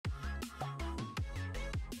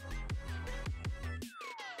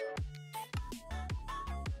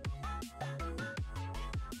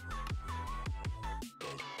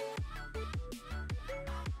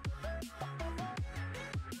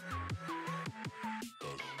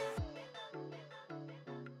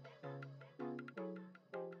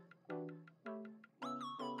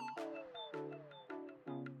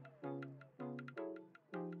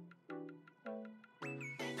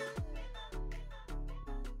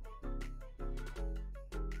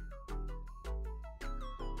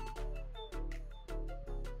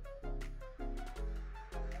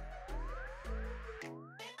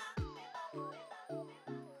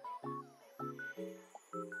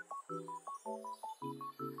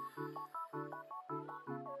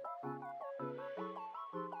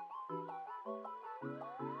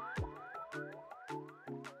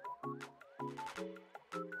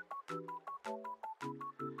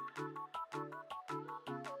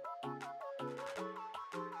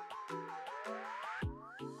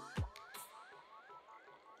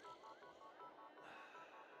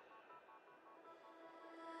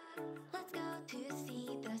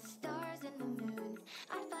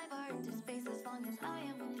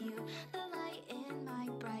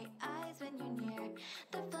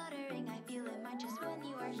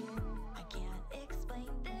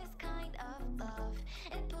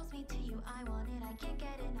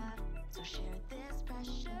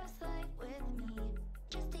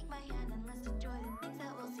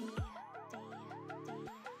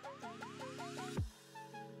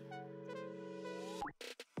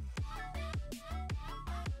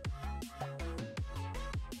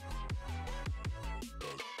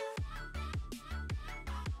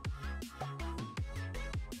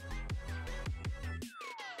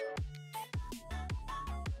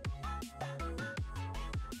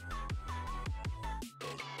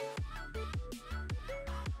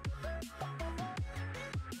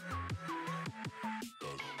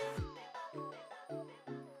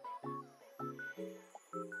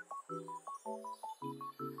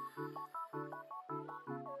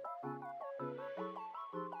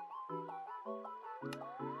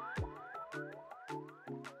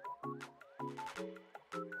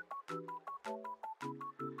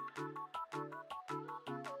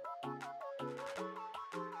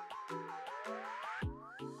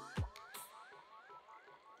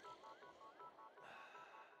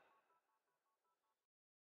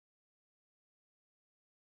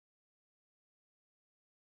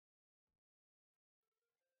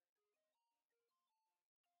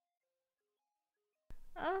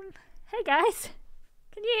Hey guys.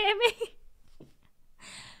 Can you hear me?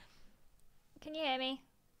 Can you hear me?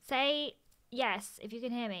 Say yes if you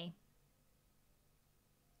can hear me.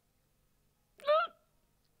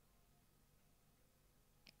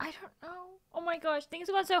 I don't know. Oh my gosh, things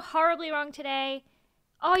have gone so horribly wrong today.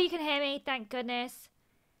 Oh, you can hear me, thank goodness.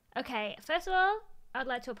 Okay, first of all, I'd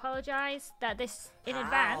like to apologize that in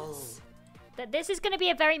advance. That this is going to be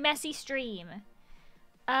a very messy stream.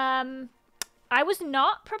 I was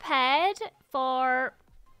not prepared for...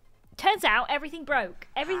 Turns out everything broke.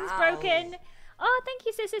 Everything's broken. Oh, thank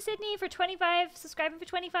you, Sister Sydney, for subscribing for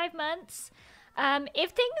 25 months.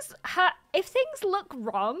 If things look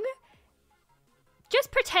wrong,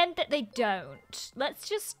 just pretend that they don't. Let's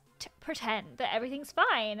just pretend that everything's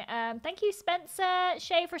fine. Thank you, Spencer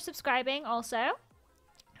Shay, for subscribing also.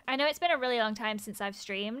 I know it's been a really long time since I've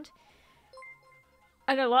streamed.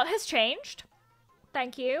 And a lot has changed.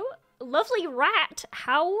 Thank you. Lovely rat.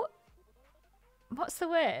 How... What's the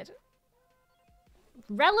word?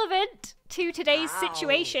 Relevant to today's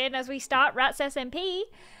situation as we start Rats SMP.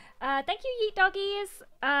 Thank you, Yeet Doggies.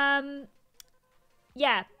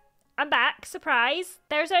 Yeah, I'm back. Surprise.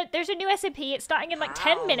 There's a new SMP. It's starting in like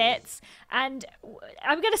 10 minutes. And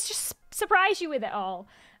I'm going to just surprise you with it all.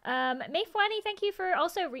 Mayfwani, thank you for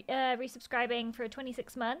also resubscribing for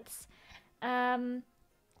 26 months.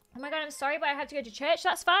 Oh my god, I'm sorry, but I have to go to church.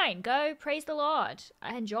 That's fine. Go praise the Lord.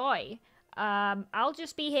 Enjoy. I'll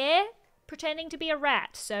just be here pretending to be a rat,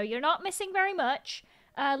 so you're not missing very much.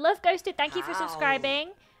 Love Ghosted, thank you for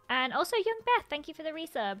subscribing. And also Young Beth, thank you for the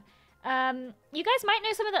resub. You guys might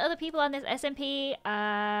know some of the other people on this SMP.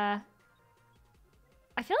 I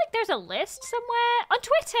feel like there's a list somewhere. On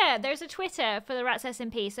Twitter! There's a Twitter for the Rats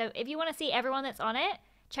SMP, so if you want to see everyone that's on it,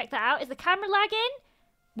 check that out. Is the camera lagging?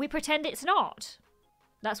 We pretend it's not.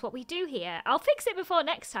 That's what we do here. I'll fix it before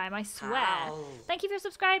next time, I swear. Thank you for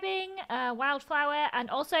subscribing, Wildflower, and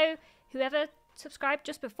also whoever subscribed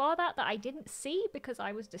just before that I didn't see because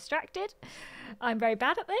I was distracted. I'm very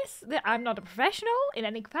bad at this. I'm not a professional in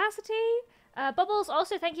any capacity. Bubbles,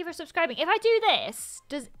 also thank you for subscribing. If I do this,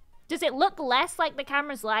 does it look less like the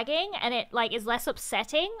camera's lagging and it like is less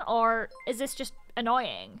upsetting, or is this just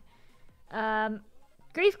annoying?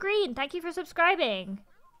 Grief Green, thank you for subscribing.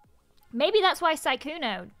 Maybe that's why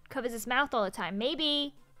Saikuno covers his mouth all the time.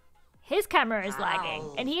 Maybe his camera is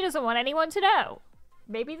lagging and he doesn't want anyone to know.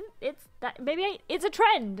 Maybe it's that. Maybe it's a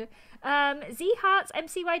trend. Z Hearts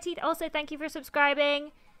MCYT, also thank you for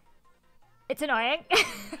subscribing. It's annoying.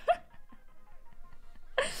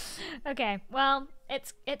 Okay, well,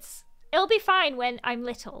 it'll be fine when I'm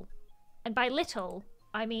little, and by little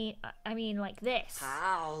I mean like this.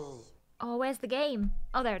 Oh, where's the game?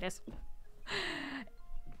 Oh, there it is.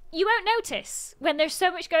 You won't notice when there's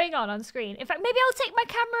so much going on screen. In fact, maybe I'll take my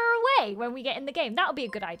camera away when we get in the game. That'll be a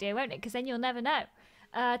good idea, won't it? Because then you'll never know.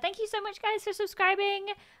 Thank you so much, guys, for subscribing.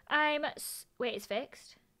 Wait, it's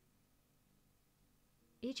fixed?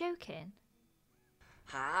 Are you joking?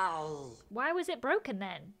 How? Why was it broken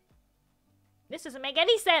then? This doesn't make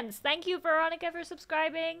any sense. Thank you, Veronica, for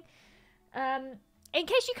subscribing. In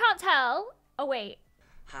case you can't tell... Oh, wait.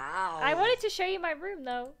 How? I wanted to show you my room,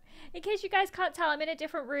 though. In case you guys can't tell, I'm in a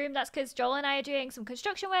different room. That's because Joel and I are doing some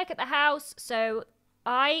construction work at the house. So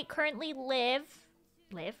I currently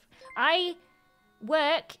I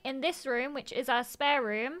work in this room, which is our spare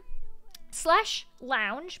room /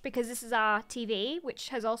 lounge, because this is our TV, which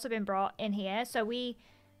has also been brought in here. So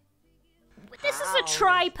this is a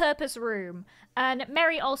tri-purpose room. And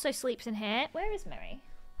Mary also sleeps in here. Where is Mary?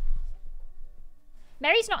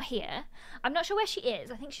 Mary's not here. I'm not sure where she is.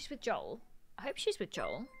 I think she's with Joel. I hope she's with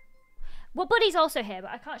Joel. Well, Buddy's also here,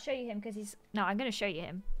 but I can't show you him because he's... No, I'm going to show you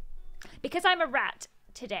him. Because I'm a rat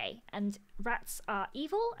today, and rats are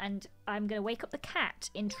evil, and I'm going to wake up the cat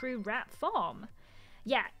in true rat form.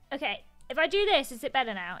 Yeah, okay. If I do this, is it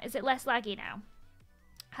better now? Is it less laggy now?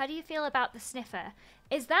 How do you feel about the sniffer?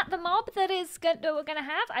 Is that the mob that we're going to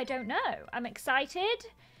have? I don't know. I'm excited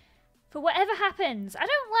for whatever happens. I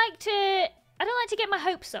don't like to get my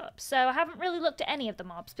hopes up, so I haven't really looked at any of the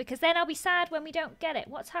mobs, because then I'll be sad when we don't get it.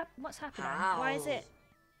 What's happening? How? Why is it?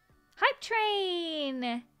 Hype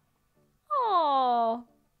train! Oh,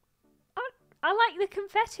 I like the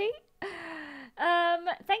confetti.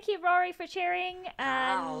 Thank you, Rory, for cheering,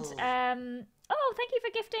 and oh, thank you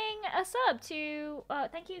for gifting a sub to.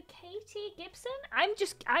 Thank you, Katie Gibson. I'm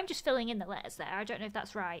just filling in the letters there. I don't know if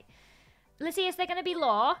that's right. Lizzie, is there going to be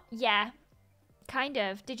law? Yeah. Kind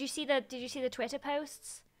of. Did you see the Twitter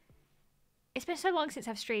posts? It's been so long since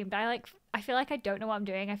I've streamed. I feel like I don't know what I'm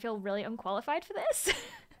doing. I feel really unqualified for this.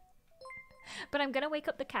 But I'm gonna wake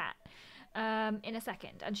up the cat in a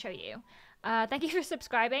second and show you. Thank you for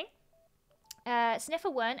subscribing. Sniffer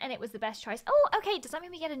won, and it was the best choice. Oh, okay. Does that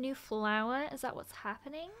mean we get a new flower? Is that what's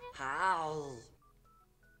happening? How?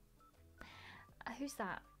 Who's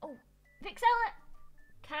that? Oh, Vixella.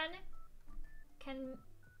 Can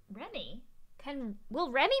Remy?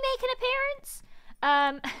 Will Remy make an appearance?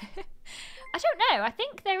 I don't know. I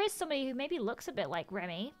think there is somebody who maybe looks a bit like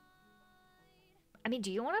Remy. I mean,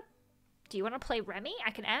 do you want to play Remy?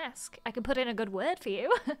 I can ask. I can put in a good word for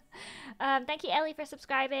you. Thank you, Ellie, for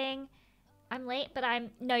subscribing. I'm late, but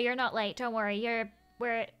no, you're not late. Don't worry.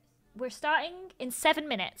 We're starting in 7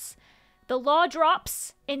 minutes. The law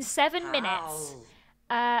drops in 7 minutes.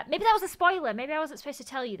 Maybe that was a spoiler. Maybe I wasn't supposed to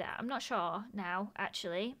tell you that. I'm not sure now,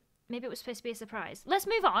 actually. Maybe it was supposed to be a surprise. Let's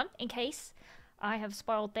move on, in case I have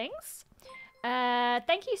spoiled things.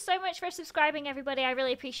 Thank you so much for subscribing, everybody. I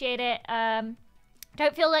really appreciate it.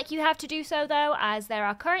 Don't feel like you have to do so, though, as there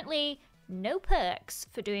are currently no perks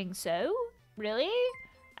for doing so, really.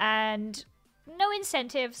 And no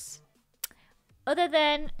incentives other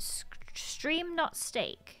than stream not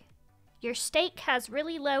stake. Your stake has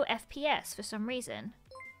really low FPS for some reason.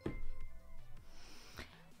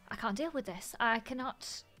 I can't deal with this. I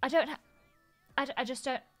cannot. I just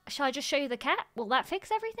don't. Shall I just show you the cat? Will that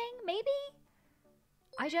fix everything? Maybe?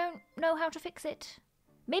 I don't know how to fix it.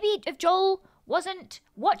 Maybe if Joel wasn't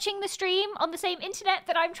watching the stream on the same internet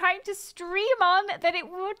that I'm trying to stream on, then it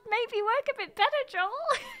would maybe work a bit better, Joel.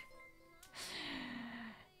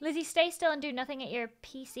 Lizzie, stay still and do nothing at your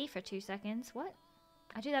PC for 2 seconds. What?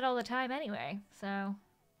 I do that all the time anyway, so...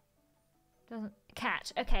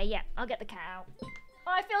 Cat. Okay, yeah, I'll get the cat out.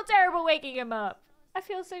 Oh, I feel terrible waking him up. I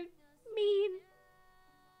feel so mean.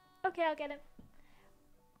 Okay, I'll get him.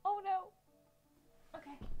 Oh no.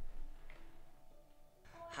 Okay.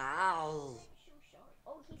 How?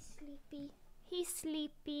 Oh, he's sleepy. He's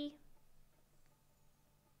sleepy.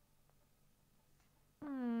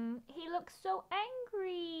 He looks so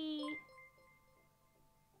angry.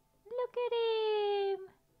 Look at him.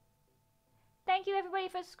 Thank you, everybody,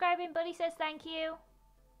 for subscribing. Buddy says thank you.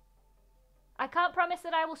 I can't promise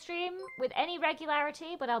that I will stream with any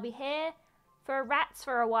regularity, but I'll be here for rats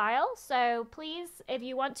for a while. So please, if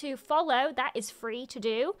you want to follow, that is free to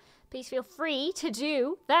do. Please feel free to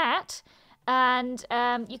do that. And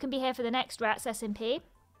you can be here for the next Rats SMP.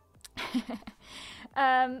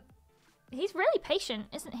 He's really patient,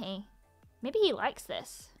 isn't he? Maybe he likes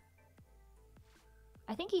this.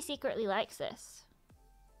 I think he secretly likes this.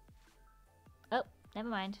 Oh, never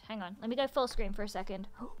mind. Hang on. Let me go full screen for a second.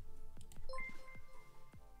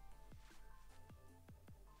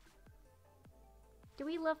 Do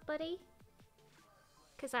we love Buddy?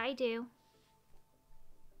 Because I do.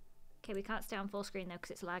 Okay, we can't stay on full screen though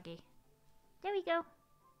because it's laggy. There we go.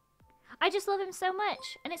 I just love him so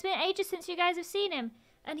much. And it's been ages since you guys have seen him.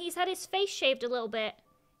 And he's had his face shaved a little bit.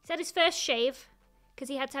 He's had his first shave because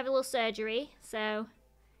he had to have a little surgery. So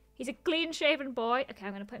he's a clean shaven boy. Okay,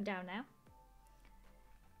 I'm going to put him down now.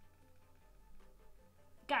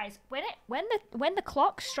 Guys, when the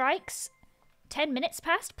clock strikes 10 minutes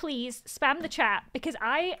past, please spam the chat because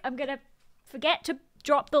I am going to forget to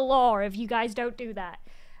drop the law if you guys don't do that.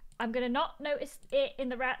 I'm going to not notice it in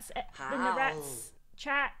the rats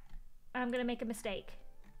chat. I'm going to make a mistake.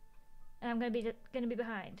 And I'm going to be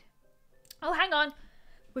behind. Oh, hang on.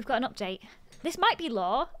 We've got an update. This might be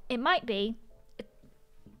law. It might be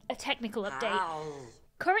a technical update.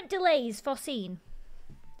 Current delays foreseen.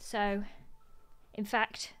 So, in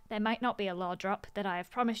fact, there might not be a law drop that I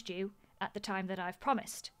have promised you at the time that I've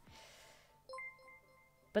promised.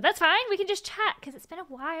 But that's fine. We can just chat because it's been a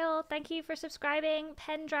while. Thank you for subscribing,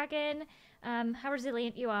 Pendragon. How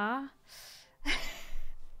resilient you are.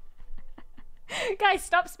 Guys,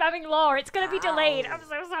 stop spamming law. It's going to be delayed. I'm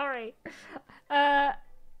so sorry.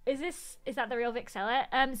 Is that the real Vixella?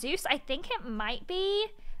 Zeus, I think it might be.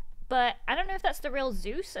 But I don't know if that's the real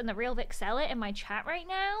Zeus and the real Vixella in my chat right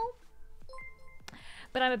now.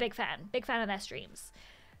 But I'm a big fan. Big fan of their streams.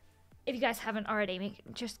 If you guys haven't already,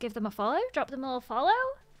 just give them a follow. Drop them a little follow.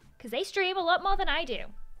 Because they stream a lot more than I do.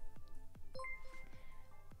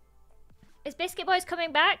 Is Biscuit Boys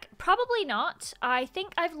coming back? Probably not. I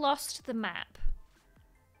think I've lost the map.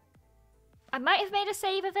 I might have made a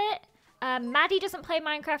save of it. Maddie doesn't play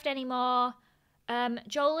Minecraft anymore.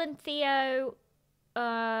 Joel and Theo...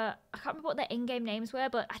 I can't remember what their in-game names were,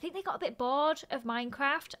 but I think they got a bit bored of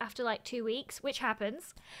Minecraft after like 2 weeks, which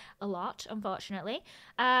happens a lot, unfortunately.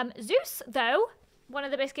 Zeus, though, one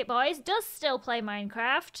of the Biscuit Boys, does still play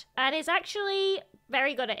Minecraft and is actually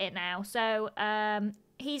very good at it now. So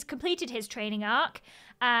he's completed his training arc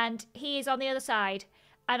and he is on the other side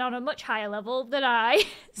and on a much higher level than I.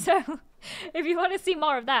 So If you want to see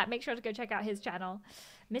more of that, make sure to go check out his channel.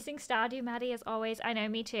 Missing Stardew Maddie as always. I know,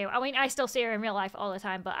 me too. I mean, I still see her in real life all the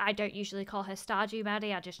time, but I don't usually call her Stardew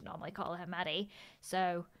Maddie. I just normally call her Maddie.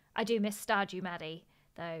 So I do miss Stardew Maddie,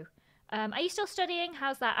 though. Are you still studying?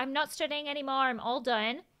 How's that? I'm not studying anymore. I'm all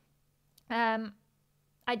done.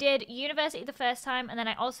 I did university the first time, and then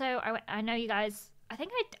I know you guys, I don't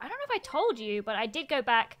know if I told you, but I did go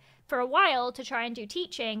back for a while to try and do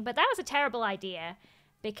teaching, but that was a terrible idea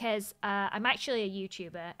because I'm actually a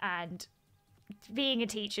YouTuber, and being a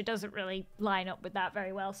teacher doesn't really line up with that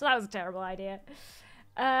very well, so that was a terrible idea.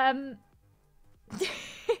 Can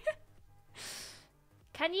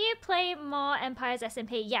you play more Empires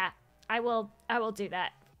SMP? Yeah, I will do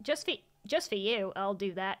that. Just for you, I'll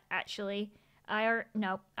do that, actually.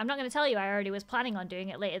 No, I'm not going to tell you I already was planning on doing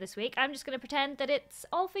it later this week. I'm just going to pretend that it's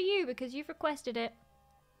all for you because you've requested it.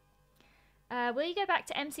 Will you go back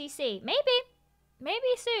to MCC? Maybe. Maybe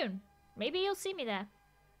soon. Maybe you'll see me there.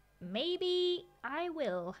 Maybe I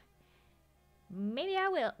will. Maybe I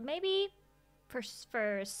will. Maybe for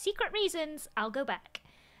secret reasons, I'll go back.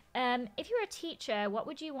 If you were a teacher, what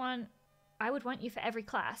would you want? I would want you for every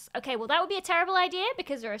class. Okay, well, that would be a terrible idea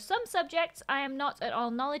because there are some subjects I am not at all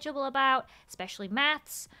knowledgeable about, especially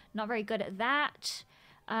maths. Not very good at that.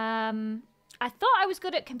 I thought I was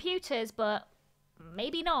good at computers, but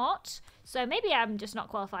maybe not. So maybe I'm just not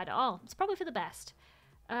qualified at all. It's probably for the best.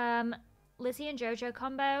 Lizzie and JoJo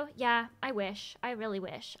combo? Yeah, I wish. I really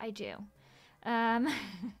wish. I do.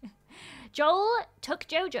 Joel took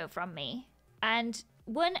JoJo from me and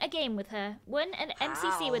won a game with her, won an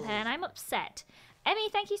MCC with her, and I'm upset. Emmy,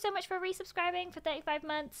 thank you so much for resubscribing for 35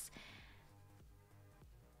 months.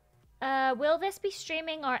 Will this be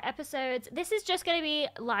streaming or episodes? This is just going to be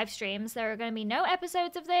live streams. There are going to be no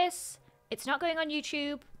episodes of this. It's not going on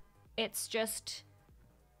YouTube. It's just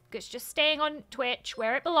staying on Twitch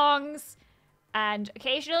where it belongs. And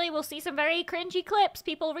occasionally we'll see some very cringy clips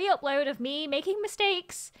people re-upload of me making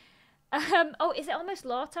mistakes. Oh, is it almost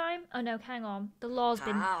law time? Oh no, hang on. The law's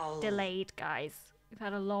been delayed, guys. We've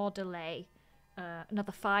had a law delay.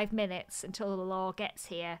 Another 5 minutes until the law gets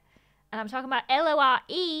here. And I'm talking about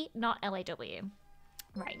LORE, not LAW,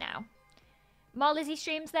 right now. More Lizzie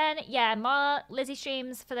streams then? Yeah, more Lizzie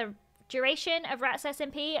streams for the duration of Rats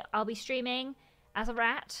SMP. I'll be streaming as a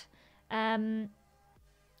rat.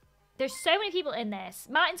 There's so many people in this.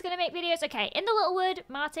 Martin's going to make videos. Okay, in the Littlewood,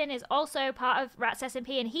 Martin is also part of Rats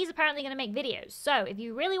SMP, and he's apparently going to make videos. So if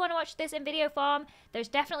you really want to watch this in video form, there's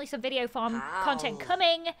definitely some video form content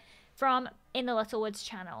coming from In the Littlewoods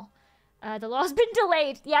channel. The law's been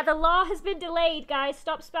delayed. Yeah, the law has been delayed, guys.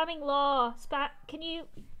 Stop spamming law. Can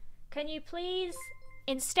you please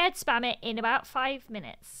instead spam it in about 5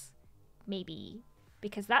 minutes? Maybe.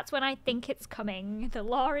 Because that's when I think it's coming. The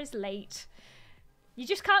law is late. You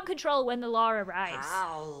just can't control when the law arrives.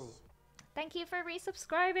 Ow. Thank you for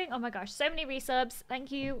resubscribing. Oh my gosh, so many resubs.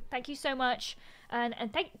 Thank you so much. And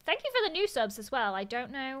thank you for the new subs as well. I don't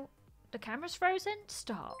know. The camera's frozen?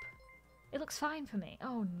 Stop. It looks fine for me.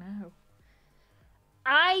 Oh no.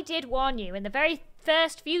 I did warn you in the very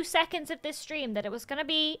first few seconds of this stream that it was going to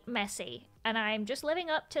be messy. And I'm just living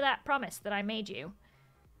up to that promise that I made you.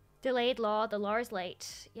 Delayed law. The law is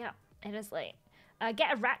late. Yeah, it is late.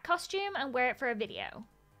 Get a rat costume and wear it for a video.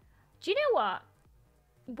 Do you know what?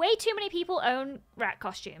 Way too many people own rat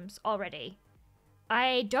costumes already.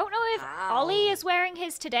 I don't know if Ollie is wearing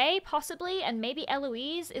his today, possibly, and maybe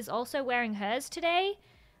Eloise is also wearing hers today.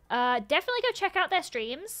 Definitely go check out their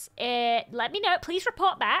streams. Let me know. Please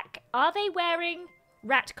report back. Are they wearing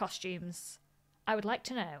rat costumes? I would like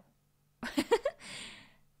to know.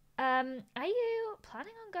 Are you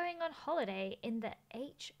planning on going on holiday in the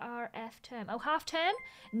HRF term? Oh, half term?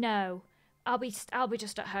 No. I'll be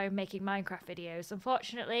just at home making Minecraft videos.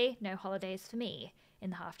 Unfortunately, no holidays for me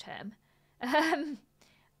in the half term.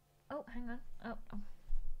 Oh, hang on. Oh.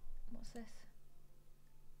 What's this?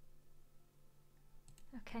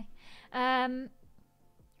 Okay.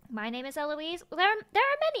 My name is Eloise. Well, there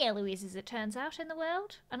are many Eloises, it turns out, in the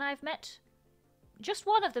world, and I've met just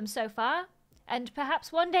one of them so far. And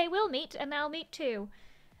perhaps one day we'll meet, and I'll meet too.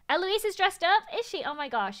 Eloise is dressed up, is she? Oh my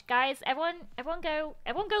gosh, guys! Everyone go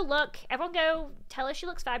look. Everyone go tell her she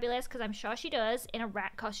looks fabulous, because I'm sure she does in a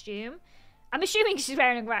rat costume. I'm assuming she's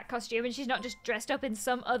wearing a rat costume, and she's not just dressed up in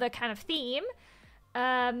some other kind of theme.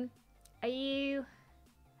 Are you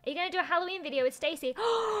gonna do a Halloween video with Stacy?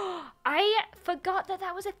 I forgot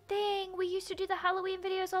that was a thing. We used to do the Halloween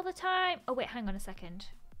videos all the time. Oh wait, hang on a second.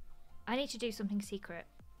 I need to do something secret.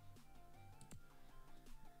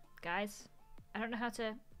 Guys, I don't know how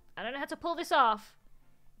to pull this off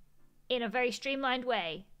in a very streamlined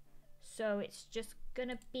way. So it's just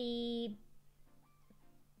gonna be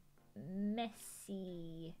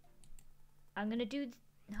messy. I'm gonna do...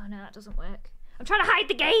 No, that doesn't work. I'm trying to hide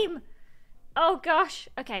the game! Oh gosh.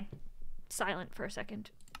 Okay. Silent for a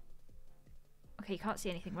second. Okay, you can't see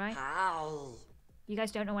anything, right? Ow. You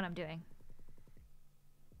guys don't know what I'm doing.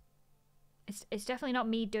 It's definitely not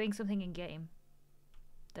me doing something in game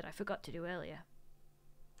that I forgot to do earlier.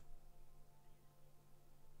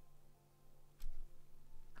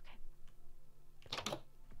 Okay.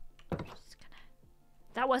 Just gonna...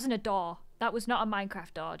 That wasn't a door. That was not a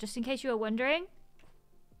Minecraft door, just in case you were wondering.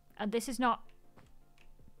 And this is not...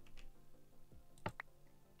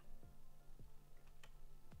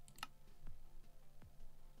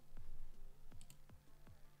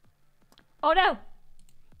 Oh no!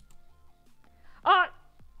 Oh!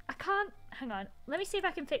 I can't... Hang on. Let me see if I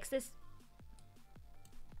can fix this.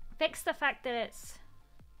 Fix the fact that it's...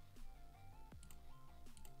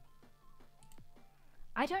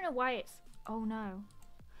 I don't know why it's... Oh no.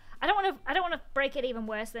 I don't want to break it even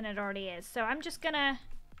worse than it already is. So I'm just gonna...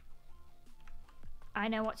 I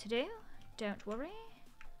know what to do. Don't worry.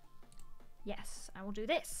 Yes, I will do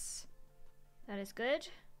this. That is good.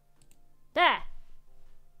 There!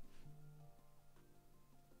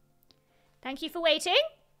 Thank you for waiting.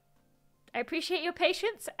 I appreciate your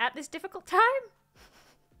patience at this difficult time.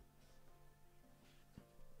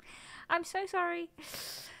 I'm so sorry.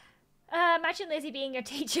 Imagine Lizzie being your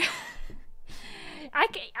teacher.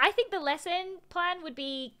 I think the lesson plan would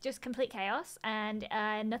be just complete chaos and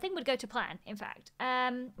nothing would go to plan, in fact.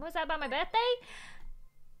 What was that about my birthday?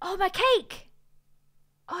 Oh, my cake!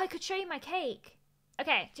 Oh, I could show you my cake.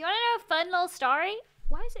 Okay, do you want to know a fun little story?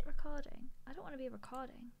 Why is it recording? I don't want to be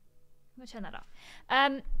recording. I'm going to turn that off.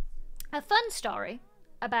 A fun story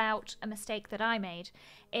about a mistake that I made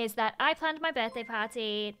is that I planned my birthday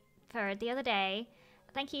party for the other day.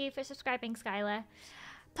 Thank you for subscribing, Skylar.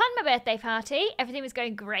 Planned my birthday party, everything was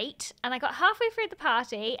going great, and I got halfway through the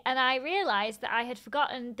party and I realised that I had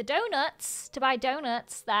forgotten the donuts, to buy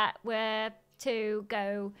donuts that were to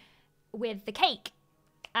go with the cake.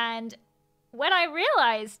 And when I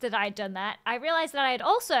realised that I'd done that, I realised that I had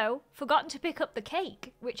also forgotten to pick up the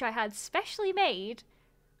cake, which I had specially made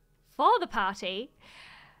for the party,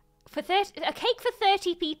 for a cake for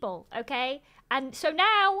 30 people, okay? And so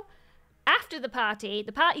now, after the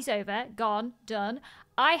party's over, gone, done,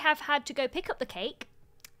 I have had to go pick up the cake,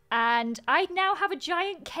 and I now have a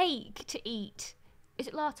giant cake to eat. Is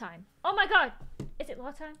it law time? Oh my god! Is it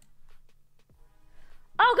law time?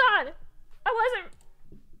 Oh god! I wasn't...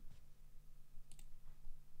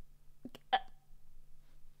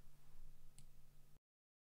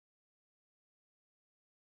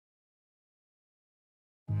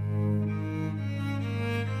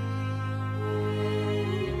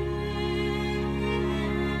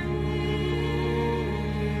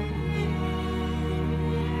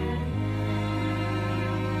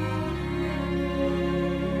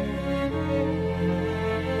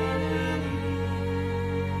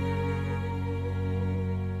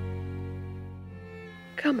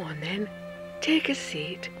 Come on then, take a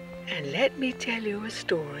seat and let me tell you a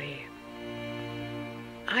story.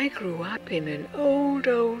 I grew up in an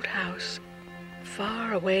old house,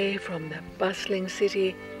 far away from the bustling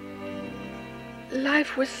city.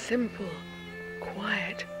 Life was simple,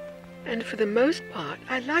 quiet, and for the most part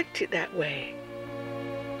I liked it that way.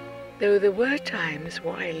 Though there were times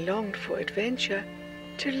where I longed for adventure,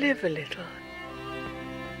 to live a little.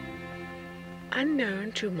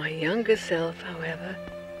 Unknown to my younger self, however,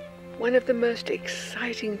 one of the most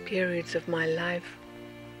exciting periods of my life,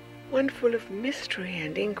 one full of mystery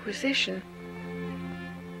and inquisition,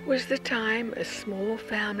 was the time a small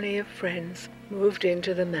family of friends moved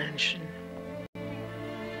into the mansion.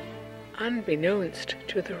 Unbeknownst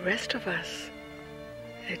to the rest of us,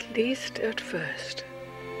 at least at first.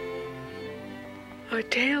 Our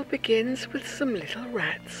tale begins with some little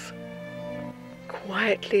rats,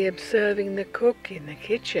 quietly observing the cook in the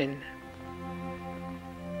kitchen.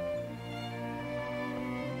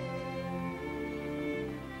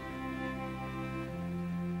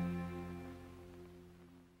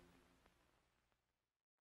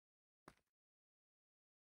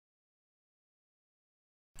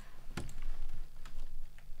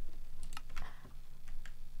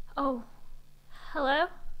 Oh, hello?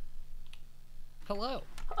 Hello.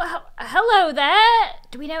 Hello there!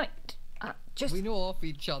 Do we know it? We know of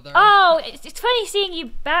each other. Oh, it's funny seeing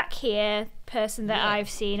you back here, person that Yeah. I've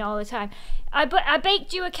seen all the time. I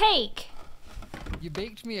baked you a cake. You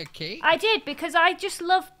baked me a cake? I did, because I just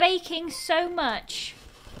love baking so much.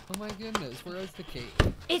 Oh my goodness, where is the cake?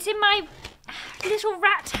 It's in my little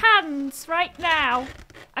rat hands right now.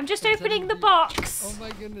 I'm just opening the box. Oh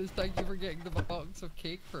my goodness, thank you for getting the box of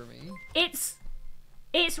cake for me. It's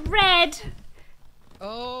red.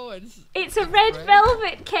 Oh, it's a red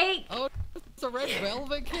velvet cake. Oh, it's a red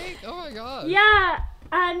velvet cake? Oh my god. Yeah,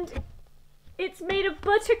 and it's made of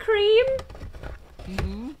buttercream.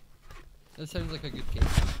 Mm-hmm. That sounds like a good cake.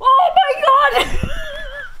 Oh my god!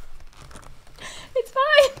 It's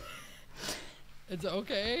fine. It's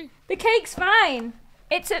okay? The cake's fine.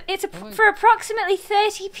 It's for approximately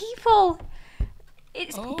 30 people.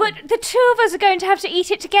 But the two of us are going to have to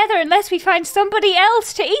eat it together unless we find somebody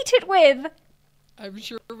else to eat it with. I'm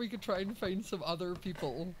sure we could try and find some other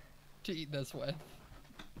people to eat this with.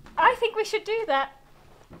 I think we should do that.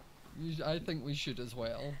 I think we should as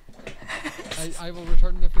well. I will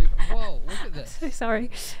return the favor. Whoa, look at this. So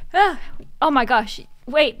sorry. Oh my gosh.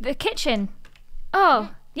 Wait, the kitchen.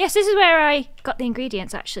 Oh, yes, this is where I got the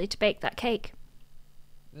ingredients actually to bake that cake.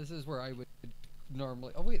 This is where I would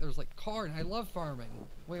normally... Oh wait, there's like corn. I love farming.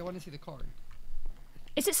 Wait, I want to see the corn.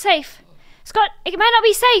 Is it safe? Scott, it might not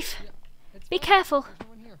be safe. Yeah, be fine. careful. There's no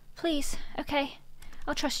one here. Please. Okay.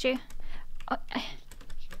 I'll trust you.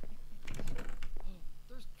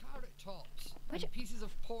 There's carrot tops Where'd and pieces of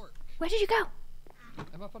pork. Where did you go?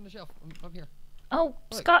 I'm up on the shelf. I'm up here. Oh,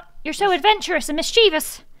 Look, Scott, you're so adventurous and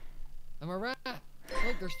mischievous. I'm a rat.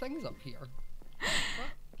 Look, there's things up here.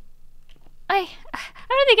 I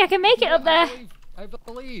don't think I can make it up there. I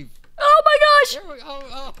believe. Oh my gosh! There we go.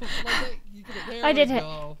 Oh, like you could, there I did we it.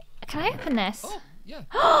 go. Can I open this? Oh, yeah.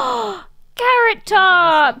 Carrot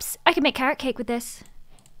tops! I can make carrot cake with this.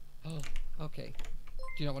 Oh, okay.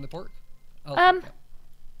 Do you not want the pork? I'll take it.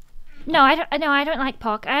 No, I don't. No, I don't like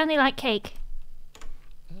pork. I only like cake.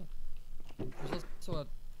 Oh. There's also a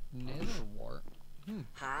nether wart.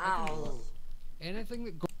 Howl. Anything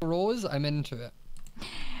that grows, I'm into it.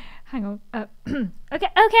 Hang on.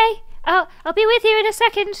 Okay. I'll be with you in a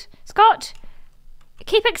second, Scott.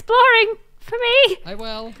 Keep exploring for me. I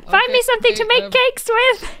will. Find me something to make cakes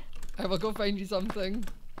with. I will go find you something.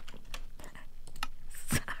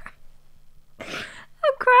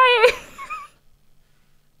 I'm crying.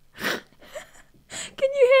 Can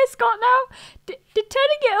you hear Scott now? Did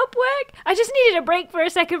turning it up work? I just needed a break for a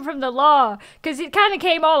second from the law because it kind of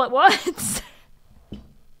came all at once.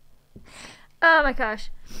 Oh my gosh.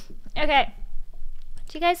 Okay.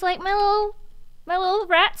 Do you guys like my little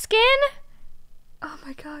rat skin? Oh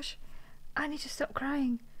my gosh. I need to stop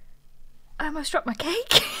crying. I almost dropped my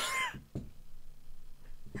cake.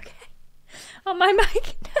 Okay. On my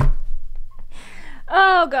mic.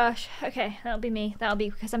 Oh gosh. Okay, that'll be me. That'll be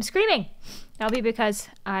because I'm screaming. That'll be because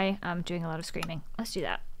I am doing a lot of screaming. Let's do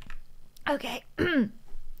that. Okay. Okay.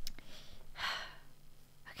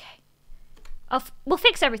 We'll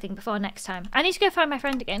fix everything before next time. I need to go find my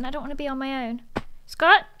friend again. I don't want to be on my own.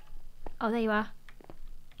 Scott? Oh, there you are.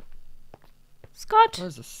 Scott?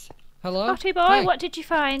 Where's this? Hello? Scotty boy, Hi. what did you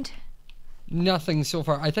find? Nothing so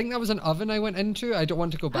far. I think that was an oven I went into. I don't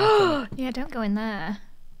want to go back in it. Yeah, don't go in there.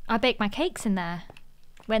 I bake my cakes in there.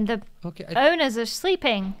 When the Okay. owners are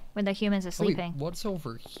sleeping. When the humans are Oh, wait, sleeping. what's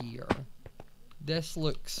over here? This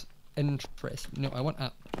looks interesting. No, I want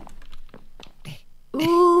up.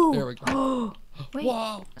 Ooh. There we go. Wait.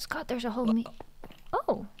 Whoa! Scott, there's a whole meat.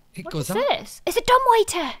 Oh. It What goes is up. this? It's a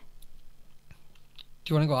dumbwaiter.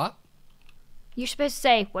 Do you want to go up? You're supposed to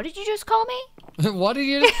say, what did you just call me? What did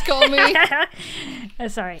you just call me?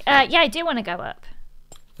 Sorry. Yeah, I do want to go up.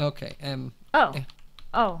 Okay. Oh.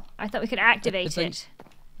 Oh, I thought we could activate think- it.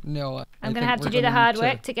 No. I'm going to have to do the hard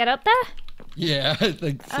work to get up there? Yeah, I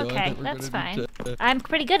think so. I Okay, think we're that's gonna need fine. I'm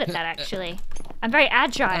pretty good at that, actually. I'm very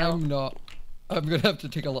agile. I'm not. I'm gonna have to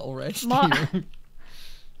take a little rest More- here.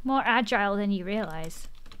 More agile than you realize.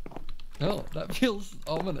 Oh, that feels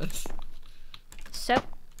ominous. So,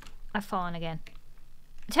 I've fallen again.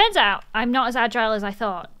 It turns out I'm not as agile as I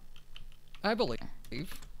thought. I believe.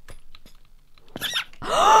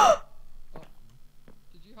 Oh,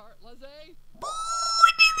 did you heart Lizzie? Oh,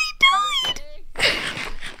 I nearly died!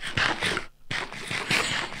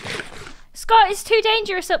 Scott, it's too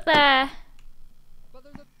dangerous up there. But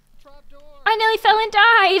there's a trap door. I nearly fell and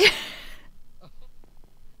died.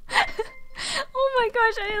 Oh my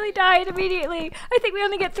gosh, I nearly died immediately. I think we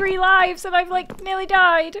only get 3 lives and I've like nearly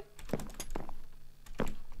died.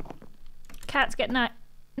 Cats get 9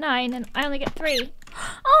 and I only get 3.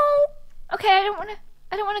 Oh, okay, I don't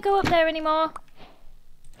want to go up there anymore.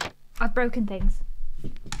 I've broken things.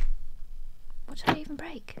 What did I even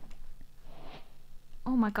break?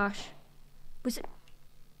 Oh my gosh.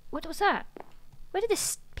 What was that? Where did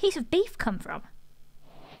this piece of beef come from?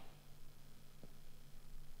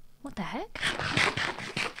 What the heck?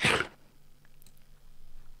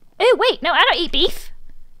 do. Wait, no, I don't eat beef.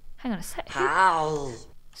 Hang on a sec. Howl.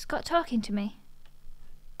 Scott talking to me.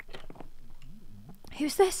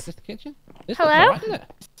 Who's this? Is this the kitchen? This Hello? looks alright, isn't it?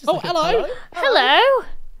 Oh, hello. Hello.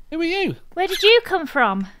 Who are you? Where did you come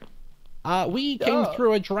from? We came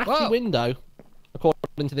through a drafty window,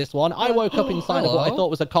 according to this one. I woke up inside of what I Hello. thought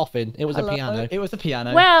was a coffin. It was a piano. It was a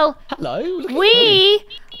piano. Well, Hello. Look at we...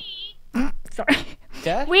 Sorry.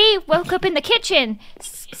 Yeah? We woke up in the kitchen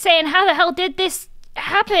saying, how the hell did this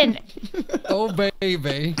happen? Oh,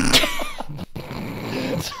 baby.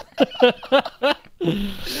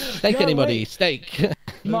 Steak, anybody? Steak.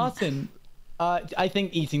 Martin, I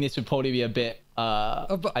think eating this would probably be a bit.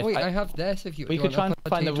 Oh, but wait, I have this if you we you could want try a and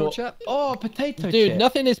find the potato raw. chip. Oh, potato Dude, chip.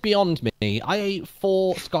 nothing is beyond me. I ate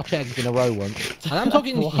 4 Scotch eggs in a row once. And I'm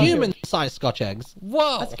talking Whoa. human-sized Scotch eggs.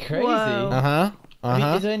 Whoa. That's crazy. Whoa. Uh-huh. I mean,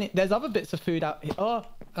 Uh-huh. is there any, there's other bits of food out here. Oh,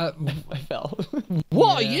 Uh, I fell.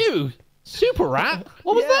 What are Yeah. you? Super rat?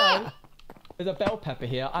 What was Yeah. that? There's a bell pepper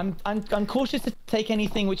here. I'm cautious to take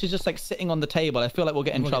anything which is just like sitting on the table. I feel like we'll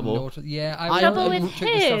get in we'll get trouble. noted. Yeah, I Trouble would with took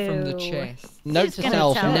the stuff from the who? chest. Note Who's to gonna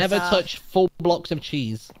self, tell us never that? touch full blocks of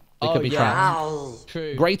cheese. They Oh, could be yeah. trapped. Howl.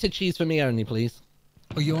 True. Grated cheese for me only, please.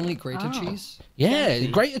 Oh, you only grated Oh. cheese? Yeah, Fancy.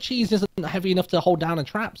 grated cheese isn't heavy enough to hold down a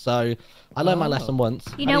trap, so I learned my Oh. lesson once.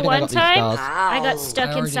 You How do know, think I one got these time scars? I got Howl. stuck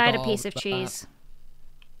I already inside a got piece all of that. cheese.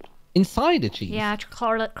 Inside a cheese? Yeah, I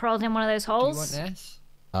crawled in one of those Do you want holes. this?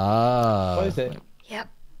 Ah. What is it? Yep.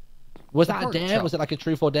 Was A that a pork dare? chop. Was it like a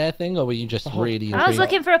truth or dare thing, or were you just really I was intrigued?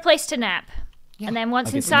 looking for a place to nap. Yeah. And then once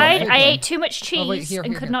Okay, inside, well, I then. ate too much cheese Oh, wait, here,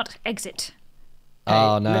 and here, could here. not exit.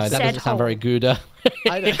 Oh no, that Said doesn't sound very hole. good.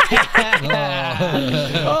 I don't.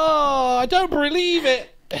 Oh, I don't believe it.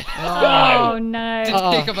 Oh, no.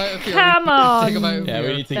 Take him out of here. Come on. Take him out of Yeah, here.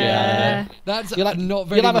 we need to get out of there. That's You'll have- not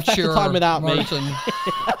very you'll have a better mature, time without me. Martin.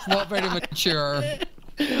 It's not very mature.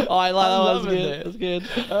 Oh, I like that. I'm That was loving good. it. That's good.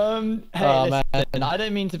 Hey, Oh, listen, man. I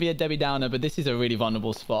don't mean to be a Debbie Downer, but this is a really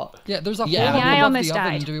vulnerable spot. Yeah, there's a Yeah. hole Yeah, I above almost the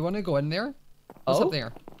oven. died. Do we want to go in there? What's Oh? up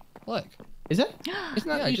there? Look. Is it? Isn't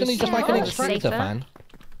that Yeah, usually just just like an sounds extractor safer. fan?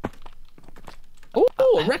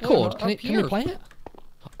 Oh, a record. up Can we here. play it?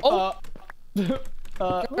 Oh,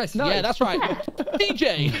 Guys, no. yeah, that's right.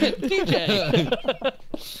 DJ, DJ.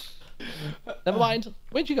 Never mind.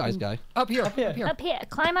 Where'd you guys go? Up here. Up here. Up here. Up here,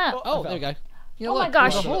 climb up. Oh, there we go. Yeah, Oh my look,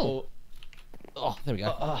 gosh. there's a hole. Oh, there we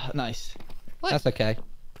go. Nice. That's okay.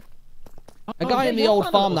 A Oh, guy yeah, in the you old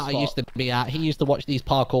found a farm that little I used to be at, he used to watch these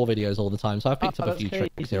parkour videos all the time, so I've picked up a that's few tricks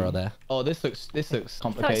crazy. here or there. Oh, this looks I thought I saw a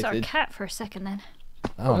complicated. cat for a second then.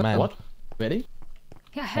 Oh man. What? Ready?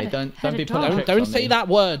 Yeah, I Hey, had a, don't had a be dog. pulling Don't tricks on say me. that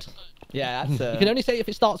word. Yeah, that's You can only say it if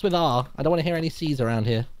it starts with R. I don't want to hear any C's around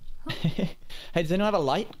here. Hey, does anyone have a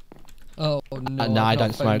light? Oh no. no, I've I not don't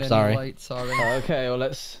found smoke, any sorry. light, sorry. Oh, okay, well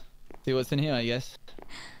let's see what's in here, I guess.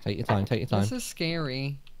 Take your time. Take your time. This is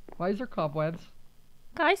scary. Why is there cobwebs?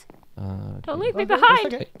 Guys, Uh, don't leave me Okay, it's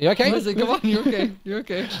behind. okay. you okay? Lizzie, come on, you're okay. You're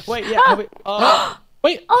okay. Wait, yeah. have we-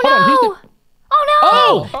 Wait. Oh hold on. Who's no! Oh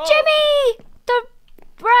no! Oh! Jimmy!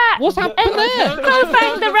 The rat! What's happened there? Go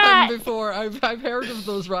find the I've rat! been before. I've heard of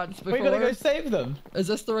those rats before. we gotta go save them. Is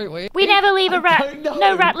this the right way? We never leave a rat. don't know.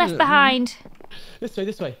 No rat left behind. This way,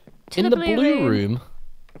 this way. To In the the blue blue room. room.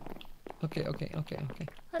 Okay.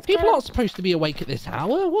 Let's People go. aren't supposed to be awake at this hour.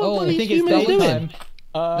 What, Oh, what are I these think it's humans doing? daytime. That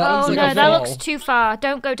Oh looks like no, a that fall. looks too far.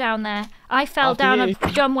 Don't go down there. I fell After down you.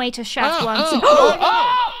 a dumb waiter shaft once.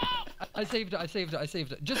 I saved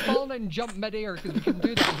it. Just fall down and jump midair because we can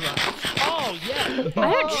do that with rats. Oh yeah.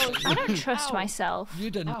 I don't trust myself. You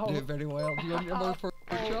didn't do it very well. Do you want another pork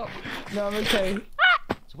chop? No, I'm okay.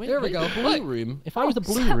 There we go. Blue Look. room. If I was the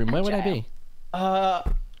blue room, where would I be?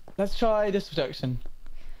 Let's try this protection.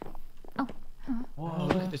 Oh. Whoa,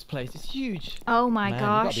 look at this place. It's huge. Oh my Man, you've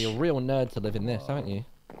got gosh. to be a real nerd to live in this, haven't you?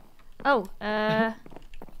 Oh,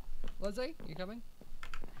 Lizzie, you coming?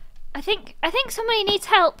 I think somebody needs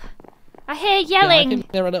help. I hear Yeah, I yelling.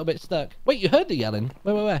 think they're a little bit stuck. Wait, you heard the yelling?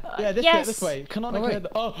 Where? Yeah, this way, yes. this way. Canonically. wait.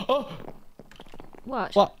 Oh.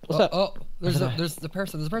 What? What? What's up? Oh, there's the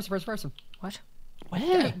person. There's a person. What?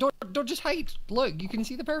 Where? Don't just hide. Look, you can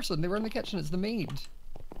see the person. They were in the kitchen. It's the maid.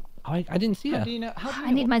 I didn't see How her. do you know? How do you I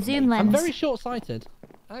know need my what's zoom the I'm lens. very short-sighted.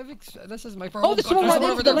 This is my phone. Oh, there's someone right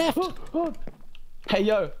there to the left. name? Hey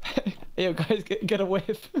yo, hey yo, guys, get a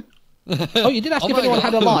whiff. Oh, you did ask Oh if my anyone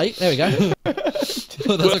had a God. light. There we go.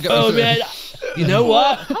 Oh man. You know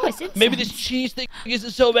what? Oh, it's inside. Maybe this cheese thing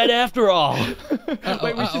isn't so bad after all.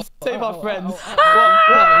 Wait, we should save our friends.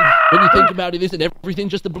 When you think about it, isn't everything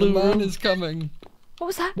just a The blue man room? is coming. What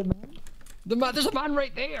was that? The man. There's a man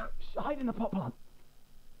right there. Hide in the pot plant.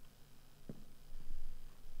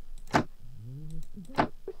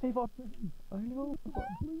 save our friends. I know.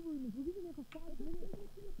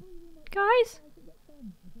 Guys,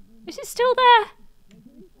 is it still there?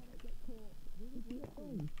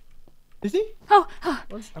 Is he? Oh,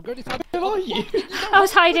 I'm going to. Where are you? I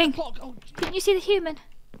was hiding. Oh, Didn't you see the human?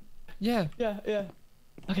 Yeah. Yeah.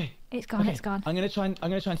 Okay. It's gone. Okay. It's gone. I'm gonna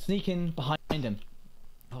try and sneak in behind him.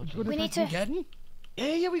 We need to.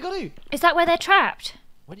 Yeah, we got to. Is that where they're trapped?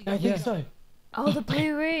 What do you I guys think Yeah. so. Oh, the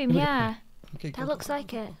blue room. Yeah, Okay. that looks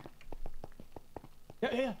like it.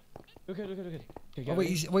 Yeah. We're good. Okay, Oh,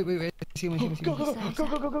 wait, wait. See him.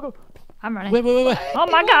 Go. I'm running. Wait. Oh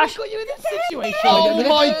my gosh. Got you in this situation. Oh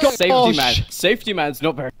my god! Safety man. Safety man's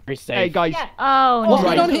not very safe. Hey guys, Oh What's no.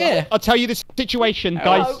 going on here? I'll tell you the situation,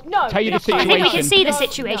 guys. no, tell you the I situation. think we can see the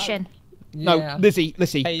situation. No, Yeah. Lizzie.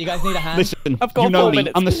 Hey, you guys need a hand? Listen, I've got you know 4 me.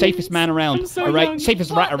 minutes. I'm the safest man around. so all right, young.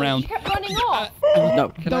 safest rat around. You kept running off. No.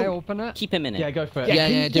 Can I open it? Keep him in it. Yeah, go for it.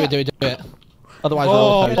 Yeah, do it. Otherwise,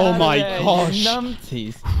 Oh, we'll oh my You gosh.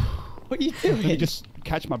 numpties. What are you doing? Let me just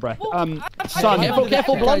catch my breath. Son,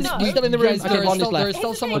 Careful, blonde. Guys, He's still in the room. guys, Okay, blonde is there is left.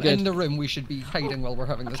 still someone We're good. in the room. We should be hiding while we're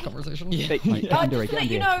having this conversation. Mate, get Just under it, to get let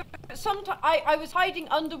under you it. know, I was hiding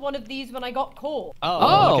under one of these when I got caught.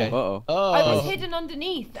 Oh. okay. Uh-oh. I was hidden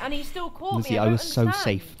underneath, and he still caught Lizzie, me. I don't was so understand.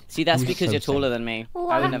 safe. See, that's Who's because so you're taller safe? than me. What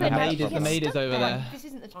I would never happened? have The maid is over there. This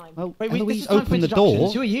isn't the time. Well, Wait, this Eloise is time for opened the door,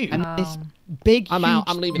 introductions. Who are you? and this Oh. big, I'm out,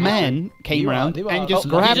 I'm leaving. man came round and just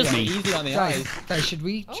grabbed just me. easy on the Guys, eyes. guys, should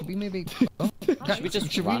we maybe? Oh, Should we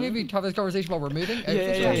just should we run? maybe have this conversation while we're moving?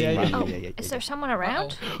 Yeah. Oh, is there someone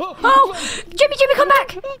around? Uh-oh. Oh, Jimmy, come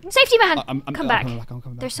back! Safety man, I'm come back. I'm coming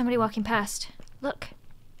back. There's somebody walking past. Look,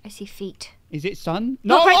 I see feet. Is it sun? Look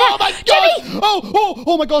No! right Oh there. my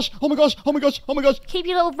gosh! Oh my gosh! Oh my gosh! Keep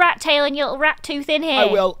your little rat tail and your little rat tooth in here. I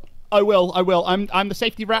will. I'm the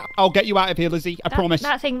safety rat. I'll get you out of here, Lizzie. I promise.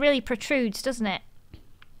 That thing really protrudes, doesn't it?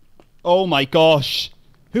 Oh my gosh!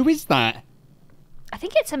 Who is that? I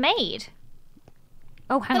think it's a maid.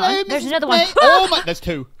 Oh, hang Hello, on. There's Mrs. another one. May. Oh my! There's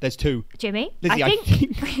two. Jimmy, Lizzie, I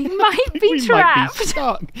think we might be we trapped. Might be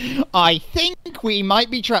stuck. I think we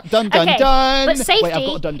might be trapped. Dun. Okay, but Wait, safety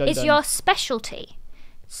I've got a dun. is your specialty.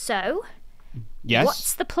 So, Yes.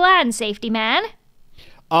 what's the plan, safety man?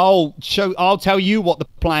 I'll tell you what the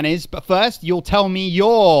plan is, but first you'll tell me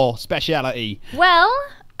your speciality. Well,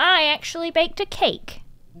 I actually baked a cake.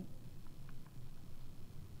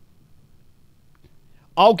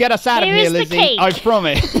 I'll get us out Here of here, is the Lizzie. cake. I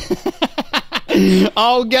promise.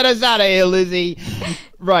 I'll get us out of here, Lizzie.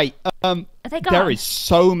 Right. Are they gone? There is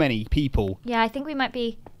so many people. Yeah, I think we might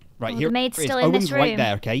be. Right Oh, here. the maid's it is. still in Owen's this right room.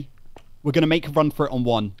 there. Okay. We're gonna make a run for it on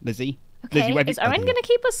one, Lizzie. Okay, Lizzie, where is Owen going to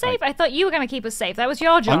keep us safe? Right. I thought you were going to keep us safe. That was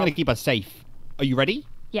your job. I'm gonna keep us safe. Are you ready?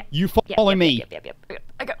 Yeah. You follow me. Yep.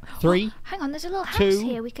 I go. 3. Hang on, there's a little house 2.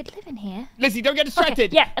 here. We could live in here. Lizzie, don't get Okay,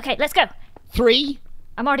 distracted. yeah, okay, let's go. 3,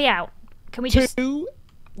 I'm already out. Can we just... 2.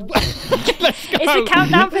 Let's go. Is the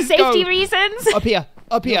countdown for Let's safety go. reasons? Up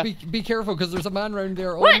here. Be careful, because there's a man round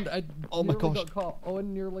there. What? Oh my gosh. Got caught.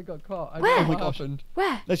 Owen nearly got caught. I Where? don't Oh know my what happened.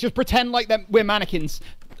 Where? Let's just pretend like we're mannequins.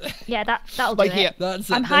 Yeah, that'll Like do here. it. That's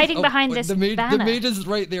I'm it. hiding behind wait, this the maid, banner. The maid is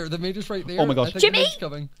right there. The maid is right there. Oh my gosh. I think Jimmy? The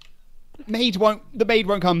maid's coming. The maid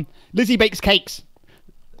won't come. Lizzie bakes cakes.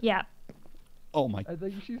 Yeah. Oh my. I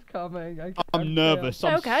think she's coming. I'm nervous.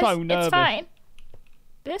 I'm So, guys, so nervous. it's fine.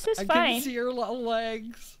 This is I fine. can see her little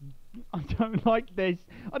legs. I don't like this.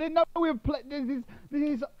 I didn't know we were playing. This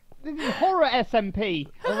is horror SMP.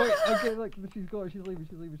 Oh wait, okay, look, she's going. She's leaving.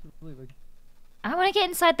 I want to get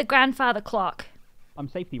inside the grandfather clock. I'm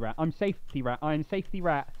safety rat. I'm safety rat.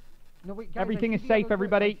 No wait, guys, Everything I is see the safe, other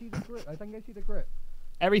grip. everybody. I see the grip. I think I see the grip.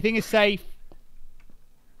 Everything is safe.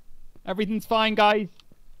 Everything's fine, guys.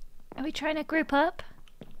 Are we trying to group up?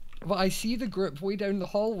 Well, I see the grip way down the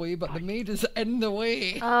hallway, but the maid is in the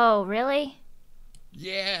way. Oh, really?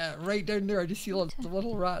 Yeah, right down there. I just see lots of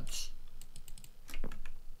little rats.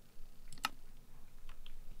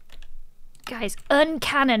 Guys,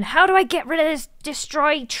 uncannon. How do I get rid of this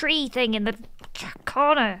destroy tree thing in the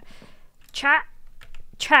corner? Chat.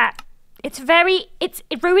 It's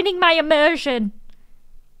ruining my immersion.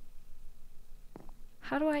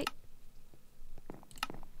 How do I...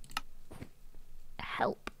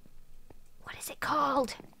 Help. What is it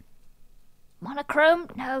called? Monochrome?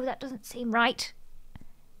 No, that doesn't seem right.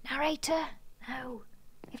 Narrator? No.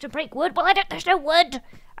 You have to break wood? Well, there's no wood.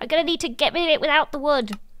 I'm gonna need to get rid of it without the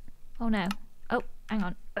wood. Oh no. Oh, hang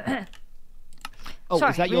on. Oh,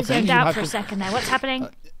 Sorry, is that your we thing? zoomed You out have for a to- second there. What's happening?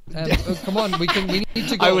 Come on, we need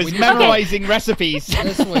to go. I was we need memorizing recipes. to go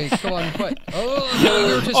this way. Come on, quick. Oh, no,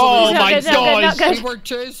 we were too slow. Oh Not my good, not good, not gosh. good. We were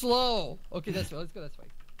too slow. Okay, this way. Let's go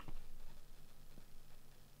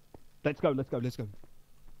this way. Let's go.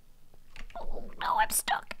 Oh, no, I'm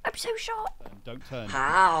stuck. so short. Don't turn.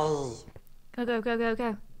 How? Go, go, go, go,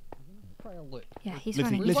 go. Try a look. Yeah, he's Lizzie,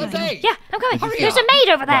 running. Lizzie, He's running. Lizzie. Yeah, I'm coming. Hurry There's up. a maid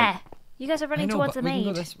over there. You guys are I running know, towards but the we can go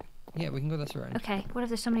maid. this. Yeah, we can go this around. Okay, what if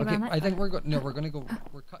there's somebody Okay, around that? I think we're going. No, we're gonna go.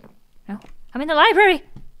 We're cutting. No. I'm in the library.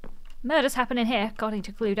 Murder's happening here, according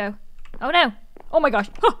to Cluedo. Oh no. Oh my gosh.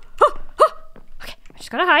 Okay, I just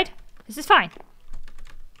gotta hide. This is fine.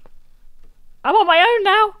 I'm on my own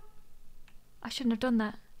now. I shouldn't have done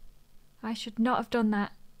that. I should not have done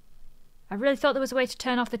that. I really thought there was a way to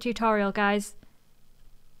turn off the tutorial, guys.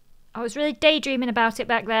 I was really daydreaming about it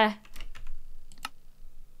back there.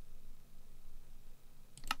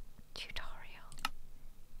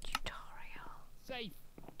 Safe.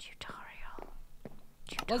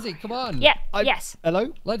 Lizzie, come on. Yeah, yes.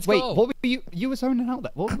 Hello? Let's Wait, go. what were you? You were zoning out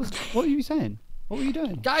there. What were you saying? What were you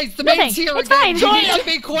doing? Guys, the Nothing. maid's here It's again. fine. You need to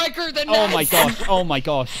be quicker than Oh this. my gosh! Oh my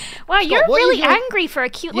gosh! Wow, you're what are you really doing? angry for a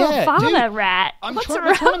cute Yeah, little farmer dude, rat. I'm What's trying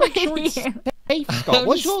wrong to make sure with it's you? safe, Scott.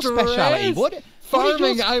 What's your speciality? What is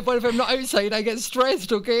Farming. yours? But if I'm not outside, I get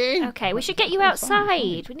stressed. Okay. Okay, we should get you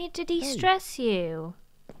outside. We need to de-stress you.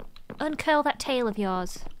 Uncurl that tail of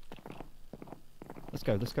yours. Let's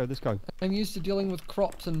go. Let's go. Let's go. I'm used to dealing with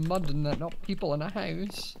crops and mud and that, not people in a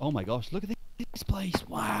house. Oh my gosh! Look at this place.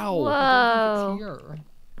 Wow. Whoa. Here.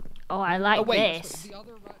 Oh, I like Oh, wait. this. The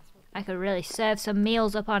other rats were... I could really serve some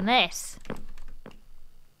meals up on this.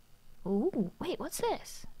 Ooh, wait, what's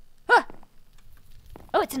this? Huh!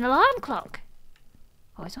 Oh, it's an alarm clock.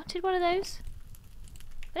 Always wanted one of those.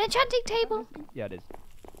 An enchanting table. Yeah, it is.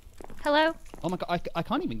 Hello. Oh my god! I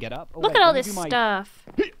can't even get up. Oh, Look wait, at all let me this do my- stuff.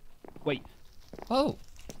 Wait. Oh,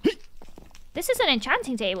 This is an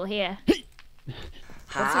enchanting table here.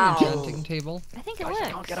 that's an enchanting table. I think it Guys, works.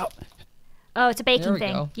 I can't get up. Oh, it's a There baking we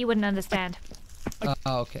thing. go. You wouldn't understand.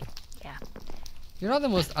 Okay. Yeah. You're not the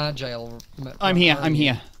most agile. I'm here. are I'm you?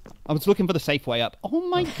 here. I was looking for the safe way up. Oh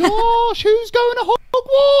my gosh! Who's going to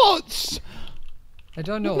Hogwarts? I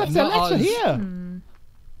don't know. Look, left Not Alexa us. here. Hmm.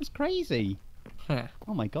 It's crazy. Huh.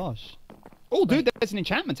 Oh my gosh. Oh, dude, there's an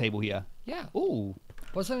enchantment table here. Yeah. Oh.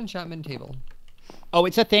 What's an enchantment table? Oh,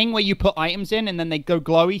 it's a thing where you put items in and then they go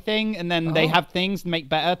glowy thing and then they Oh. have things and make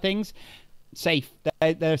better things. Safe.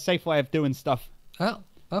 They're a safe way of doing stuff. Oh,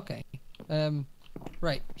 okay.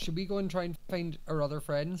 Right. Should we go and try and find our other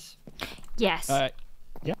friends? Yes.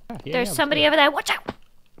 Yeah. There's somebody over there. Watch out!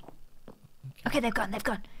 Okay, they've gone. They've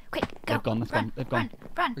gone. Quick, go. They've gone, they've run, gone, they've gone.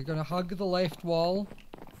 Run. We're gonna hug the left wall.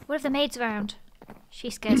 What if the maid's around? She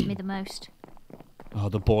scares me the most. Oh,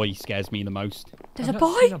 the boy scares me the most. There's I've a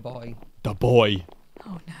not seen boy. a boy. The boy.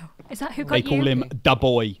 Oh no! Is that who got They you? call him the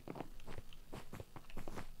boy.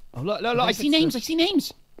 Oh, look, I think see it's names. the- I see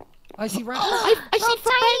names. I see rats. I see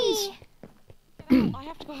friends.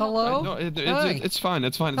 Hello. No, Hi. it's fine.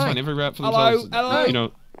 It's fine. It's Hi. fine. Every rat for Hello, themselves. hello. You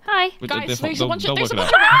know, Hi. Guys, there's a bunch of look it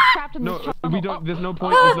rats up. trapped in this No, tunnel. we don't. There's no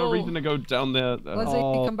point. There's no reason to go down there. Lizzie,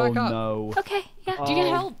 come back up. no. Okay. Yeah. Do you need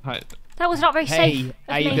help? Hi. That was not very Hey, safe. of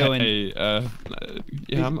how you me. doing? Hey,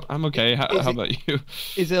 yeah, I'm okay. How is it- about you?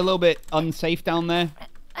 Is it a little bit unsafe down there?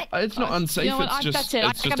 It's not unsafe. You know what? It's just That's it. it's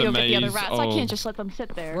I just gotta a go get the other maze. rats. I can't just let them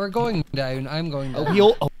sit there. We're going down. I'm going down.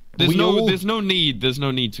 There's no need. There's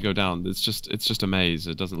no need to go down. It's just a maze.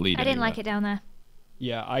 It doesn't lead. I didn't like it down there.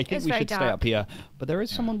 Yeah, I think It's we very should stay dark. up here. But there is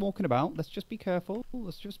someone walking about. Let's just be careful.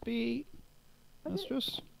 Let's just.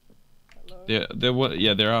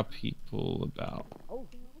 There are people about. Oh,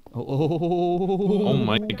 Oh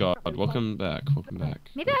my god! Welcome back. Welcome back.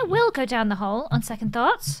 Maybe I will go down the hole on second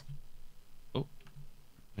thoughts.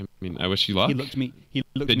 I mean, I wish you luck. He looked me. He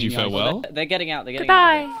looked Did me you in the fare eye. well? They're getting out. They're getting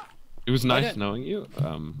out. Goodbye. It was Why nice don't- knowing you.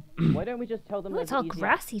 Why don't we just tell them? Oh, it's there's all an easy-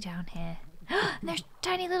 grassy down here. And there's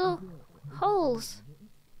tiny little holes.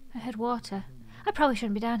 I heard water. I probably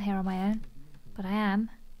shouldn't be down here on my own, but I am.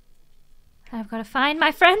 I've got to find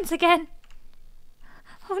my friends again.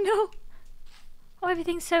 Oh no. Oh,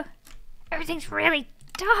 everything's really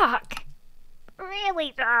dark.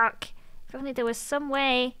 Really dark. If only there was some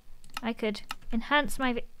way I could enhance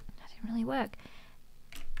my that didn't really work.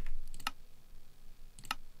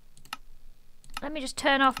 Let me just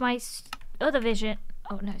turn off my other vision.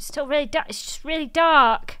 Oh no, it's still really dark. It's just really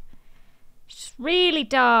dark. It's just really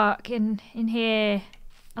dark in here.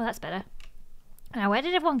 Oh, that's better. Now, where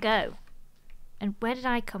did everyone go? And where did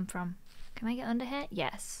I come from? Can I get under here?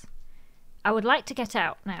 Yes. I would like to get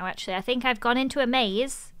out now, actually. I think I've gone into a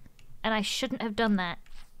maze, and I shouldn't have done that.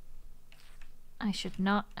 I should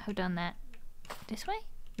not have done that. This way?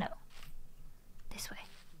 No. This way.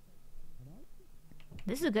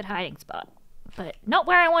 This is a good hiding spot, but not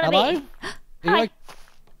where I want to Hello? be. You Hi. like-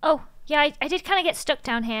 Oh, yeah, I did kind of get stuck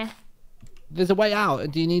down here. There's a way out.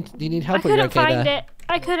 Do you need help? I or you're couldn't okay find there? it.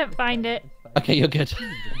 I couldn't find it. Okay, you're good.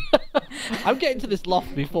 I'm getting to this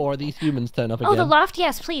loft before these humans turn up again. Oh, the loft?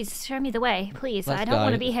 Yes, please. Show me the way, please. Let's I don't want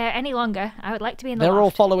go. to be here any longer. I would like to be in the They're loft.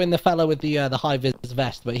 all following the fellow with the high-vis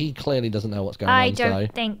vest, but he clearly doesn't know what's going on. I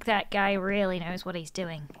don't think that guy really knows what he's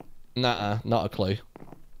doing. Nah, not a clue.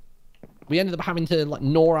 We ended up having to like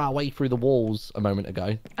gnaw our way through the walls a moment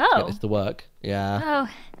ago to get this to work. Yeah.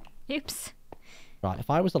 Oh, oops. Right,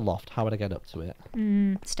 if I was a loft, how would I get up to it?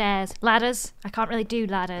 Stairs. Ladders. I can't really do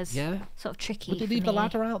ladders. Yeah. Sort of tricky. Would you leave the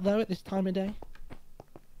ladder out, though, at this time of day?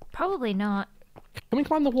 Probably not. Can we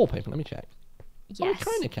climb the wallpaper? Let me check. Yes. Oh, we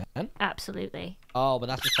kind of can. Absolutely. Oh, but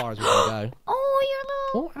that's as far as we can go. Oh,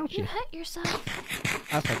 you're little... Oh, ouchie. You hurt yourself.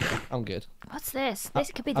 That's okay. I'm good. What's this?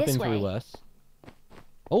 This could be I've this been way. through worse.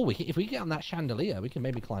 Oh, if we get on that chandelier, we can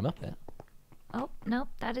maybe climb up it. Oh, no.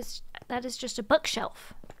 That is just a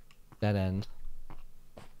bookshelf. Dead end.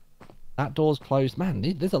 That door's closed. Man,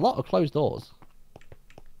 there's a lot of closed doors.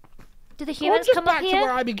 Do the humans just come back up to here?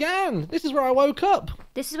 where I began. This is where I woke up.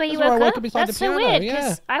 This is where you This is where I woke woke up? up beside That's the so piano, weird, yeah.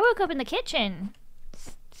 because I woke up in the kitchen.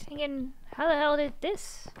 Thinking, how the hell did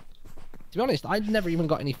this? To be honest, I'd never even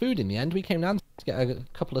got any food in the end. We came down to get a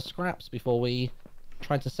couple of scraps before we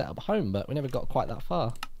tried to set up home, but we never got quite that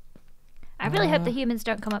far. I really hope the humans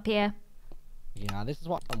don't come up here. Yeah, this is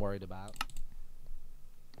what I'm worried about.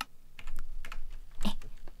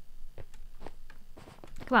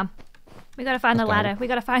 Come on. We gotta find the Let's go. ladder. We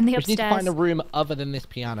gotta find the We just need upstairs. to find a room other than this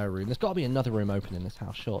piano room. There's got to be another room open in this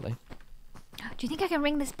house, surely. Do you think I can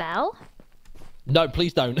ring this bell? No,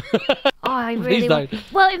 please don't. Oh, I Please really want...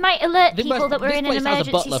 don't. Well, it might alert This people that we're this in an place has a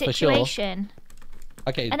emergency butler for sure. situation.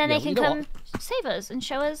 Okay, And then yeah, they can you know come what? save us and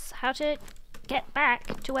show us how to get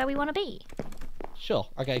back to where we want to be. Sure.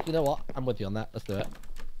 Okay, you know what? I'm with you on that. Let's do it.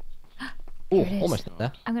 Here Oh, it is. almost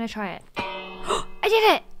there. I'm gonna try it. I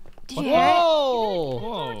did it! Did you hear it? Whoa!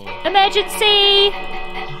 Whoa. Emergency!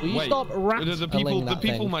 Will you Wait, stop the people that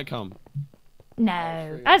people thing? might come.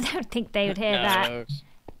 No, I don't think they would hear that.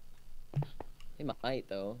 They might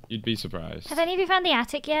though. You'd be surprised. Have any of you found the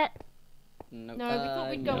attic yet? No, No, we thought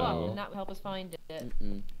we'd go no. up and that would help us find it.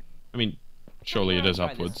 I mean, surely it is Try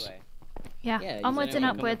this upwards. way. Yeah, Yeah, onwards and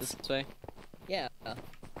anyone come up upwards. This way? Yeah.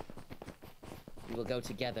 We will go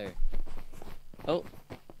together. Oh.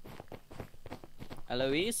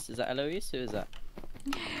 Eloise? Is that Eloise? Who is that?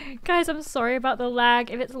 Guys, I'm sorry about the lag.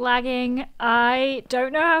 If it's lagging, I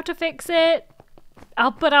don't know how to fix it.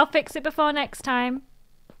 But I'll fix it before next time.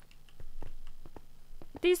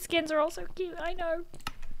 These skins are all so cute, I know.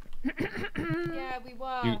 Yeah, we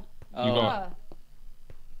were. You Oh. got.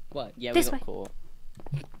 What? Yeah, This we way. got caught.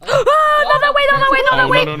 Ah, not that way, not that way, not Oh that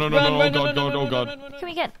way! no no no no! Oh god god oh god! Can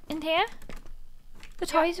we get in here? The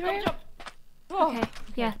toys room? Okay,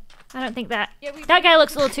 yeah. I don't think that... Yeah, we- That guy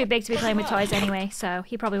looks a little too big to be playing with toys anyway, so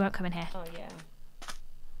he probably won't come in here. Oh yeah.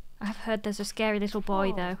 I've heard there's a scary little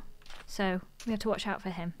boy, Oh. though. So, we have to watch out for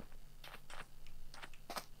him.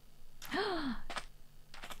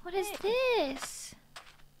 What is this?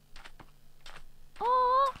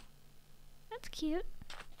 Oh, that's cute.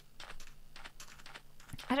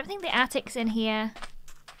 I don't think the attic's in here.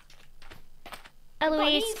 Eloise, I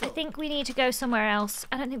easel. think we need to go somewhere else.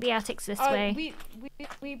 I don't think the attic's this way.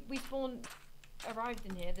 We spawned, arrived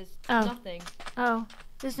in here. There's Oh. nothing. Oh,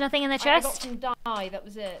 there's nothing in the I got chest? some dye. That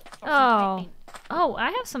was it. Got some Oh. paint. Oh,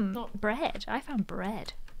 I have some Not- bread. I found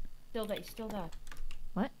bread. Still there. He's still there.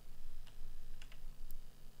 What?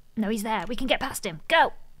 No, he's there. We can get past him.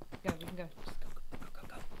 Go! Go. We can go.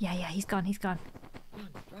 Yeah, he's gone, he's gone.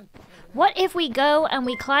 What if we go and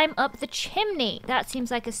we climb up the chimney? That seems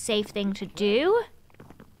like a safe thing to do.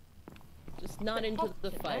 Just not into the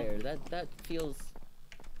fire. That feels.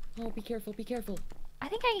 Oh, be careful! Be careful! I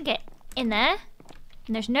think I can get in there.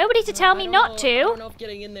 And there's nobody to tell me I don't not know- I to. don't know if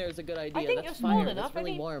getting in there is a good idea. I think That's you're small fire. enough. That's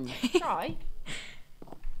really I mean, warm. try.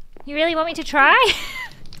 You really want me to try?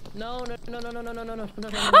 No. You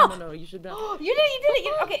should not. You did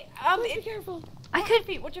it. Okay. Be careful. I could...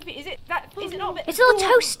 What's your feet? Is it that? Is it not a bit? It's a little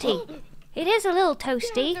toasty. It is a little Is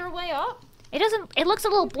toasty. there a way up? It doesn't... It looks a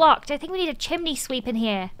little blocked. I think we need a chimney sweep in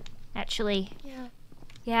here. Actually. Yeah.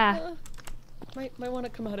 Yeah. Might want to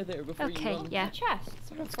come out of there before you. Okay, yeah. Chest.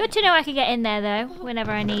 It's good to know I can get in there, though,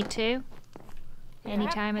 whenever I need to. Any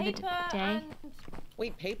Have time of the paper day. and-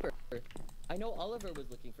 Wait, paper. I know Oliver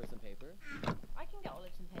was looking for some paper. I can get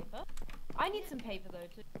Olive some paper. I need some paper though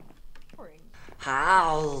to. Boring.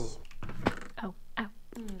 Oh, ow.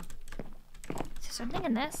 Is there something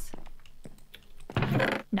in this?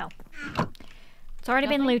 No. It's already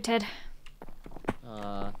been looted.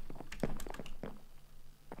 Uh.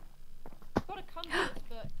 Got a compass,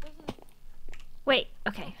 but it doesn't. Wait,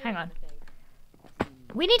 okay, hang on.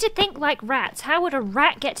 We need to think like rats. How would a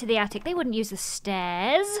rat get to the attic? They wouldn't use the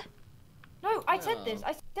stairs. No, I said this.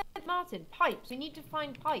 I said, Martin, pipes. We need to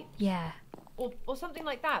find pipes. Yeah. Or something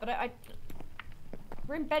like that. But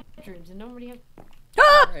we're in bedrooms and no one really has...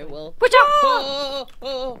 Ah! Alright, well. Watch out! Oh,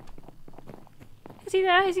 oh. Is he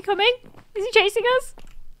there? Is he coming? Is he chasing us?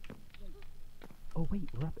 Oh wait,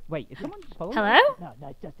 we're up. Wait, is someone just following? Hello? Me? No,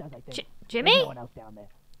 it just does like this. Jimmy? There's no one else down there.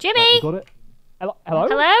 Jimmy? Right, you got it. Hello? Hello?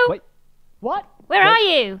 Hello? Wait. What? Where are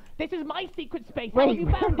you? This is my secret space. How have Wait, you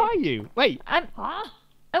where found it? are you? Wait. Huh?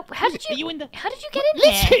 Oh, how did you? Are you in the? How did you get in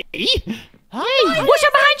there? Lizzie! Hi. Watch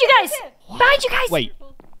out behind you guys! Behind you guys! Wait.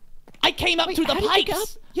 I came up through the how did you get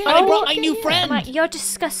pipes. up? Yeah, and I Oh, brought my new friend. Mike, you're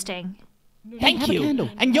disgusting. Thank have a you. candle.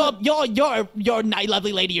 And you're a nice,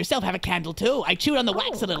 lovely lady yourself. Have a candle too. I chewed on the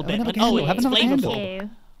wax a little bit, another but candle, have it's another Thank candle. flavorful. you.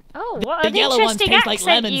 Oh, what the an yellow ones interesting taste like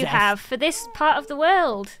accent lemon you zest. have for this part of the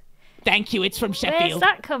world. Thank you. It's from Where's Sheffield.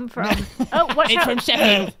 that come from? Oh, watch It's out. from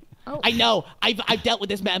Sheffield. Oh. I know. I've dealt with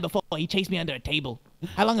this man before. He chased me under a table.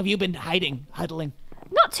 How long have you been huddling?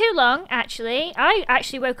 Not too long, actually. I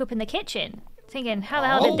actually woke up in the kitchen thinking, how the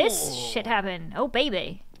hell did this Oh. shit happen? Oh,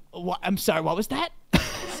 baby. What? I'm sorry. What was that?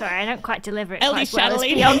 Sorry, I don't quite deliver it LD quite as well as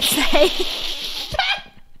LDshadowLady. Beyonce.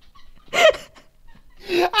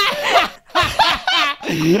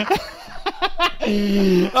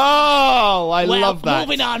 Oh, I Well, love that.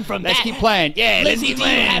 moving on from Let's that. keep playing. Yeah, let's Lizzie, keep do you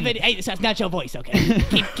playing. have any? Hey, that's not your voice, okay?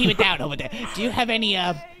 keep it down over there. Do you have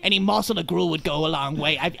any morsel of gruel would go a long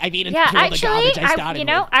way? I've eaten Yeah, through all the actually, garbage I started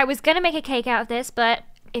with. I was going to make a cake out of this, but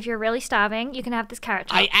if you're really starving, you can have this carrot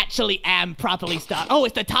top. I actually am properly starved. Oh,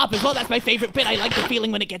 it's the top as well. That's my favorite bit. I like the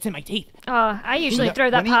feeling when it gets in my teeth. Oh, I usually Yeah, throw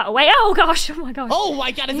that when he- part away. Oh, gosh. Oh, my gosh. Oh,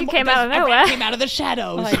 I got it. You came out of A rat nowhere. came out of the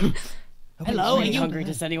shadows. Hello, are I'm you? hungry.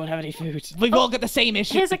 Does anyone have any food? We've all got the same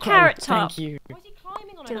issue. Here's a Crow. carrot top. Thank you. Why is he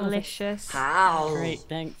climbing on it? Delicious. Great,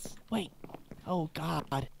 thanks. Wait. Oh God.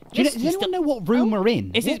 Does anyone know what room we're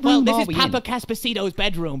in? This is What room this are is we Papa Caspacito's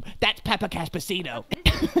bedroom. That's Papa Caspacito.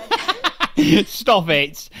 in? Stop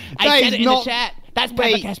it. I That said is it in not... the chat. That's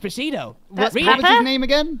Wait. Papa Caspacito. What, Read what it. was his name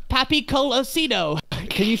again? Papi Colosito.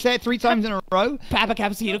 Can you say it 3 times in a row? Papa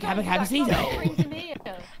Capacito, Papa Capacito. Brings him here.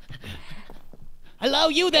 Hello,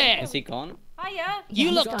 you there. Is he gone? Hiya. You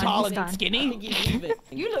he's look gone, tall he's and gone. skinny.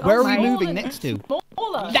 You look Where are we baller moving than- next to?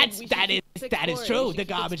 Baller. That is true. The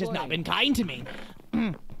garbage has not been kind to me.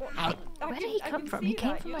 Where did he come from? He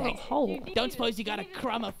came from a little hole. Don't suppose you got a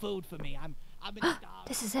crumb of food for me. I've been starving.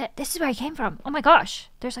 This is it. This is where he came from. Oh my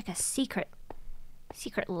gosh. There's like a secret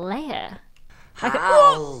lair. Like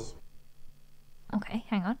okay,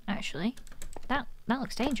 hang on. Actually, that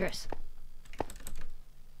looks dangerous.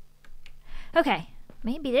 Okay,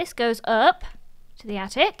 maybe this goes up to the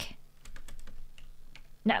attic.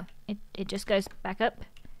 No, it just goes back up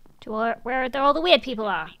to where all the weird people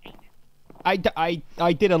are. I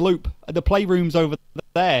did a loop. The playroom's over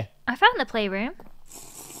there. I found the playroom.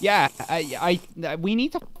 Yeah, we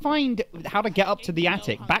need to find how to get up to the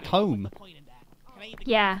attic, back home.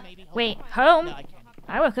 Yeah. Wait, home?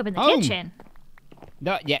 I woke up in the Home. kitchen.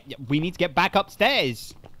 No, yeah, we need to get back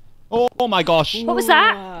upstairs. Oh my gosh. What was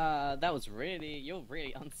that? That was really. You're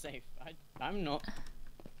really unsafe. I'm not.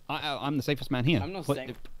 I'm the safest man here. I'm not What-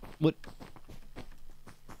 safe. What?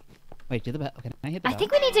 Wait, do the bell. Okay, can I hit the I bell?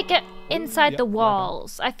 think we need to get inside the yeah,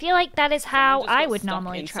 walls. I feel like that is how Someone just I got would stuck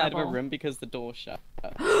normally inside travel. of a room because the door shut.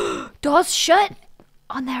 Doors shut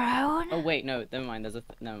on their own? Oh wait, no. Never mind. There's a.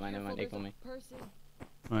 Never mind. Ignore me.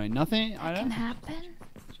 All right, nothing. I That can don't. happen.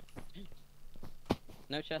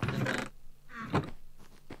 No chest in there.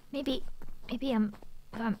 Maybe I'm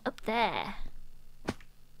up there.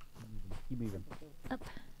 Keep moving.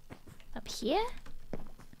 Up here?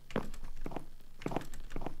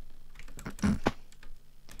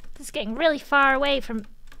 This is getting really far away from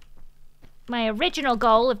my original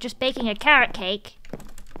goal of just baking a carrot cake.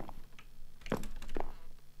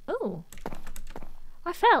 Ooh.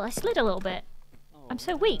 I fell. I slid a little bit. I'm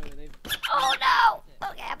so weak. Oh no!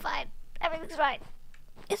 Okay, I'm fine. Everything's fine.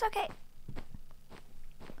 It's okay.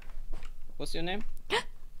 What's your name?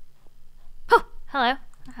 Oh, hello.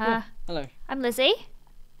 Hello. I'm Lizzie.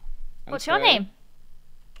 I'm What's your Crow. name?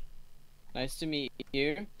 Nice to meet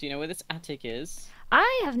you. Do you know where this attic is?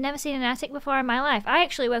 I have never seen an attic before in my life. I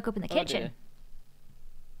actually woke up in the Oh, kitchen. dear.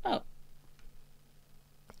 Oh.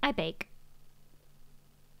 I bake.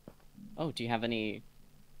 Oh, do you have any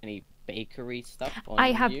bakery stuff on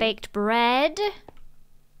I have you? baked bread.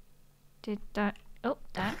 Did that? Oh,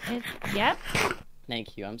 that is. Yep.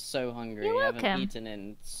 Thank you. I'm so hungry. You're I haven't welcome. eaten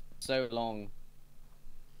in so long.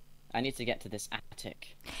 I need to get to this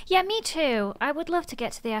attic. Yeah, me too. I would love to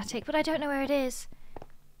get to the attic, but I don't know where it is.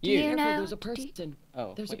 Do you know?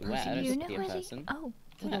 Oh, do wait, where? I you don't know see a where person. Oh,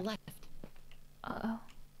 To the left. Uh-oh.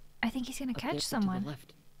 I think he's gonna Up there, catch to someone. the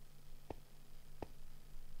left.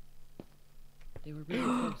 They were really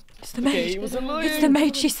close. It's the Okay, maid. he was annoying. It's the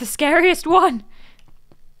maid. She's the scariest one.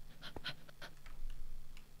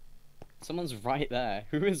 Someone's right there.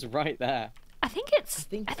 Who is right there? I think it's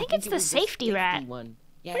it the was safety rat. one.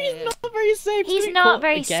 Yeah. But he's not very safe. He's Get not caught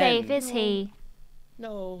very again. safe, is he?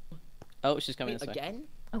 No. Oh, she's coming Wait, this way. again?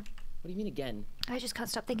 Oh. What do you mean again? I just can't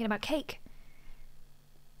stop thinking about cake.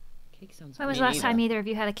 Cake sounds When was Me the last neither. time either of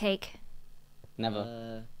you had a cake?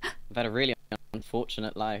 Never. I've had a really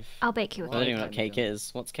unfortunate life. I'll bake you a I don't cake. even know what cake is.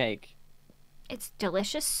 What's cake? It's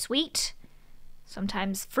delicious, sweet,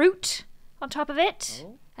 sometimes fruit on top of it,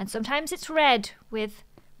 Oh. and sometimes it's red with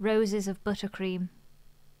roses of buttercream.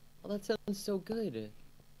 Oh, that sounds so good.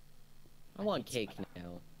 I want cake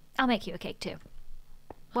now. I'll make you a cake too.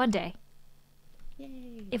 One day.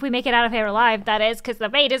 Yay. If we make it out of here alive, that is, because the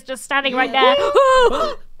maid is just standing right there.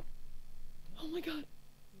 Oh my god.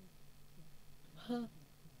 Huh.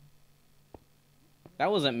 That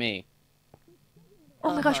wasn't me.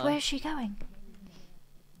 Oh my gosh, where is she going?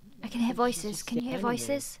 I can hear voices. Can you hear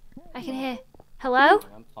voices? I can hear. Hello?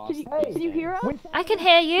 I'm past Can you hear us? I can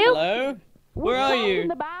hear you. Hello? Where are In you?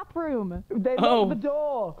 the bathroom. They Oh. locked the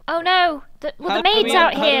door. Oh no. Well, How the do maid's we-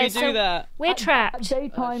 out how here, do we so do that? we're At trapped.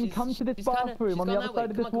 daytime, she's- come to this she's kinda- bathroom she's on the gone other that way. side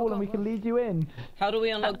of Come this on, wall come and we on, can lead you in. How do we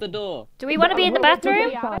unlock the door? Do we want to be in the bathroom?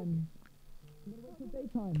 Daytime.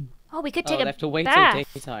 Oh, we could Oh, take they a have to wait bath. till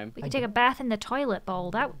daytime. We could take a bath in the toilet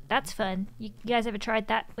bowl. That's fun. You guys ever tried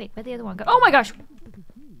that? Wait, where'd the other one go? Oh my gosh!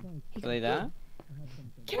 Are they there?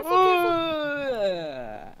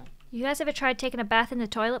 You guys ever tried taking a bath in the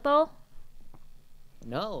toilet bowl?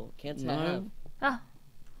 No, can't say I No. have. Oh,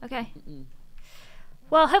 okay. Mm-mm.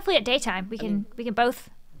 Well, hopefully at daytime we can both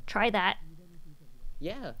try that.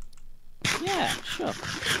 Yeah. Yeah, sure.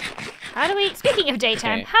 How do we? Speaking of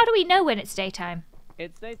daytime, Okay. how do we know when it's daytime?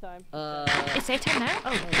 It's daytime. It's daytime now.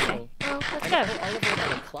 Oh, okay. Well, let's go. All of them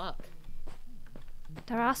have a clock.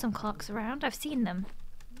 There are some clocks around. I've seen them.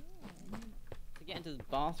 To get into the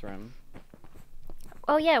bathroom.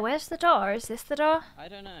 Oh yeah, where's the door? Is this the door? I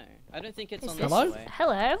don't know. I don't think it's Is on this? this Hello? way.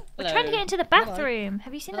 Hello. We're trying to get into the bathroom.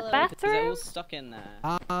 Have you seen the Hello, 'cause they're bathroom? all stuck in there.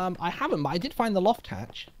 I haven't, but I did find the loft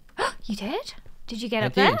hatch. You did? Did you get I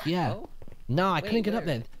up did, there? yeah. Oh? No, I Wait, couldn't get up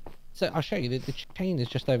where? there. So I'll show you. The chain is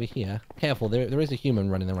just over here. Careful, there is a human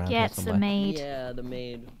running around Yeah, here it's the somewhere. maid. Yeah, the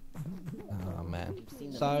maid. Oh man. I've seen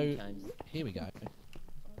them So many times. here we go.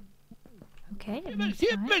 Okay. Human!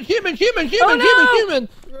 Oh, no! Human!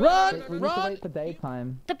 Run! We need to Run! wait for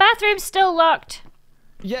daytime. The bathroom's still locked.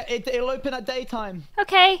 Yeah, it'll open at daytime.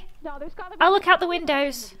 Okay. No, there's gotta be. I'll look out the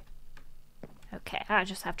windows. Okay, I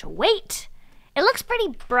just have to wait. It looks pretty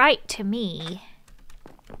bright to me.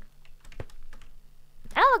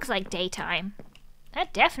 That looks like daytime.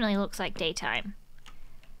 That definitely looks like daytime.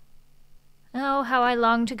 Oh, how I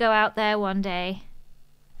long to go out there one day.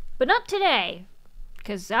 But not today,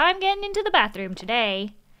 because I'm getting into the bathroom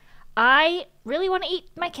today. I really want to eat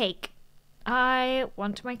my cake. I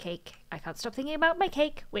want my cake. I can't stop thinking about my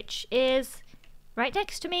cake, which is right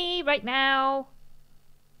next to me right now.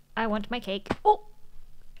 I want my cake. Oh!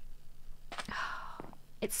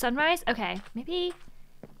 It's sunrise? Okay, maybe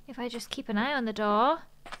if I just keep an eye on the door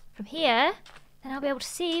from here, then I'll be able to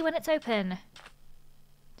see when it's open.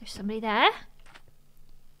 There's somebody there.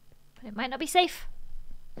 But it might not be safe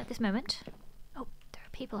at this moment. Oh, there are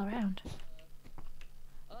people around.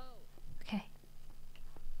 Okay.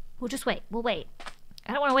 We'll just wait. We'll wait.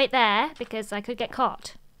 I don't want to wait there because I could get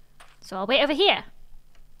caught. So I'll wait over here.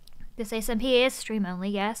 This SMP is stream only,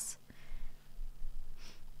 yes.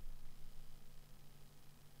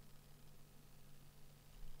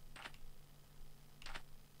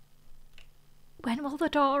 When will the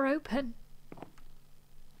door open?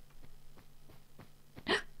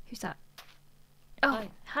 Who's that? Oh,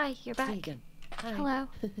 hi, you're See you back. again. Hi. Hello.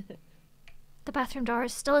 The bathroom door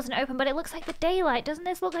still isn't open, but it looks like the daylight. Doesn't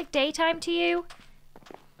this look like daytime to you?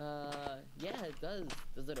 Yeah, it does.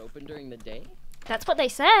 Does it open during the day? That's what they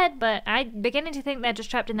said, but I'm beginning to think they're just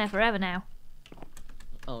trapped in there forever now.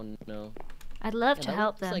 Oh no. I'd love Yeah, to that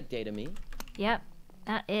help looks them. like day to me. Yep,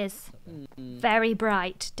 that is Mm-mm. very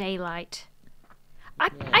bright daylight.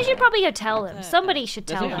 I should probably go tell them. Somebody should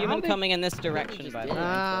There's tell a them. human coming in this direction, by the way.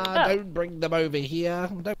 Oh. Don't bring them over here.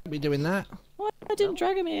 Don't be doing that. What? I didn't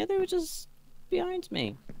drag them here. They were just behind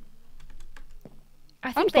me. I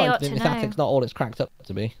I'm think they starting ought to to think know. this attic's not all it's cracked up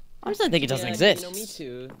to be. I just don't think it doesn't Yeah, exist. You know, me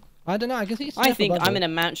too. I don't know. I can see. I think I'm in a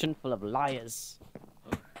mansion full of liars.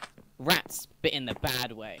 Rats, but in the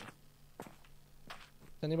bad way.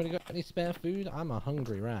 Has anybody got any spare food? I'm a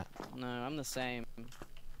hungry rat. No, I'm the same.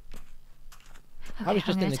 I was I'm just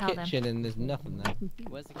in gonna the tell them. kitchen and there's nothing there.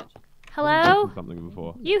 Where's the kitchen? Hello? Something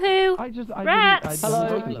before. Yoo-hoo! Rats!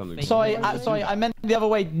 Hello. Sorry, I meant the other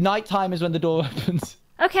way. Nighttime is when the door opens.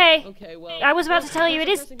 Okay. Okay, well. I was about to tell you, it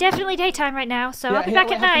is definitely daytime right now, so I'll be here, back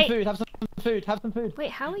wait, at night. Have some food. Have some food.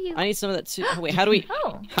 Wait, how are you? I need some of that too. Oh, wait, how do we?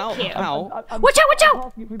 Oh, How? thank you. How? Watch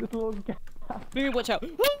out! Watch out! Maybe watch out.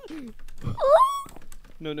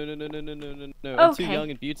 No, no, no, no, no, no, no, no, no. I'm too Okay.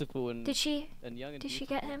 young and beautiful and. Did she? And young and Did she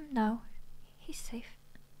beautiful. get him? No. He's safe.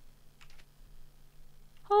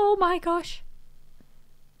 Oh my gosh.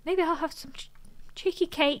 Maybe I'll have some cheeky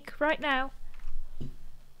cake right now.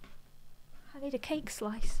 I need a cake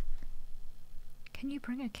slice. Can you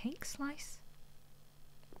bring a cake slice?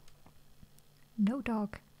 No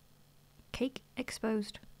dog. Cake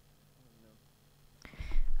exposed.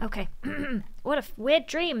 Okay. What a weird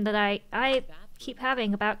dream that I keep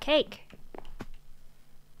having about cake.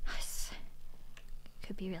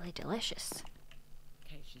 Could be really delicious.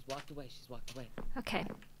 Okay, she's walked away. She's walked away. Okay.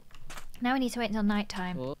 Now we need to wait until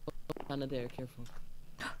nighttime. Oh, Anna there. Careful.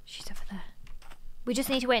 She's over there. We just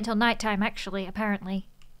need to wait until nighttime, actually, apparently.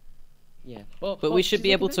 Yeah. But we should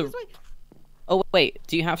be able to. Oh wait,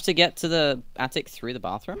 do you have to get to the attic through the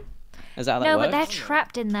bathroom? Is that how that No, works? but they're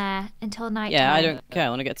trapped in there until nighttime. Yeah, I don't care. I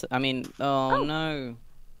want to get to. I mean, oh no.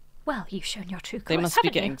 Well, you've shown your true They colours, must be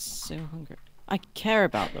haven't you? getting so hungry. I care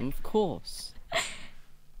about them, of course.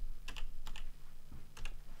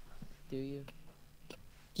 Do you?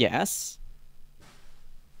 Yes.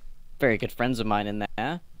 Very good friends of mine in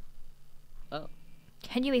there. Oh.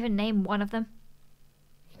 Can you even name one of them?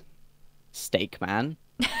 Steak man.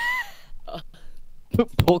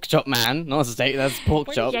 Pork chop man, not steak. That's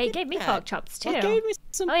pork chop. Yeah, you gave me pork chops too. You gave me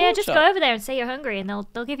some oh yeah, pork just chop. go over there and say you're hungry, and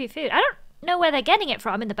they'll give you food. I don't know where they're getting it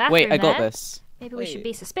from in the bathroom. Wait, I got there. this. Maybe we should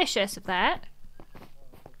be suspicious of that.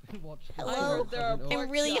 Hello, I'm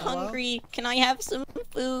really hungry. Can I have some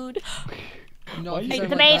food? No, Hey, you the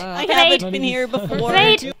don't maid. like I The haven't maid. been here before. The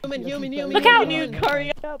maid. Human. Look out!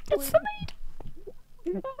 Hurry up! It's the maid.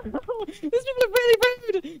 These people are really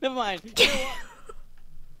rude. Never mind.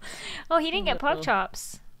 Oh, he didn't get pork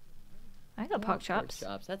chops. I got pork chops.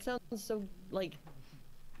 Chops. That sounds so like.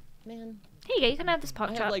 Man. Here you go. You can have this pork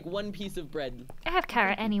I chop. have like one piece of bread. I have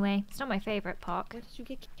carrot anyway. It's not my favorite pork. Where did you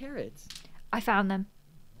get carrots? I found them.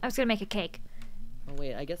 I was gonna make a cake. Oh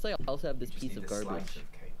wait, I guess I also have this piece of garbage.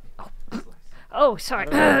 Oh, sorry. I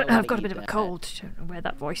don't know how I've to got a eat bit of a that. cold. Don't know where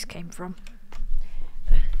that voice came from.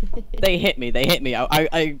 They hit me. They hit me.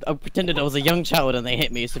 I pretended I was a young child and they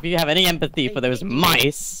hit me. So if you have any empathy for those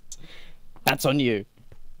mice, that's on you.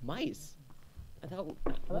 Mice? I thought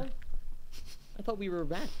we were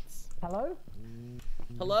rats. Hello?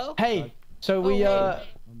 Hello? Hey, so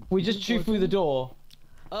we just chewed through the door.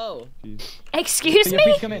 Oh. Excuse So me?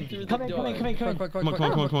 please come in. Through the Come in. door.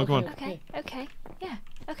 Come on. Okay. Okay. Yeah.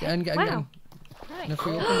 Okay. And wow. And if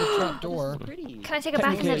we open the trap door, Can I take a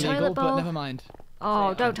bath in the Technically illegal, toilet but bowl? never mind.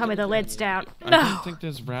 Oh, don't tell me the lid's down. I No. don't think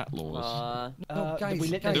there's rat laws. guys, we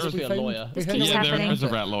guys, literally we be a found- lawyer. This we keeps found- Yeah, there happening. is a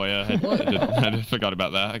rat lawyer. I forgot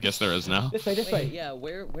about that. I guess there is now. This way, this Wait, way. yeah,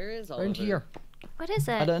 where is all Round of it? here. What is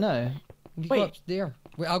I it? don't know. You go up there.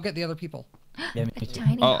 Wait, I'll get the other people. Yeah, me A too.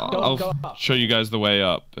 tiny I'll, hole. Go I'll up. show you guys the way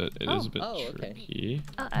up, but it is a bit Oh, okay. tricky.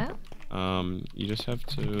 Uh-oh. You just have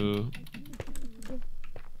to.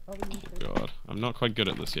 Oh God, I'm not quite good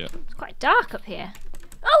at this yet. It's quite dark up here.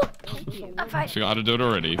 Oh! I'm fine. I forgot how to do it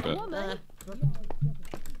already, but Ah,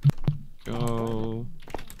 go.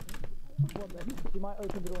 You might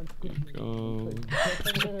open the door and Go.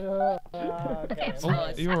 okay. Oh,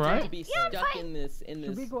 are you alright? to be Yeah, I'm stuck fine. in this cell. You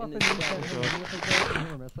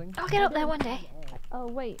were missing. I'll get up there one day. Oh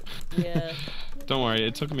wait. Yeah. Don't worry,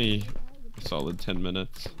 it took me a solid 10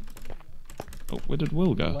 minutes. Oh, where did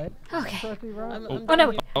Will go? Okay. I'm Oh no!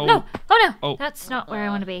 down here. Oh. No! Oh no! Oh. That's not where I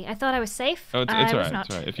want to be. I thought I was safe. Oh, it's I was alright. not.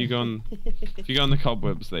 It's alright. If you go on the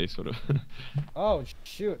cobwebs, they sort of Oh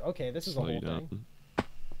shoot! Okay, this is a slow whole you thing.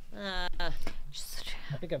 down. Just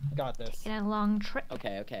I think I've got this. taking a long trip.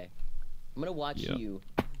 Okay. I'm gonna watch Yeah. you.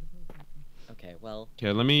 Okay, well.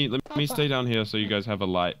 Okay, let me stay down here so you guys have a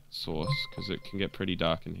light source, because it can get pretty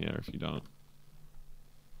dark in here if you don't.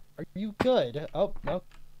 Are you good? Oh no.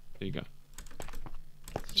 There you go.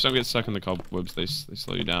 Just don't get stuck in the cobwebs. They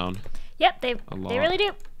slow you down. Yep, they lot. really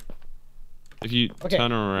do. If you Okay.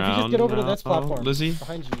 turn If around, you just get over to this now, platform. Lizzie.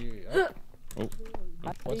 Behind you. Oh,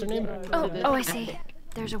 What's her name? Oh, I see.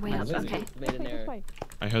 There's a way up. Okay. Made an error.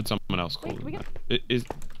 I heard someone else call them that. It is.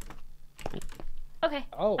 Okay.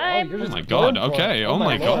 Oh, I'm- you're Oh just my going God. for it. Okay. Oh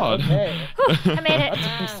my Lord, God. Okay. Whew, I made it.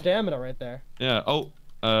 That's some stamina right there. Yeah. Oh.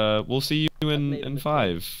 We'll see you in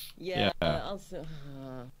 5. Yeah. I'll.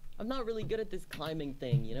 I'm not really good at this climbing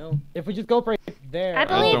thing, you know? If we just go right there. I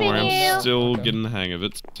believe Don't in worry, you. I'm still getting the hang of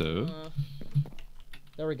it, too.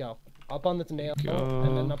 There we go. Up on this nail, Go.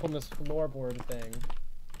 and then up on this floorboard thing.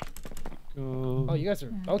 Go. Oh, you guys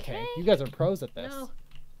are okay. You guys are pros at this.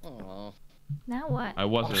 Aww. Now what? I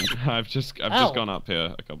wasn't. I've just gone up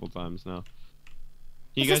here a couple times now.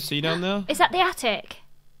 Can you guys see down there? Is that the attic?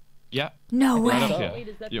 Yeah. No way. Right up here.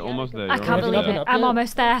 You're almost there. I You're can't almost believe there. it. I'm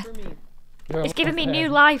almost there. It's giving me new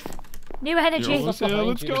life, new energy. You're almost there.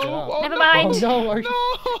 Let's go. Oh, Never mind. Oh,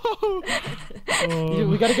 no,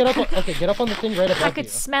 we gotta get up. Okay, get up on the thing right above I could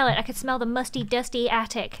you. smell it. I could smell the musty, dusty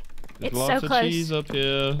attic. There's It's lots so of close. cheese up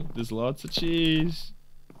here. There's lots of cheese.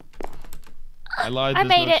 I lied. I There's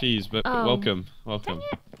made no it. cheese, but Oh. welcome, welcome.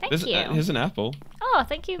 Thank you. Here's an apple. Oh,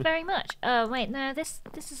 thank you very much. Oh wait, no, this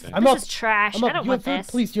is I'm up. is trash. I'm up. I don't you want have food? this.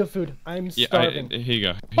 Please, you have food. I'm Yeah, starving. here you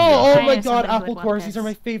go. Here you Oh, go. oh my I know God! somebody Apple would want cores. These are this.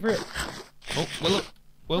 my favorite. Oh,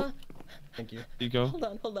 well. Thank you. Here you go.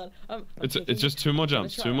 Hold on. It's just two more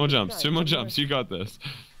jumps. Two more jumps. Two more jumps. You got this.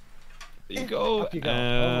 There you go. Up you go.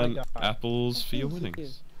 And Oh my God. apples for your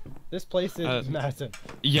winnings. This place is massive.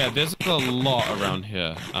 Yeah, there's a lot around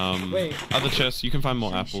here. Wait. Other chests. You can find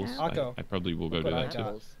more apples. Akko. I probably will go Look do what that I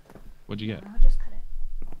too. got. What'd you get?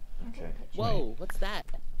 Okay. Whoa, what's that?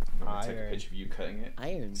 I'm gonna take a picture of you cutting it.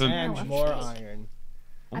 Iron. And more iron.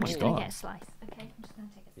 Oh I'm my just gonna god. get a slice. Okay, I'm just gonna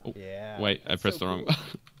take a slice. Yeah. Wait, I pressed the wrong.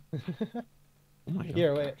 Oh my god.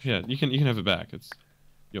 Here, wait. Yeah, you can have it back. It's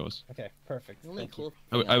yours. Okay, perfect. Thank you.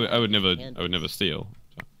 I would never steal.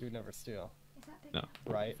 So. You would never steal. No.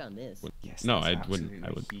 Right. I found this. Yes, No, that's I wouldn't. I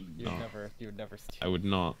would. absolutely You No. would never steal. I would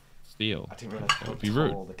not steal. I didn't realize That how would be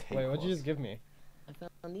rude. tall the cake Wait, what'd you was. just give me? I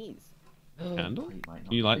found these. Candle? Can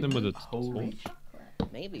you light them with a torch?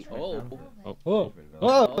 Maybe. Oh. Oh. Oh,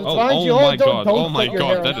 Oh, it's oh, fine. oh You my don't, god, don't oh my put your god,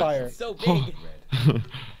 hair on that is- fire. So big.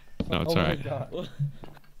 No, it's Oh my alright. God.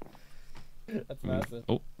 That's massive.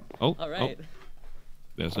 Oh. All right.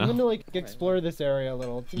 There's I'm now. gonna like explore this area a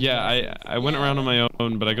little. It seems Yeah, massive. I went around on my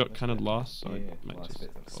own, but I got kind of lost, so I Yeah, might well, it's a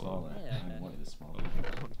just. bit smaller. Yeah. I wanted a smaller.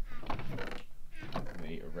 I'm gonna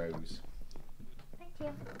eat a rose. Thank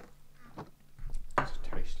you. It's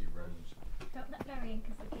a tasty rose. Don't let Marion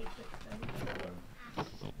because the cake's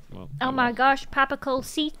exposed. Oh, well, Oh my gosh, Papa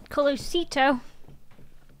Colosito.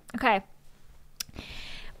 Okay.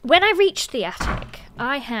 When I reached the attic,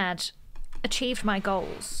 I had achieved my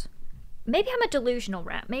goals. Maybe I'm a delusional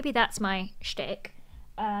rat. Maybe that's my shtick.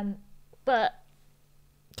 But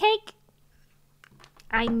cake,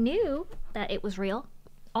 I knew that it was real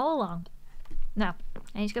all along. Now,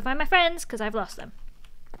 I need to go find my friends because I've lost them.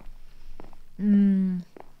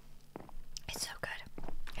 It's so good.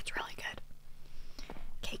 It's really good.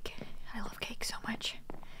 Cake. I love cake so much.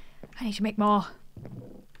 I need to make more.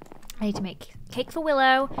 I need to make cake for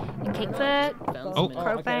Willow and cake for Oh.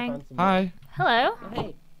 Crowbang. Hi. Hello.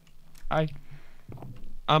 Hey. Hi.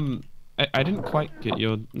 I didn't quite get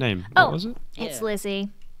your name. Oh, What was it? it's Yeah. Lizzie.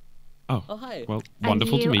 Oh. Oh, hi. Well, And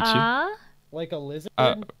wonderful to meet you. are? Like a lizard.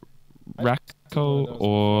 Racco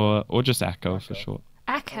or just Acco for short.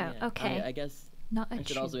 Echo. Yeah, Okay. I guess Not a I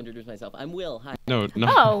should also introduce myself. I'm Will. Hi. No, no.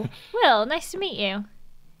 Oh, Will, nice to meet you.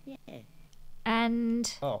 Yeah.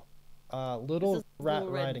 And Oh, little This is rat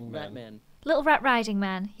Little Red riding Rat man. Little Rat Riding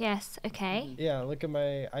Man. Yes, okay. Yeah, look at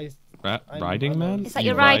my Riding man? Is that You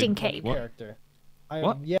your ride- riding cape? What? character.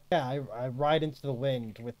 What? Yeah, I ride into the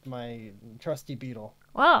wind with my trusty beetle.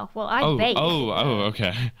 Oh, well, I Oh, bake.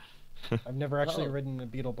 okay. I've never actually Oh. ridden a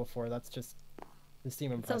beetle before. That's just they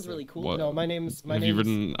seem impressive. Sounds really cool. What? No, my name's Have you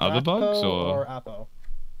ridden other bugs, or- Appo?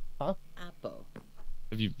 Appo.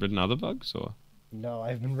 Have you ridden other bugs or? No, I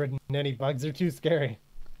haven't ridden any bugs. They're too scary.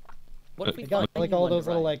 What if we They got find like all one to those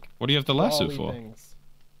little ride? like. What do you have the lasso crawly for? things.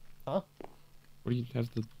 Huh? What do you have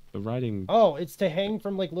the riding? Oh, it's to hang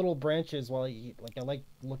from like little branches while I eat. Like I like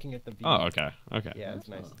looking at the view. Oh, okay. Yeah, it's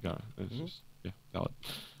nice. Got it. It's just, yeah, valid.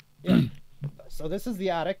 Yeah. So this is the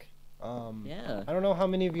attic. Yeah. I don't know how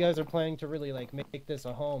many of you guys are planning to really like make this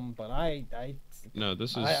a home, but I No,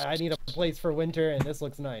 this is. I need a place for winter, and this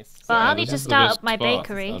looks nice. Well, I'll this need to is the start best up my spot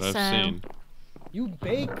bakery, that I've so... seen. You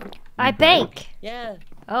bake? I bake. Yeah.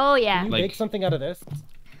 Oh, yeah. Can you Like- bake something out of this?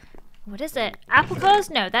 What is it? Apple cores?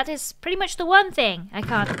 No, that is pretty much the one thing I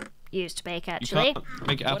can't use to bake, You actually. can't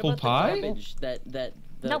make What apple about the pie? garbage that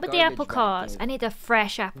Not with the garbage apple rat cores. gave? I need the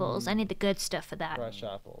fresh apples. I need the good stuff for that. Fresh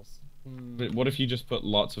apples. But what if you just put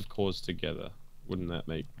lots of cores together? Wouldn't that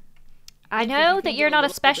make? I you know can that do you're a not a little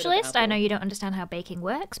bit of specialist. I apple. know you don't understand how baking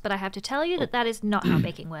works, but I have to tell you that that is not how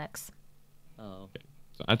baking works. Oh.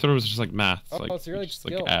 So I thought it was just like maths, Oh, like so you're you like just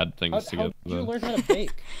like skilled. add things How together. did you learn how to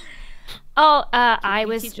bake? Oh, I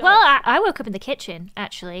was... keep Well, jobs. I woke up in the kitchen,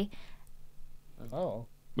 actually. Oh.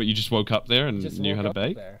 But you just woke up there and Just knew how woke to up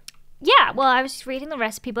bake? there. Yeah, well, I was just reading the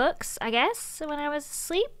recipe books, I guess, when I was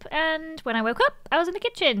asleep, and when I woke up, I was in the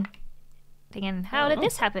kitchen, thinking, how did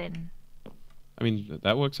this happen? I mean,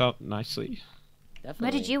 that works out nicely. Definitely.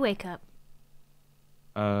 Where did you wake up?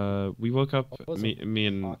 We woke up. was Me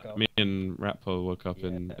and Ratpo woke up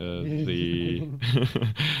in the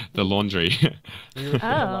the laundry. We were in the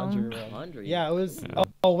Oh. laundry room. Laundry. Yeah, it was. Yeah.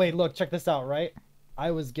 Oh, wait, look, check this out, right? I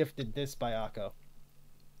was gifted this by Akko.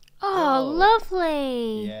 Oh,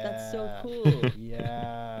 lovely. Yeah. That's so cool.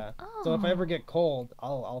 Yeah. So if I ever get cold,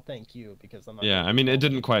 I'll thank you because I'm not. Yeah, I mean, it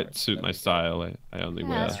didn't quite suit my style. I only Yeah,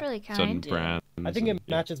 wear that's really certain kind. brands. I think it and-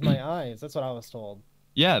 matches my eyes. That's what I was told.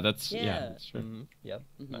 Yeah, that's Yeah. that's true. Yep,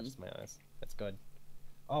 matches my eyes. That's good.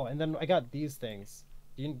 Oh, and then I got these things.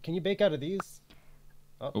 Can you bake out of these?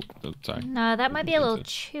 Oh, sorry. No, that might be a little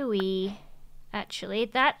chewy, actually.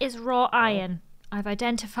 That is raw iron. I've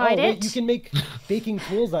identified Oh, wait, it. you can make baking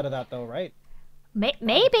tools out of that, though, right?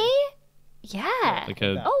 Maybe. Yeah. Like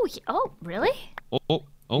a Oh, really? oh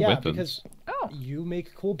yeah, weapons. because you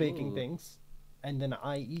make cool baking things, and then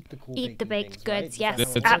I eat the cool Eat the baked things, goods, right?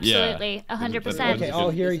 yes, That's- absolutely, 100%. Okay, oh,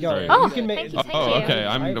 here you go. Right. Oh, You can make- thank you, thank Oh, you. okay.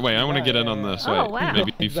 I want to get in on this. Oh, Wait, wow.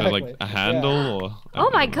 maybe for like Exactly. a handle or. Oh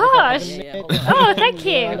my gosh! Oh, thank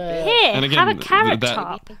you. Here, And again, have a carrot that-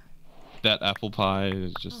 top. That apple pie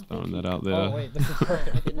is just throwing that out there. Oh, wait, this is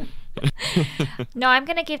perfect. No, I'm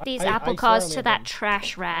gonna give these I apple swear cores only to have that one.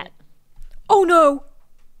 trash rat. Oh no!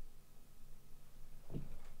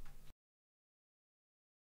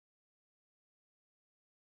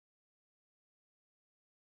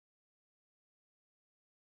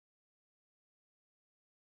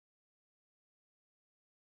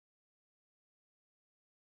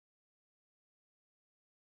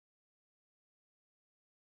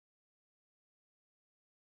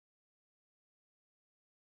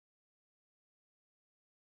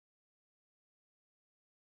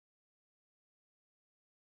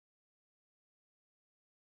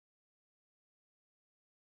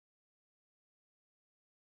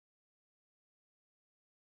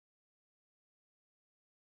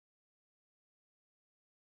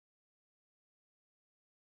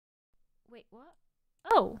 Wait, what?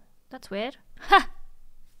 Oh, that's weird. Ha!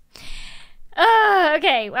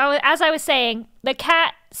 Okay, well, as I was saying, the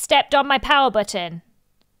cat stepped on my power button,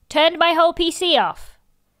 turned my whole PC off.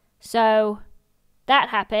 So, that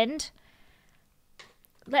happened.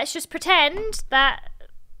 Let's just pretend that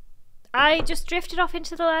I just drifted off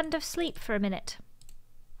into the land of sleep for a minute.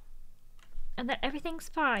 And that everything's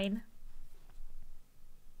fine.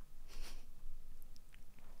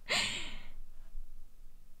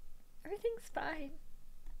 Everything's fine.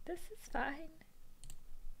 This is fine.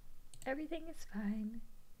 Everything is fine.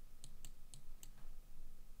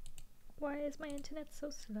 Why is my internet so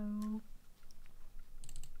slow?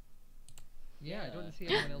 Yeah, I don't see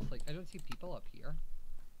anyone else. Like, I don't see people up here.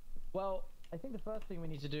 Well, I think the first thing we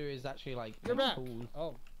need to do is actually like. You're back. Cool.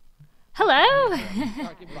 Oh. Hello!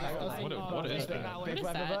 What is that? If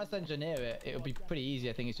I reverse engineer it, it would be pretty easy.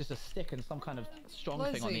 I think it's just a stick and some kind of strong thing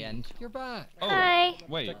on the Lizzie, end. you're back. Oh, Hi.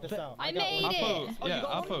 wait. Check this out. I got made one. it. Apo, Oh, yeah, you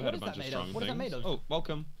got Apo one? had a What is bunch that of made of? strong What is that things. made of? Oh,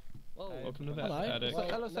 welcome. Whoa. Welcome to the Hello. attic.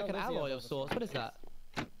 That looks like an Now Lizzie alloy has of sorts. What is that?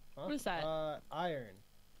 Huh? What is that? Iron.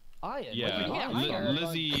 Iron. Yeah, you get Li-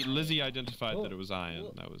 iron? Lizzie identified that it was iron.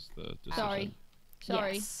 That was the decision. Sorry.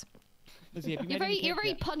 Yes. Lizzie, have you You're made any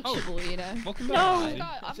very cake yet? punchable, you know. Welcome No.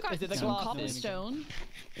 back. I've got Is it the some glass thing? cobblestone.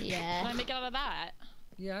 Yeah. Can I make it out of that?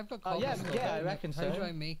 Yeah, I've got Oh, yeah, cobblestone. yeah, I reckon How so. do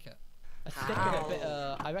I make it? A stick and a bit.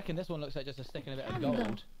 I reckon this one looks like just a stick and a bit of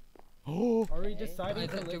gold. Are we deciding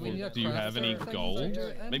to Do we need a Do you have any crafter thing gold? under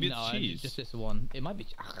it? Maybe it's No, cheese. just this one. It might be.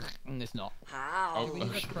 It's not. Oh, Do we need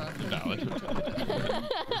a okay. crafter?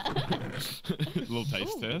 Valid. Little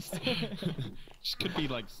taste test. Just could be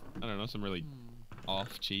like, I don't know, some really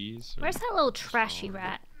off cheese. or- Where's that little trashy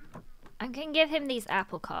rat? I can give him these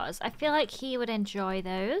apple cores. I feel like he would enjoy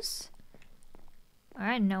those.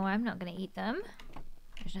 I know I'm not going to eat them.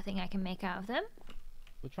 There's nothing I can make out of them.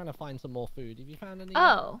 We're trying to find some more food. Have you found any?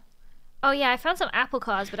 Oh. Oh yeah, I found some apple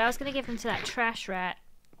cores, but I was going to give them to that trash rat.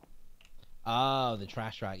 Oh, the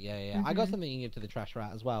trash rat. Yeah, yeah. I got something you can give to the trash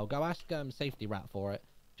rat as well. Go ask safety rat for it.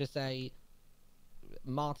 Just say,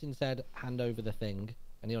 Martin said, hand over the thing,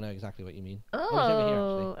 and he'll know exactly what you mean. He's over here,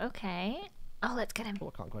 Oh, okay. Oh, let's get him.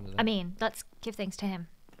 Oh, I can't go into there. I mean, let's give things to him.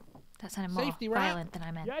 That sounded more Safety rat. violent than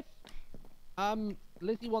I meant.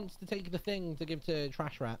 Lizzie wants to take the thing to give to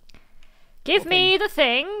trash rat. Give What me thing? the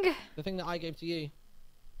thing. The thing that I gave to you.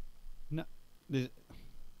 No,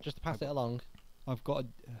 Just to pass it along. I've got.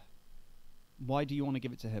 Why do you want to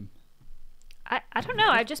give it to him? I don't know.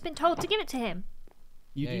 I've just been told to give it to him.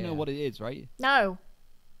 You Yeah, do know yeah. what it is, right? No.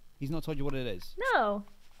 He's not told you what it is. No.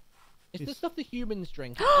 It's the stuff the humans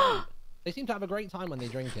drink. They seem to have a great time when they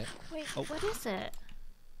drink it. Wait, what is it?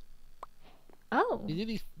 Oh.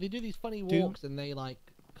 They do these funny Do- walks and they like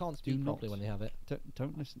can't speak properly when they have it.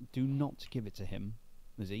 Don't listen. Do not give it to him,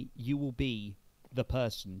 Lizzie. You will be the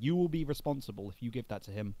person. You will be responsible if you give that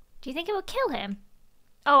to him. Do you think it will kill him?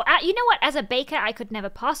 Oh, you know what? As a baker, I could never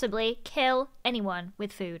possibly kill anyone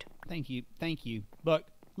with food. Thank you. Thank you. Look.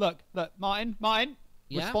 Martin.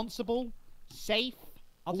 Yeah? Responsible, safe.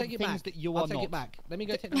 I'll all take it things back. that you I'll are take not. it back. Let me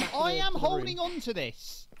go take it back. I am to the holding room. on to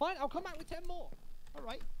this. Fine, I'll come back with 10 more. All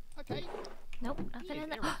right. Okay. Nope, nothing in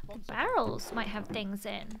there. Barrels might have things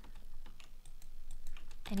in.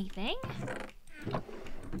 Anything?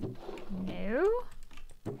 No.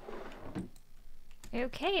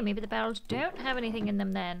 Okay, maybe the barrels don't have anything in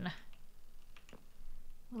them then.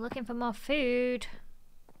 We're looking for more food.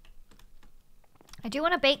 I do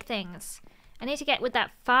want to bake things. I need to get with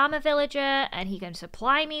that farmer villager and he can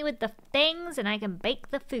supply me with the things and I can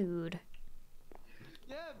bake the food.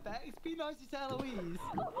 Yeah, Bex, be nice to Eloise.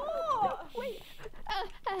 Oh, wait.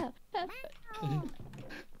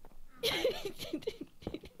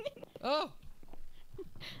 Oh!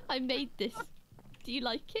 I made this. Do you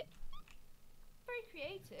like it? Very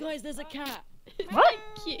creative. Guys, there's a cat. What?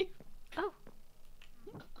 Thank you. Oh.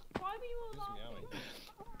 Why were you all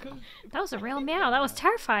laughing? That was a real meow. That was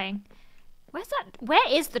terrifying. Where's that? Where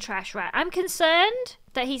is the trash rat? I'm concerned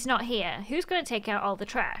that he's not here. Who's going to take out all the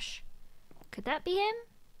trash? Could that be him?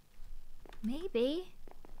 Maybe.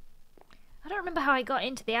 I don't remember how I got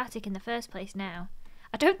into the attic in the first place now.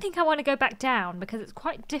 I don't think I want to go back down because it's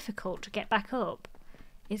quite difficult to get back up.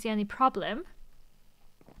 Is the only problem.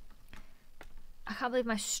 I can't believe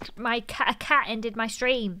a cat ended my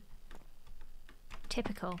stream.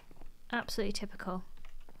 Typical. Absolutely typical.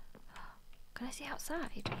 Can I see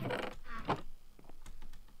outside?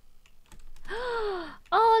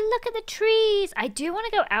 Oh, look at the trees! I do want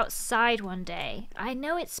to go outside one day. I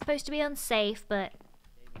know it's supposed to be unsafe, but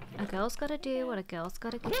a girl's gotta do what a girl's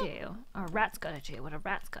gotta do. Or a rat's gotta do what a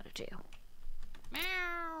rat's gotta do.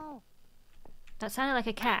 Meow. That sounded like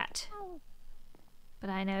a cat. But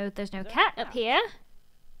I know there's no cat up here.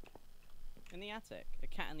 In the attic. A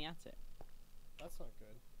cat in the attic. That's not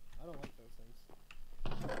good. I don't like those things.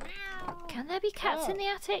 Can there be cats in the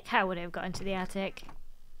attic? How would I have got into the attic?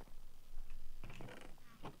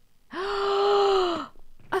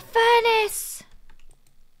 A furnace!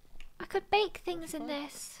 I could bake things in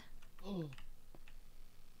this.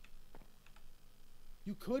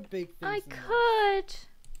 You could bake things. I in could.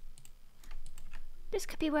 This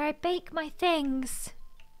could be where I bake my things.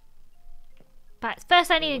 But first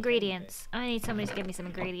I need ingredients. I need somebody to give me some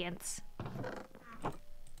ingredients.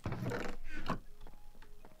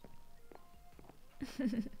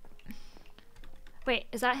 Wait,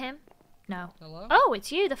 is that him? No. Hello? Oh,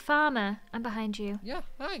 it's you, the farmer. I'm behind you. Yeah,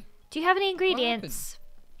 hi. Do you have any ingredients?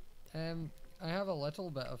 I have a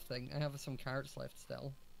little bit of thing. I have some carrots left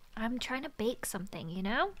still. I'm trying to bake something, you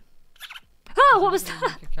know? Oh, what was that?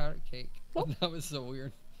 Make a carrot cake. That was so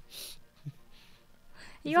weird.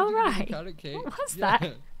 You alright? Carrot cake. What was Yeah.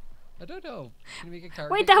 that? I don't know. Can you make a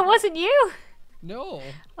carrot Wait, cake? that wasn't you? No.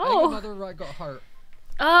 I Oh. think another rat got hurt.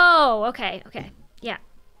 Oh, okay, okay. Yeah.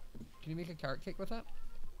 Can you make a carrot cake with that?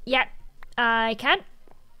 Yeah, I can.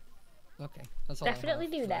 Okay, that's all Definitely I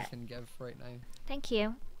have do that I that. can give right now. Thank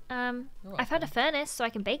you. You're I found a welcome. furnace so I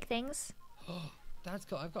can bake things. I've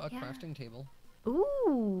got a Yeah. crafting table.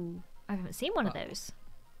 Ooh, I haven't seen one of those.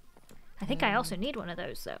 I think I also need one of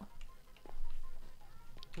those though.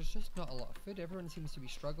 There's just not a lot of food. Everyone seems to be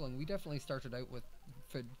struggling. We definitely started out with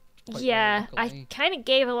food. Quite Yeah, low I locally. kind of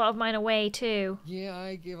gave a lot of mine away too. Yeah,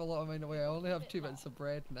 I gave a lot of mine away. I only have 2 bits of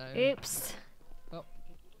bread now. Oops. Oh.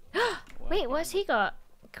 Wait, what's he got?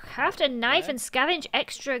 Craft a knife and scavenge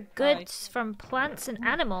extra goods from plants and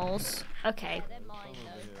animals. Okay.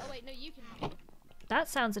 Oh wait, no, you can. That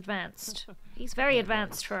sounds advanced. He's very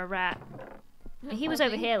advanced for a rat. He was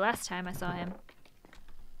over here last time I saw him.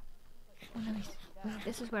 Oh, no,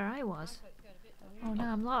 this is where I was. Oh no,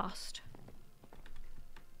 I'm lost.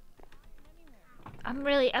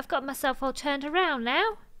 I've got myself all turned around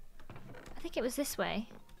now. I think it was this way.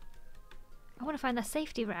 I want to find the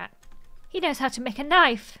safety rat. He knows how to make a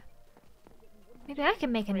knife. Maybe I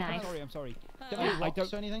can make a knife. I'm sorry. I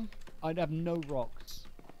don't anything. I have no rocks.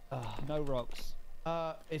 No rocks.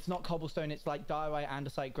 It's not cobblestone. It's like diorite,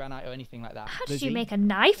 andesite, granite, or anything like that. How did you make a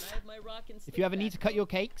knife? If you ever need to cut your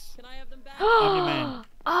cakes, Oh, I'm your man.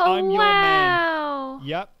 oh I'm your wow! man.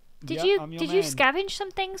 Yep. Did yep, you I'm your did you man. scavenge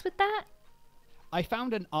some things with that? I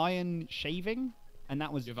found an iron shaving, and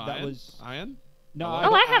that was You have that iron? was Iron? no.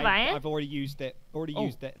 Oh, I have iron. I've already used it. Already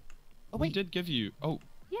used it. we did give you. Oh.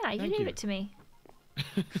 Yeah, you thank gave it to me.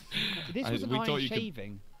 This was an we iron thought you could-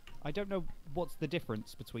 shaving. I don't know what's the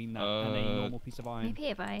difference between that and a normal piece of iron. Maybe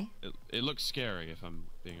if I... It looks scary, if I'm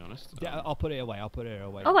being honest. Yeah, I'll put it away. I'll put it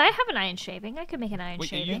away. Oh, I have an iron shaving. I could make an iron Wait,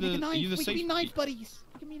 shaving. are you the We can safety? be knife buddies.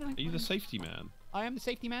 We can be knife Are you the buddies. safety man? I am the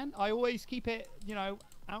safety man. I always keep it, you know,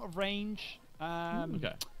 out of range.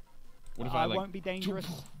 Okay. What if I like, won't be dangerous.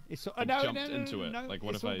 It's so, like, no, jumped no, no, into it? no, Like,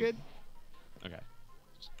 what it's if all I? good. Okay.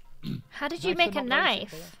 How did you Knives make are a not very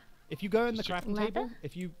knife? simple. If you go in the crafting Leather? table,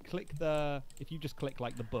 if you just click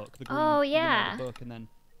like the book, the green, Oh, you know, yeah. the book, and then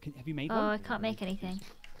have you made Oh, one? I can't make anything.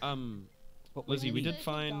 Lizzie, we did Little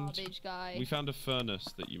find. garbage guy. We found a furnace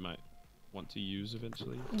that you might want to use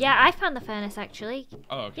eventually. Yeah, I found the furnace actually.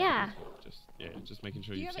 Oh, okay. Yeah. Just making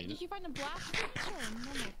sure Do you you've have seen did it. you find a blast furnace or a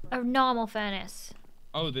normal furnace? A normal furnace.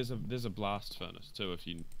 Oh, there's a blast furnace too. If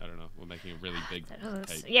you, I don't know, we're making a really big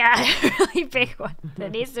cake. Yeah, a really big one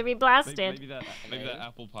that needs to be blasted. Maybe that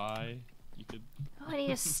apple pie. You could. Oh, I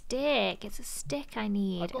need a stick. It's a stick I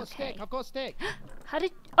need. I've got a stick. I've got a stick. How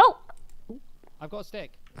did... Oh! I've got a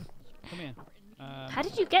stick. Come here. How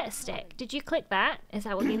did you get a stick? Did you click that? Is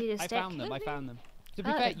that what gave you the stick? I found them. I found them. To be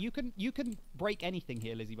Oh. fair, you can break anything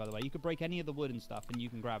here, Lizzie. By the way, you can break any of the wood and stuff, and you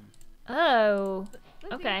can grab them. Oh.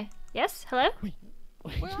 Okay. Yes? Hello?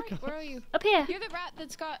 Where are you? Up here. You're the rat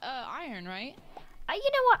that's got iron, right? You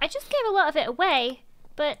know what? I just gave a lot of it away,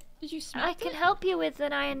 but Did you I smelt can it? help you with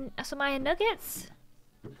some iron nuggets.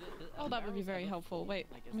 Oh, that would be very helpful. Wait,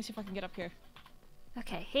 let me see if I can get up here.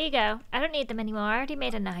 Okay, here you go. I don't need them anymore. I already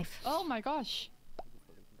made a knife. Oh my gosh.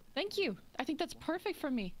 Thank you. I think that's perfect for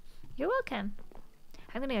me. You're welcome.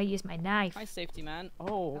 I'm gonna go use my knife. Hi, safety man.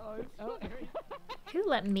 Oh. Who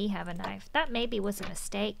let me have a knife? That maybe was a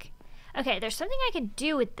mistake. Okay, there's something I can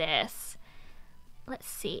do with this. Let's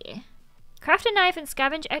see. Craft a knife and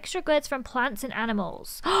scavenge extra goods from plants and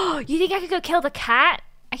animals. Oh, you think I could go kill the cat?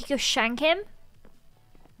 I could go shank him?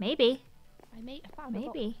 Maybe. I found a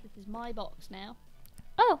box. Maybe. This is my box now.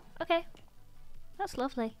 Oh, okay. That's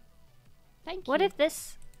lovely. Thank you. What if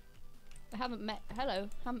this... I haven't met... Hello.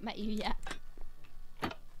 Haven't met you yet.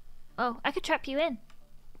 Oh, I could trap you in.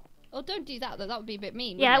 Oh, don't do that though. That would be a bit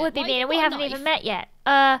mean. Yeah, it would wouldn't be mean, and we What haven't knife? even met yet.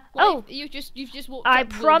 What Oh, if you've just walked I up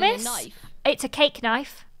wielding a promise knife. it's a cake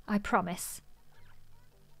knife. I promise.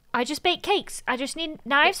 I just bake cakes. I just need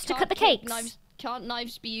knives to cut the cakes. Can't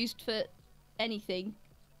knives be used for anything?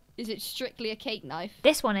 Is it strictly a cake knife?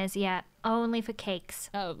 This one is, yeah, only for cakes.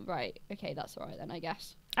 Oh, right. Okay, that's alright then, I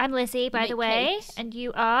guess. I'm Lizzie, by the make way, cakes? and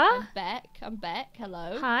you are? I'm Beck.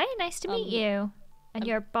 Hello. Hi, nice to meet you. And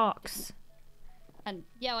your box. And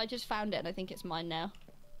yeah, I just found it and I think it's mine now.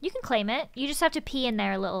 You can claim it. You just have to pee in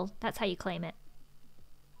there a little. That's how you claim it.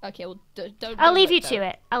 Okay, well, don't. I'll leave look, you though. to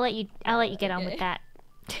it. I'll let you get on with Okay. that.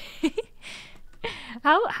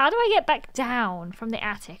 How do I get back down from the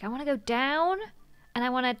attic? I want to go down, and I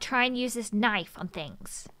want to try and use this knife on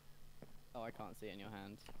things. Oh, I can't see it in your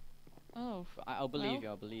hand. Oh. I'll believe well. you.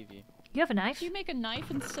 I'll believe you. You have a knife? Do you make a knife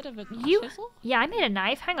instead of a You? chisel? Yeah, I made a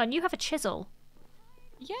knife. Hang on, you have a chisel.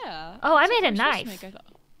 Yeah. Oh, I that's what made a we're supposed to knife. make,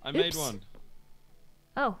 I made Oops. one.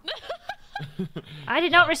 Oh. I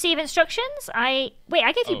did not receive instructions. Wait,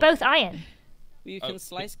 I gave you Oh. both iron. You can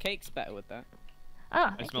slice cakes better with that. Oh, I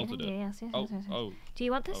thank you, smelted thank it. you. Yes, yes, Oh, yes, yes, yes. oh. Do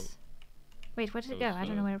you want this? Wait, where did it It go? was, I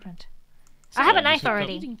don't know where it went. So I have a you knife picked up-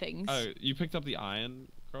 already. Oh, you picked up the iron,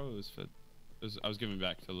 Crow. It was for. I was giving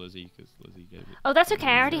back to Lizzie because Lizzie gave it. Oh, that's okay.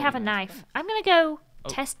 I already have a knife. I'm gonna go Oh,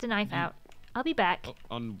 test the knife out. I'll be back.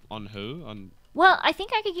 Oh, on who? On. Well, I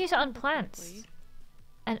think I could use it on plants.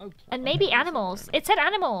 And maybe animals. It said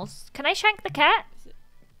animals. Can I shank the cat?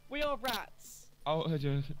 We are rats. Oh,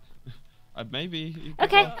 maybe. You could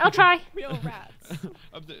Okay, go- I'll try. We are rats.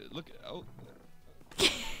 Look. Oh.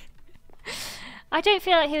 I don't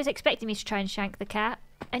feel like he was expecting me to try and shank the cat,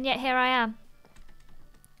 and yet here I am.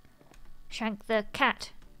 Shank the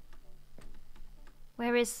cat.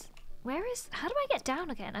 Where is? How do I get down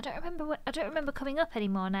again? I don't remember. I don't remember coming up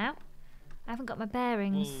anymore now. I haven't got my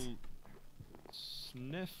bearings. Well,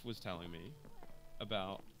 Sniff was telling me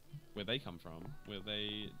about where they come from, where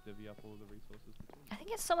they divvy up all the resources. I think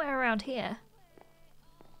it's somewhere around here.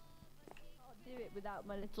 Can't do it without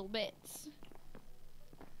my little bits.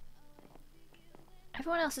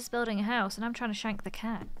 Everyone else is building a house, and I'm trying to shank the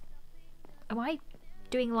cat. Am I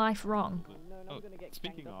doing life wrong? Oh,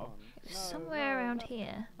 speaking of, Somewhere around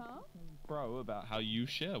here. Crow, about how you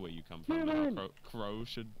share where you come from. And how crow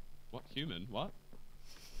should. What? Human? What?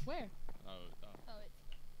 Where?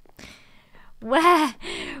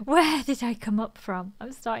 Where did I come up from?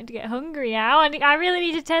 I'm starting to get hungry now. I really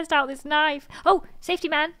need to test out this knife. Oh, safety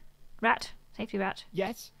man. Rat. Safety rat.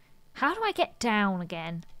 Yes? How do I get down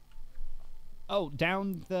again? Oh,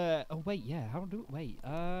 down the. Oh wait, yeah. How do? Wait.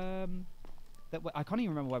 I can't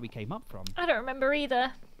even remember where we came up from. I don't remember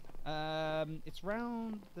either. It's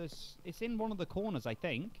round this. It's in one of the corners, I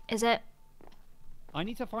think. Is it? I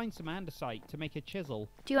need to find some andesite to make a chisel.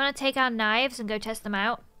 Do you want to take our knives and go test them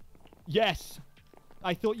out? Yes.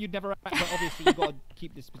 I thought you'd never. But obviously, you gotta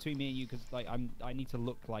keep this between me and you because like I need to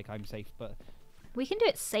look like I'm safe. But we can do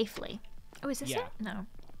it safely. Oh, is this it? No.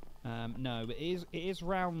 No, but it is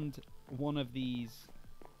round one of these.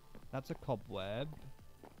 That's a cobweb.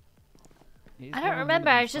 I don't remember.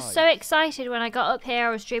 I was just so excited when I got up here.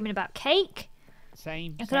 I was dreaming about cake.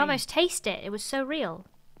 Same. I could almost taste it. It was so real.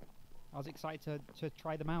 I was excited to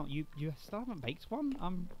try them out. You still haven't baked one?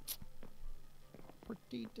 I'm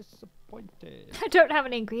pretty disappointed. I don't have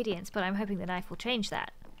any ingredients, but I'm hoping the knife will change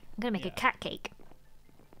that. I'm gonna make a cat cake.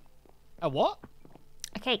 A what?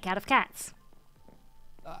 A cake out of cats.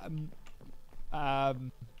 I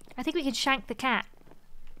think we can shank the cat.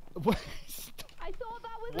 I thought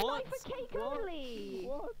that was a knife for cake only.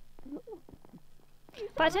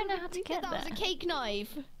 But I don't know how to get that. there. Was a cake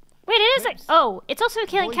knife. Wait, it is. Oh, it's also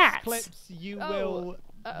killing Voice cats. Clips you will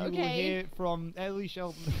hear from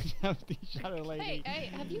LDShadowLady. Hey,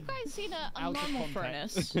 have you guys seen a normal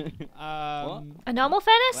furnace? A normal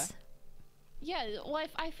furnace? Yeah, well,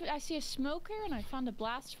 I see a smoker and I found a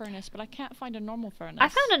blast furnace, but I can't find a normal furnace. I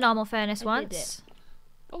found a normal furnace once.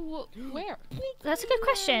 Oh, where? That's a good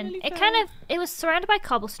question. It was surrounded by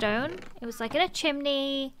cobblestone. It was like in a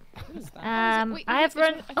chimney. I have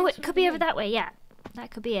run. Oh, it could be over that way. Yeah,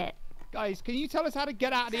 that could be it. Guys, can you tell us how to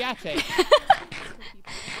get out of the attic?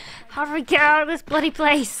 How do we get out of this bloody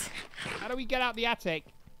place? How do we get out the attic?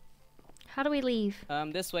 How do we leave?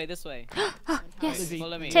 This way, this way. Yes.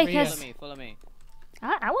 Follow me. Take us. Follow me. Follow me.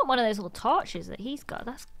 I want one of those little torches that he's got.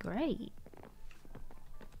 That's great.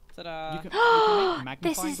 Ta-da! You can make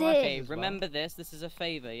This is it. Okay, remember this. This is a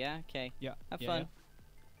favor, yeah? Okay. Yeah. Have fun. Yeah.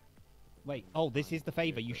 Wait. Oh, this is the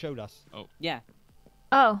favor you showed us. Oh. Yeah.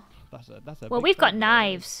 Oh. That's a. Well, big we've got favor.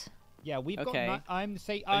 knives. Yeah, we've Okay. got. I'm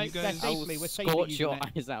say. Are you guys- safely. We're safely Scorch using your it.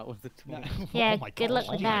 eyes out with the tool. Yeah, Oh my good luck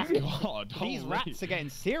gosh, with oh that. my God, These holy. rats are getting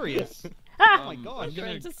serious. Ah! Oh my god. I'm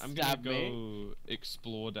gonna stab go me.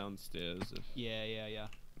 explore downstairs. Yeah.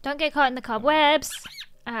 Don't get caught in the cobwebs.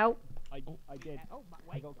 Ow. I did.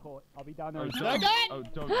 I got caught. I'll be down there. Oh,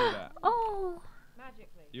 don't do that. Oh.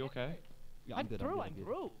 You okay? Yeah, I'm good. through. good, I'm good.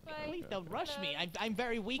 through. Please don't rush me. I'm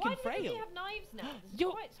very weak Why and do you frail. have knives now? This is You-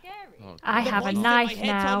 quite scary. I have a voice in knife my head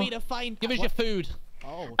now. told me to find. Give us your food.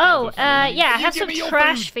 Oh, yeah, I You have give some me your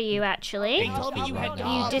trash food. for you, actually. They told me you had You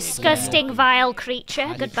garbage. disgusting, vile creature.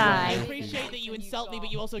 I Goodbye. appreciate that you insult me,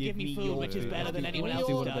 but you also give me food, which is better than anyone else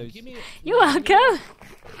one has of done. those. You're welcome.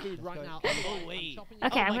 Food right now. Oh, wait.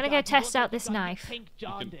 Okay, I'm gonna go test out this knife. Pink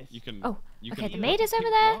jaundice. You can. Oh, you okay, can the eat maid it. is over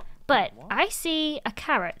there, but I see a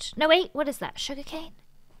carrot. No, wait, what is that? Sugarcane?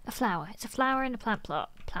 A flower. It's a flower in a plant plot.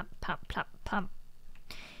 Plant. A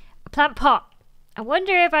plant pot. I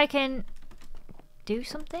wonder if I can do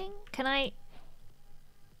something? Can I?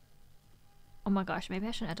 Oh my gosh, maybe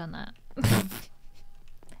I shouldn't have done that.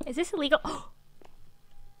 Is this illegal?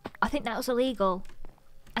 I think that was illegal.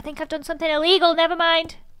 I think I've done something illegal. Never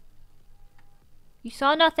mind. You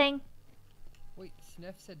saw nothing. Wait,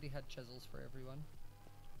 Sniff said they had chisels for everyone.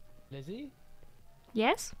 Lizzie?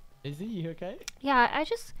 Yes? Lizzie, you okay? Yeah, I was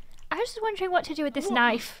just wondering what to do with this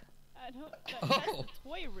knife.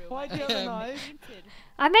 Why do you have a knife?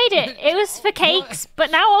 I made it. It was for cakes,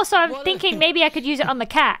 but now also I'm thinking maybe I could use it on the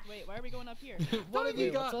cat. Wait, why are we going up here? What have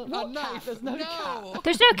you got? A knife. There's no cat.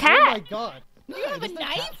 There's no Oh my cat. god. You have a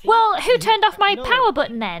knife? Well, who turned off my No. power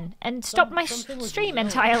button then and stopped my something was stream wrong.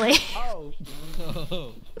 entirely? Oh.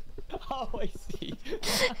 Oh, I see.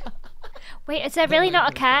 Wait, is there really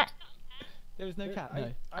not a cat? There was no cat,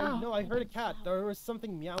 no. No, I heard a cat. There was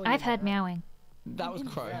something meowing. I've in heard there. meowing. That was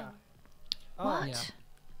Crow. Yeah. What? Yeah.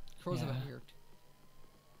 Crow's a bit weird.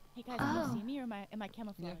 Hey guys, Oh. can you see me or am I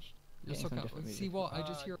camouflaged? Yes, okay. Let's see what. I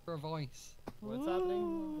just hear a voice. What's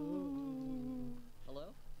happening? Hello?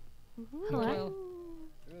 Hello?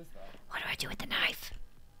 Who is that? What do I do with the knife?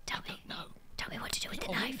 Tell me. No. Tell me what to do with the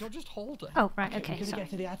Oh, knife. don't just hold it. Oh, right, We okay, gotta sorry.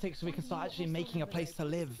 get to the attic so we can start actually making a place to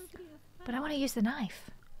live. But I want to use the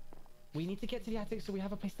knife. We need to get to the attic so we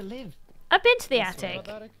have a place to live. I've been to the This way.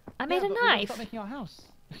 attic. I made Yeah, a but we gotta knife. start making our house.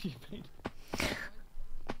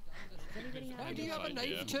 Why do you have a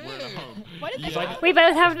knife too? What is Yeah. We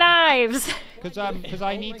both have knives. Because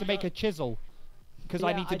I need to make a chisel. Because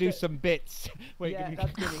I Yeah, need to I do don't- some bits. Wait, Yeah, give me.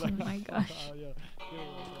 that's good. Oh my gosh.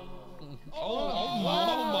 Oh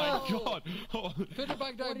my god. on. Hold on. Put it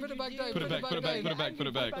back down. Put it back down. Put it back. Put it back. Put it back. Put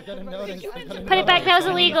it back. I gotta notice. Put it back. That was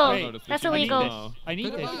illegal. That's illegal. I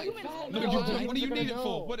need this. No, what do you need it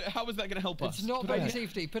for? What? How is that going to help us? It's not baby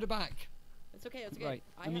safety. Put it back. It's okay. It's okay. Right,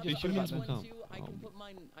 I let me have just the put it first back one then. too. I can put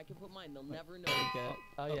mine. I can put mine. They'll never know. Okay.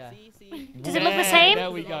 Oh yeah. See. Does it look the same?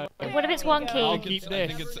 There we go. What if it's wonky? I'll keep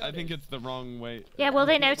this. I think it's the wrong way. Yeah, will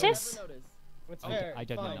they notice? It's I fair. don't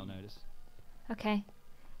think fine. they'll notice. Okay.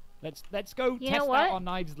 Let's go You test know what? out our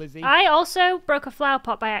knives, Lizzie. I also broke a flower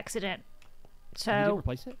pot by accident. You didn't So,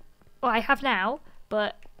 replace it? well, I have now,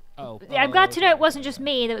 but Oh. I'm glad to know okay, it wasn't okay, just okay.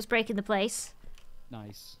 me that was breaking the place.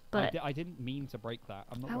 Nice. But- I didn't mean to break that.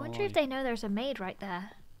 I'm not I gonna wonder lie. if they know there's a maid right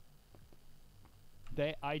there.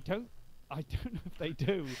 I don't know if they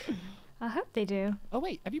do. I hope they do. Oh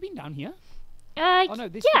wait, have you been down here? Oh no,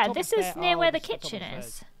 this is yeah, the top this of is there. near Oh, where the this is the top kitchen of the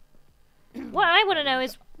is. What I want to know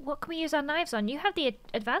is, what can we use our knives on? You have the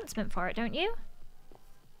advancement for it, don't you?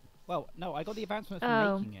 Well, no, I got the advancement for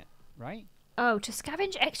Oh. making it, right? Oh, to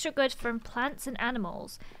scavenge extra goods from plants and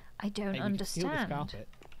animals. I don't Hey, we could steal this understand. carpet.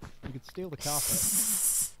 We could steal the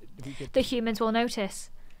carpet. We could... The humans will notice.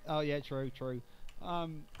 Oh yeah, true. Oh, yeah,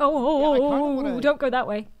 I kinda wanna... don't go that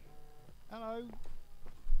way. Hello.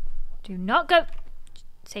 Do not go.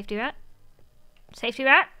 Safety rat. Safety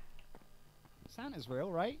rat. Santa's real,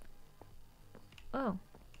 right? Oh.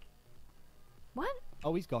 What?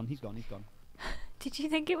 Oh, he's gone. He's gone. Did you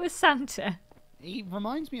think it was Santa? He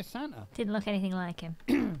reminds me of Santa. Didn't look anything like him.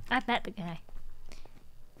 I've met the guy.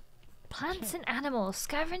 Plants and animals.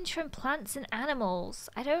 Scavenge from plants and animals.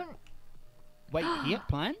 I don't... Wait, he had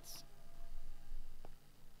plants?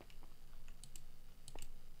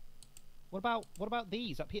 What about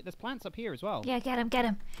these up here? There's plants up here as well. Yeah, get him, get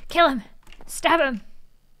him. Kill him. Stab him.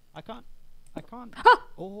 I can't.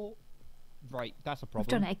 Oh, right, that's a We've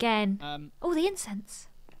problem. done it again. Oh, the incense.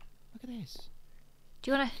 Look at this.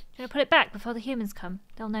 Do you wanna put it back before the humans come?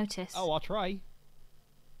 They'll notice. Oh, I'll try.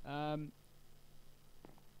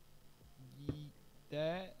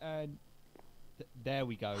 There and there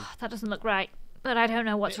we go. That doesn't look right, but I don't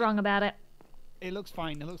know what's wrong about it. It looks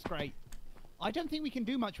fine. It looks great. I don't think we can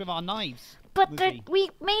do much with our knives. But Lizzie. we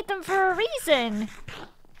made them for a reason.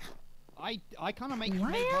 I kind of make.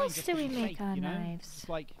 Why made mine else just do to we be make safe, our you know? knives? It's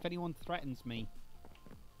like if anyone threatens me.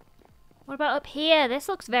 What about up here? This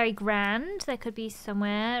looks very grand. There could be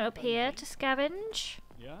somewhere up here to scavenge.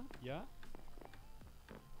 Yeah.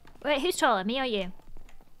 Wait, who's taller, me or you?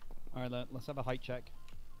 All right, let's have a height check.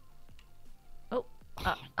 Oh.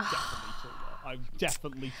 I'm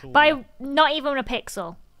definitely taller. By not even a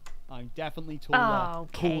pixel. I'm definitely taller, Oh,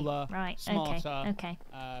 okay. cooler, Right, smarter. okay.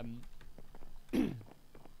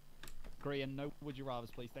 Grian, no would you rather,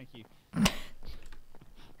 please. Thank you.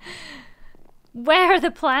 Where are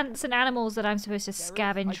the plants and animals that I'm supposed to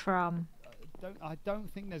scavenge from? I don't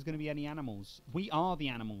think there's going to be any animals. We are the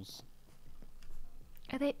animals.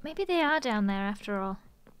 Are they? Maybe they are down there after all.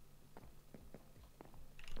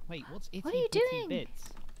 Wait, what's itty What are you bitty doing? bits?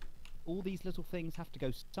 All these little things have to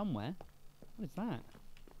go somewhere. What is that?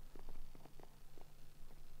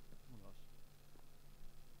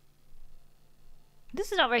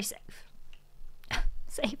 This is not very safe.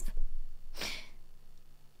 Safe.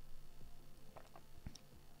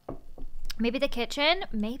 Maybe the kitchen?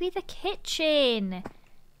 Maybe the kitchen!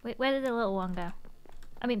 Wait, where did the little one go?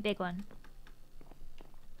 I mean, big one.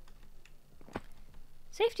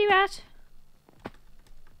 Safety rat!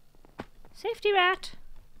 Safety rat!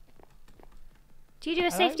 Do you do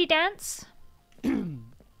a Hello? safety dance?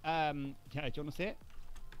 Yeah, do you want to see it?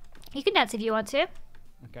 You can dance if you want to.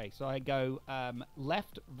 Okay, so I go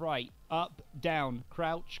left, right, up, down,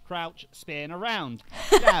 crouch, crouch, spin around,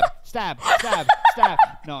 stab, stab, stab, stab.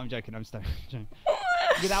 No, I'm joking. I'm joking.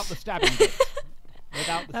 Without the stabbing bit.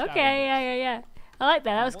 Without the stabbing Okay, bit. yeah. I like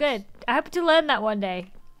that. That was good. I hope to learn that one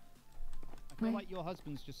day. I feel like your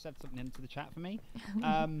husband's just said something into the chat for me.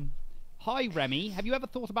 Hi, Remy. Have you ever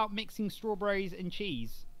thought about mixing strawberries and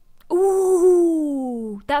cheese?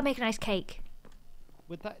 Ooh, that'd make a nice cake.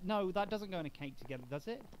 With that, no, that doesn't go in a cake together, does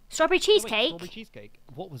it? Strawberry Oh, wait, cheesecake? strawberry cheesecake.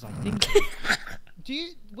 What was I thinking?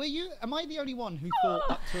 Am I the only one who thought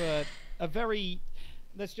up to a very,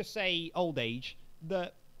 let's just say, old age,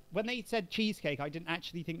 that when they said cheesecake, I didn't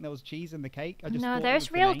actually think there was cheese in the cake? I just No, thought it there's was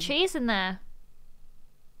the real name. cheese in there.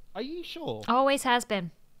 Are you sure? Always has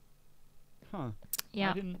been. Huh.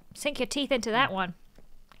 Yeah. I didn't... Sink your teeth into that one.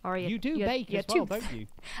 Or You do bake as well, don't you?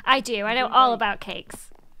 I do. I know all about cakes.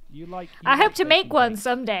 You like... I hope to make one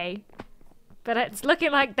someday. But it's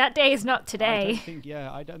looking like that day is not I today.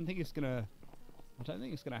 don't think it's gonna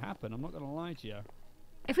happen. I'm not gonna lie to you.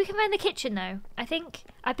 If we can find the kitchen, though, I think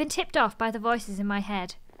I've been tipped off by the voices in my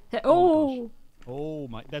head. That, Oh, Oh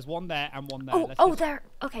my! There's one there and one there. Oh, there.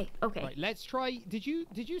 Okay. Right, let's try. Did you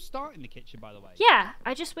start in the kitchen, by the way? Yeah,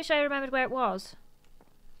 I just wish I remembered where it was.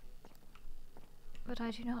 But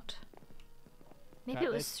I do not. Maybe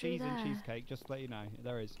it was there's through cheese there. and cheesecake. Just to let you know,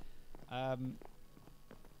 there is. Yeah,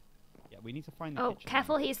 we need to find the Oh, kitchen.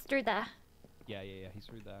 careful! He's through there. Yeah, he's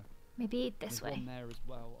through there. Maybe this There's way. one there as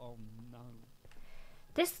well. Oh no.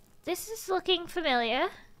 This is looking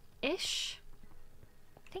familiar-ish.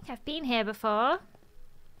 I think I've been here before.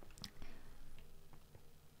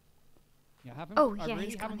 Yeah, I really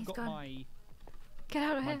he's haven't got gone. my Get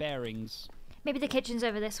out of here. bearings. Maybe the kitchen's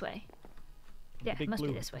over this way. Yeah, Big must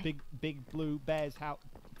blue, be this way. Big blue bear's house.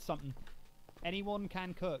 Something. Anyone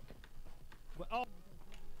can cook. Oh.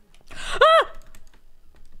 Ah!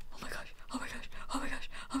 Oh my gosh! Oh my gosh! Oh my gosh!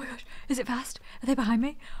 Oh my gosh! Is it fast? Are they behind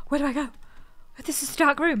me? Where do I go? This is a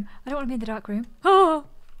dark room. I don't want to be in the dark room. Oh!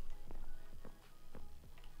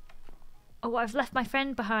 Oh, I've left my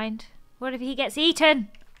friend behind. What if he gets eaten?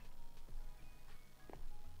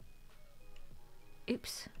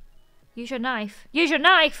 Oops. Use your knife. Use your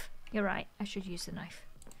knife! You're right. I should use the knife.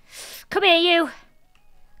 Come here, you!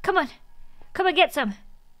 Come on. Come and get some.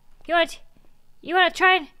 You want to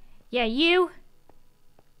try and... Yeah, you.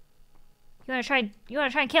 You want to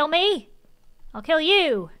try and kill me? I'll kill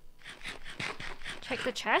you. Check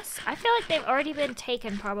the chests. I feel like they've already been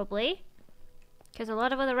taken, probably. Because a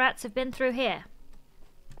lot of other rats have been through here.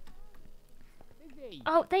 Lizzie,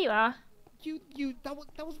 Oh, there you are. that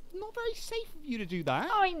was not very safe of you to do that.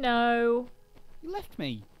 I know. You left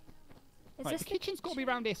me. Is Right, this the kitchen's got to be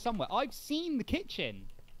around here somewhere. I've seen the kitchen.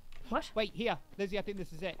 What? Wait, here. Lizzie, I think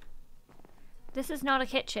this is it. This is not a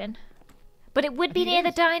kitchen. But it would I be think it near the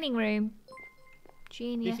is. dining room.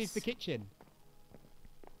 Genius. This is the kitchen.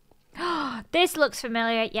 This looks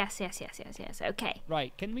familiar. Yes. Okay.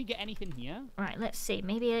 Right, can we get anything here? Right, let's see.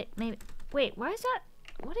 Maybe. Wait, why is that?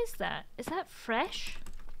 What is that? Is that fresh?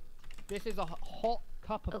 This is a hot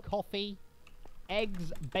cup of coffee,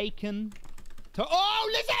 eggs, bacon. Oh,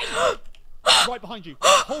 Lizzie! Right behind you.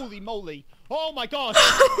 Holy moly. Oh my god.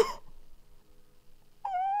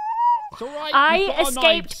 It's alright. I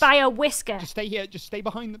escaped by a whisker. Just stay here. Just stay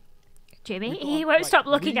behind the... Jimmy, he won't stop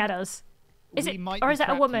looking at us. Is it? Or is that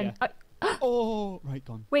a woman? Oh, right,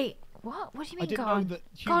 gone. Wait, what? What do you mean I didn't gone? know that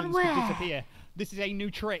Gone humans where? could disappear. This is a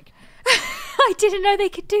new trick. I didn't know they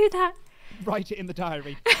could do that. Write it in the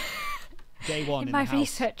diary. Day one in my the house.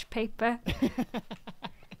 research paper.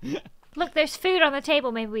 Look, there's food on the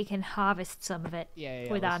table. Maybe we can harvest some of it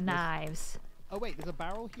with our knives. Oh wait, there's a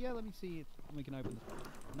barrel here. Let me see if we can open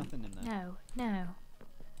it. Nothing in there. No.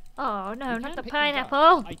 Oh no, We not can the pick these up.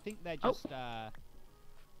 pineapple. I think they're just.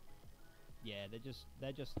 Yeah,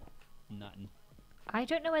 they're just nothing. I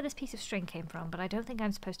don't know where this piece of string came from, but I don't think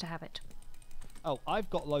I'm supposed to have it. Oh, I've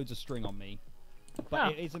got loads of string on me,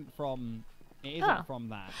 but it isn't from. It isn't from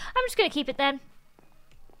that. I'm just gonna keep it then.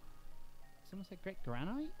 Someone said great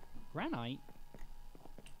granite. Granite.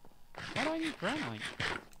 Why do I need granite? I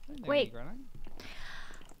don't think I Wait. need granite.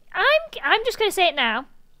 I'm just gonna say it now.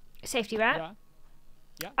 Safety rat.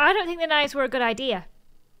 Yeah. I don't think the knives were a good idea.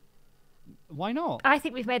 Why not? I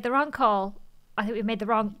think we've made the wrong call. I think we've made the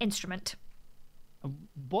wrong instrument.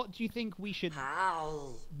 What do you think we should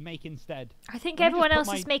make instead? I think Let me everyone just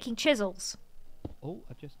else is making chisels. Oh,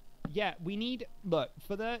 yeah, we need. Look,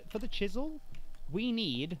 for the chisel, we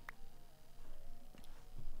need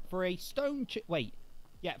for a stone.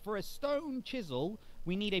 For a stone chisel,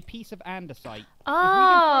 we need a piece of andesite. Oh.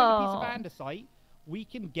 If we can find a piece of andesite, we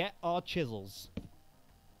can get our chisels.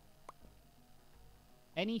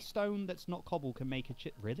 Any stone that's not cobble can make a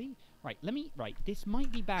Really? Right, this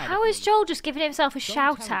might be bad. How is Joel just giving himself a Don't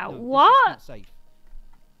shout tell- out? no, this is What? not safe.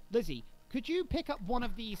 Lizzie, could you pick up one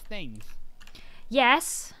of these things?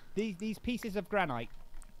 Yes. These pieces of granite.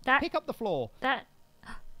 That. Pick up the floor. That.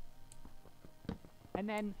 And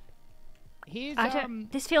then here's I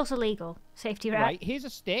don't. This feels illegal. Safety rat. Right, here's a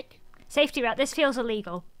stick. Safety rat. This feels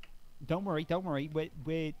illegal. Don't worry.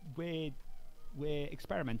 We're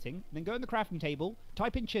experimenting. Then go on the crafting table,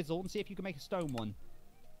 type in chisel, and see if you can make a stone one.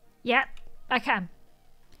 Yep, I can.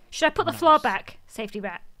 Should I put the floor back? Safety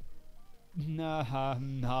rat. Nah.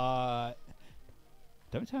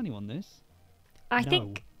 Don't tell anyone this. I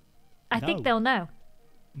think they'll know.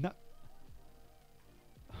 No.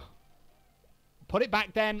 Put it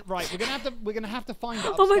back then. Right, we're gonna have to find it.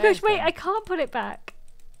 Oh my upstairs gosh! Wait, then. I can't put it back.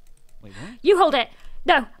 Wait, what? You hold it.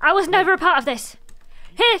 No, I was never a part of this.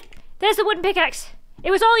 Here, there's the wooden pickaxe.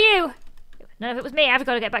 It was all you. None of it was me. I've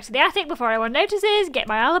got to get back to the attic before anyone notices. Get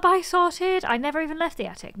my alibi sorted. I never even left the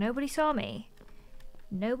attic. Nobody saw me.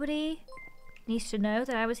 Nobody needs to know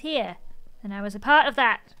that I was here and I was a part of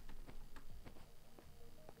that.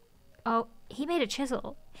 Oh, he made a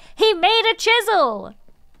chisel. He made a chisel!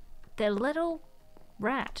 The little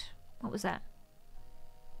rat. What was that?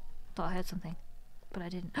 Thought I heard something, but I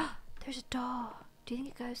didn't. There's a door. Do you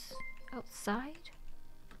think it goes outside?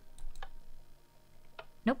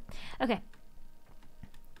 Nope. Okay.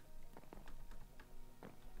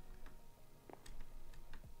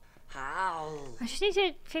 I just need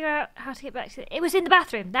to figure out how to get back to it. It was in the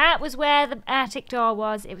bathroom. That was where the attic door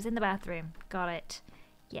was. It was in the bathroom. Got it.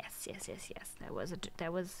 Yes. There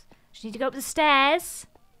was. Just need to go up the stairs.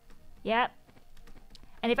 Yep.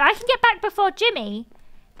 And if I can get back before Jimmy,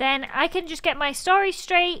 then I can just get my story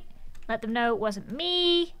straight. Let them know it wasn't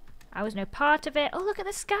me. I was no part of it. Oh, look at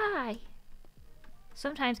the sky.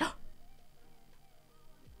 Sometimes.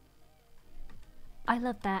 I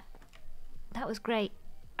love that. That was great.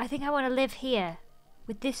 I think I want to live here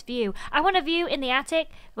with this view. I want a view in the attic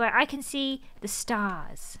where I can see the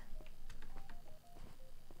stars.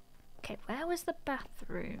 Okay, where was the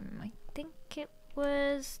bathroom? I think it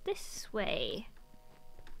was this way.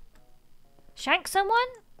 Shank someone?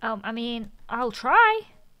 I mean, I'll try.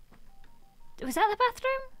 Was that the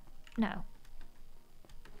bathroom? No.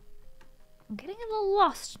 I'm getting a little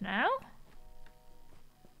lost now.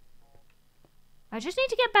 I just need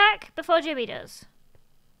to get back before Jimmy does.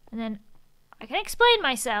 And then I can explain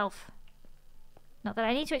myself. Not that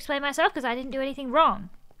I need to explain myself because I didn't do anything wrong.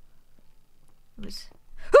 It was...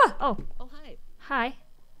 Oh! Oh, hi. Hi.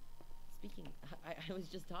 Speaking, I was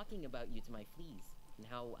just talking about you to my fleas and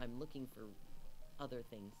how I'm looking for other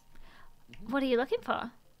things. What are you looking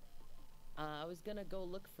for? I was gonna go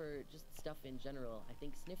look for just stuff in general. I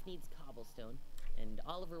think Sniff needs cobblestone, and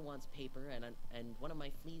Oliver wants paper, and one of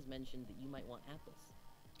my fleas mentioned that you might want apples.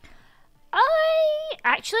 I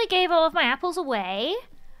actually gave all of my apples away,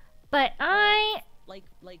 but Like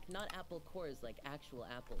not apple cores, like actual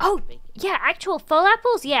apples. Oh, yeah, actual full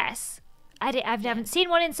apples, yes. I haven't seen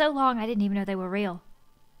one in so long, I didn't even know they were real.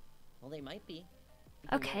 Well, they might be.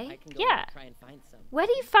 Okay, I can go yeah. try and find some. Where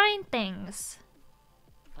do you find things?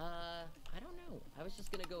 I don't know. I was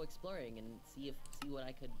just gonna go exploring and see what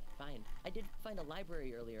I could find. I did find a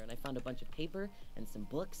library earlier, and I found a bunch of paper and some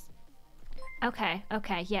books. Okay,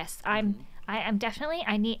 yes. I'm definitely,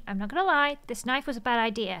 I'm not gonna lie, this knife was a bad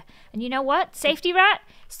idea. And you know what? Safety Rat,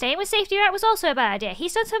 staying with Safety Rat was also a bad idea.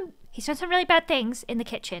 He's done some really bad things in the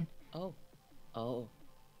kitchen. Oh.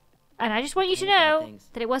 And I just want you to know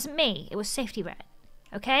that it wasn't me, it was Safety Rat.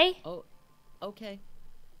 Okay? Oh, okay.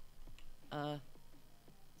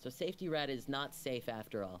 So Safety Rat is not safe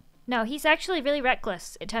after all. No, he's actually really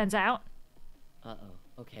reckless, it turns out.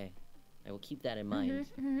 Uh-oh, okay. I will keep that in mind.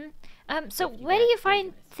 So where do you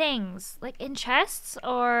find things? Like in chests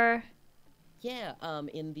or? Yeah,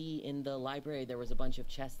 in the library there was a bunch of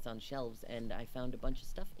chests on shelves and I found a bunch of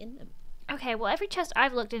stuff in them. Okay, well every chest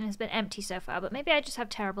I've looked in has been empty so far, but maybe I just have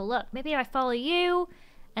terrible luck. Maybe if I follow you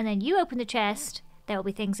and then you open the chest, there will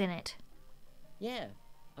be things in it. Yeah.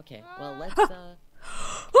 Okay, well let's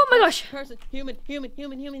Oh my gosh! Person, human.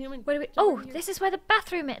 Wait, oh, this is where the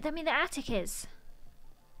bathroom is. I mean the attic is.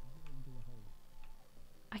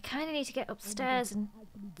 I kind of need to get upstairs and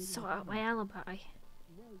sort out my alibi.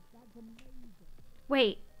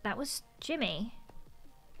 Wait, that was Jimmy.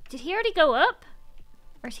 Did he already go up?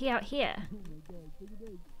 Or is he out here?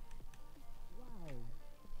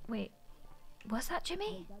 Wait, was that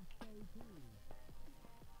Jimmy?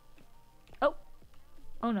 Oh.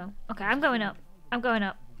 Oh no. Okay, I'm going up. I'm going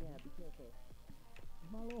up.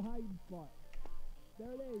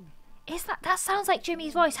 That sounds like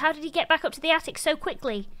Jimmy's voice. How did he get back up to the attic so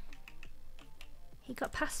quickly? He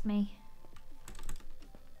got past me.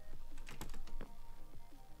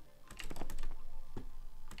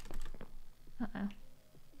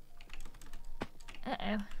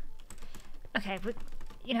 Uh-oh. Okay,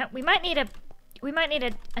 we might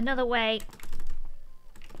need another way.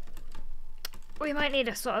 We might need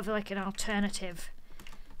a sort of like an alternative,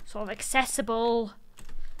 sort of accessible,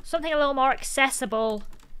 something a little more accessible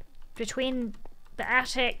between the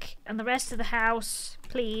attic and the rest of the house,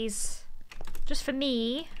 please. Just for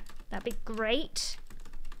me, that'd be great.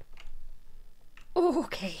 Oh,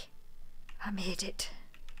 okay, I made it.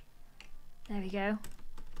 There we go.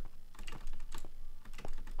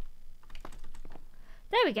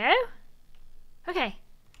 There we go. Okay,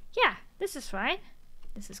 yeah, this is fine.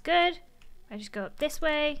 This is good. I just go up this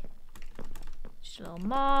way. Just a little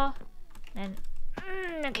more. Then,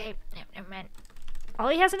 okay, never mind.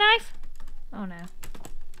 Ollie has a knife? Oh no.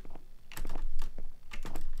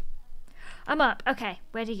 I'm up. Okay,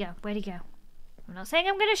 where'd he go? Where'd he go? I'm not saying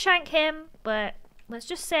I'm gonna shank him, but let's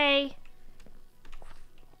just say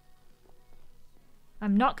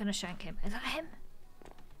I'm not gonna shank him. Is that him?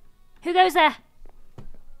 Who goes there?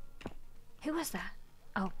 Who was that?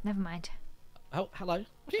 Oh, never mind. Oh, hello.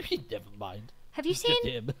 What do you mean, never mind? Have you It's just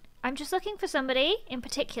seen... him. I'm just looking for somebody in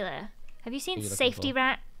particular. Have you seen Who are you looking Safety for?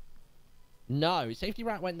 Rat? No, Safety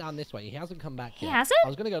Rat went down this way. He hasn't come back He yet. hasn't? I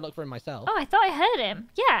was going to go look for him myself. Oh, I thought I heard him.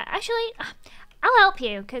 Yeah, actually, I'll help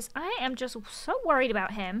you, because I am just so worried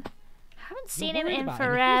about him. Haven't seen him worried in about him? He's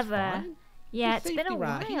forever. fine. Yeah, He's it's been a Safety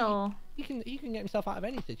Rat. while. He can get himself out of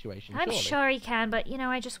any situation, I'm surely. sure he can, but, you know,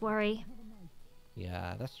 I just worry.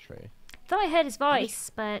 Yeah, that's true. Thought I heard his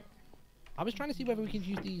voice, but... I was trying to see whether we could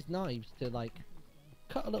use these knives to, like,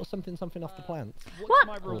 cut a little something off the plants. What?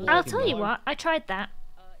 Or I'll looking tell you like. what, I tried that.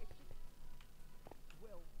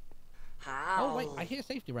 Oh, wait, I hear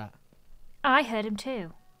Safety Rat. I heard him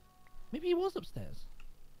too. Maybe he was upstairs.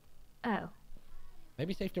 Oh.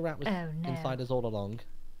 Maybe Safety Rat was Oh, no. inside us all along.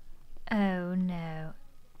 Oh, no.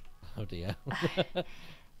 Oh, dear.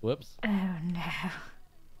 Whoops. Oh, no.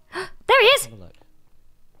 There he is! Have a look.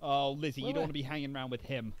 Oh, Lizzie, you Where? don't want to be hanging around with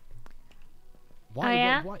him. Why, Oh,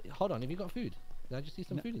 yeah? why? Hold on, have you got food? Did I just see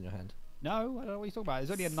some food in your hand? No, I don't know what you're talking about.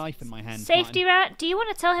 There's only a knife in my hand. Safety Rat, do you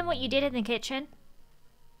want to tell him what you did in the kitchen?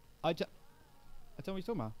 I don't know what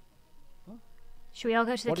you're talking about. Should we all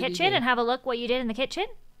go to the What did he kitchen do? and have a look what you did in the kitchen?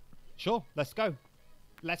 Sure, let's go.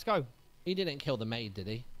 Let's go. He didn't kill the maid, did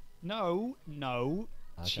he? No, no.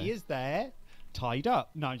 Okay. She is there, tied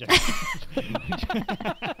up. No, I'm joking.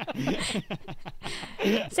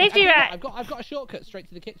 Safety Rat, I've got a shortcut straight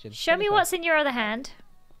to the kitchen. show me what's in your other hand.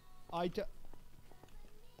 I don't...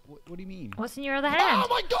 What do you mean? What's in your other hand? Oh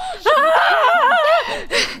my gosh!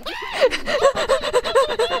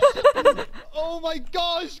 Oh my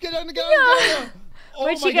gosh! Get on the go! No! Oh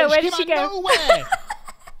Where'd my she go? gosh, Where did came she out go? Nowhere!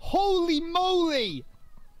 Holy moly!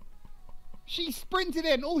 She sprinted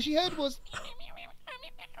in. All she heard was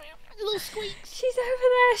little squeaks. She's over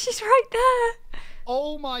there. She's right there.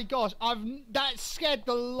 Oh my gosh! That scared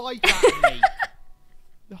the life out of me.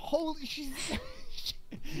 The whole she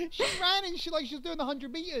ran and she was doing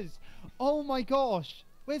 100 meters. Oh my gosh!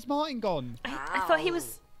 Where's Martin gone? I thought he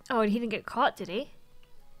was... Oh, he didn't get caught, did he?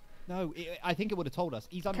 No, I think it would have told us.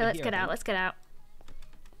 He's under Okay, let's here, get I out. think. Let's get out.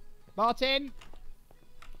 Martin.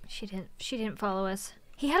 She didn't follow us.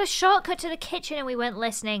 He had a shortcut to the kitchen and we weren't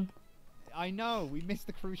listening. I know, we missed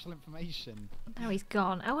the crucial information. Now he's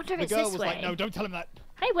gone. I wonder if The it's girl this was way. like, no, don't tell him that.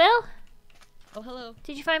 Hey, Will. Oh, hello.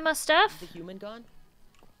 Did you find more stuff? Is the human gone?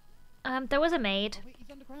 There was a maid. Wait, he's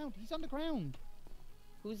underground. He's underground.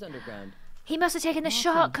 Who's underground? He must have taken the Martin.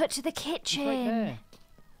 shortcut to the He's kitchen. right there.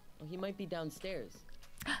 Oh, he might be downstairs.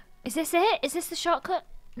 Is this it? Is this the shortcut?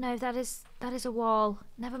 No, that is a wall.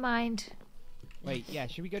 Never mind. Wait, yeah,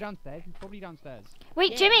 should we go downstairs? He's probably downstairs.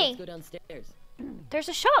 Wait, Yeah, Jimmy. Let's go downstairs. There's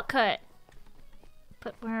a shortcut.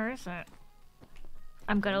 But where is it?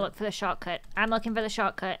 I'm gonna look for the shortcut. I'm looking for the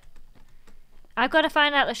shortcut. I've got to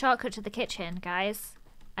find out the shortcut to the kitchen, guys.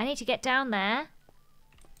 I need to get down there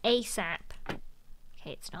ASAP.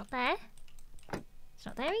 Okay, it's not there. It's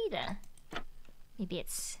not there either. Maybe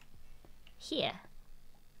it's here.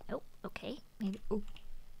 Oh, okay. Maybe. Oh.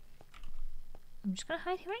 I'm just gonna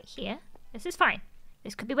hide right here. This is fine.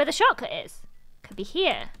 This could be where the shortcut is. Could be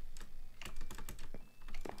here.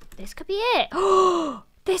 This could be it. Oh,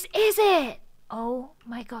 this is it. Oh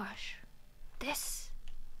my gosh. This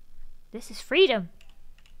is freedom.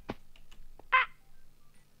 Ah!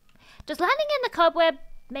 Does landing in the cobweb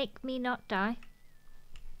make me not die?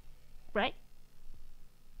 Right?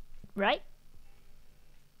 Right?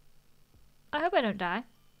 I hope I don't die.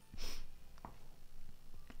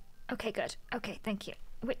 Okay, good. Okay, thank you.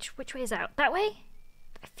 Which way is out? That way?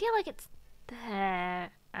 I feel like it's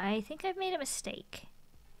there. I think I've made a mistake.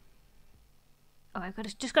 Oh, I've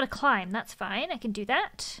just got to climb. That's fine. I can do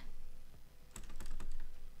that.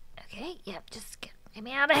 Okay, yep, just get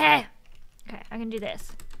me out of here. Okay, I can do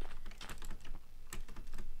this.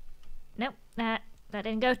 Nope, that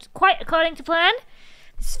didn't go quite according to plan.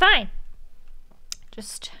 This is fine.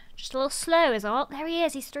 Just a little slow is all. There he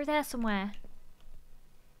is. He's through there somewhere.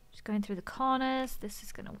 Just going through the corners. This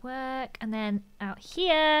is gonna work. And then out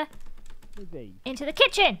here. Lizzie. Into the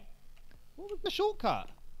kitchen. What was the shortcut?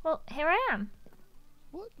 Well, here I am.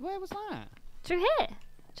 What? Where was that? Through here.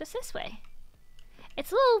 Just this way.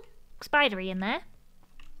 It's a little spidery in there.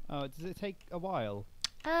 Oh, does it take a while?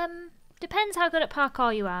 Depends how good at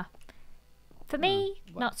parkour you are. For me,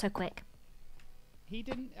 Well- not so quick. He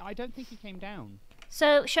didn't. I don't think he came down.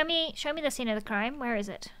 So show me the scene of the crime. Where is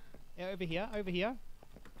it? Yeah, over here. Over here.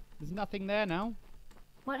 There's nothing there now.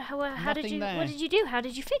 How did Nothing you? there. What did you do? How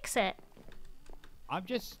did you fix it? I'm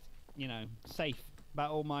just, safe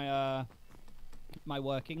about all my my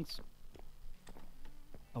workings.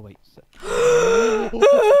 Oh wait.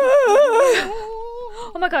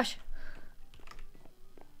 Oh my gosh.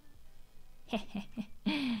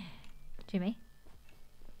 Jimmy?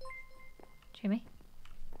 Jimmy?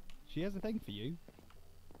 She has a thing for you.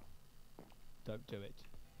 Don't do it.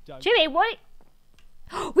 Don't. Jimmy, what?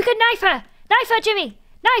 We could knife her! Knife her, Jimmy!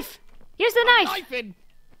 Knife! Use the knife! Knifing!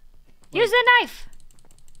 Use the knife!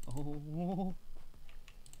 Oh.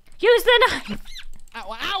 Use the knife!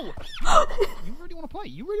 Ow! Ow! You really want to play?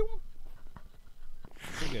 You really want?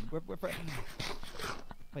 We're good. We're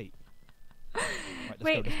Wait. Right,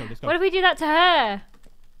 Wait, let's go. what if we do that to her?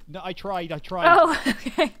 No, I tried. Oh,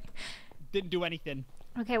 okay. Didn't do anything.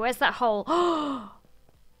 Okay, where's that hole?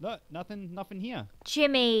 Look, nothing here.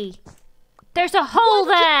 Jimmy! There's a hole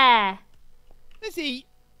there! Lizzie!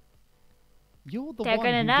 You're the They're one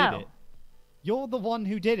gonna who know. did it. You're the one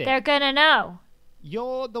who did it. They're gonna know.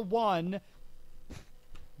 You're the one.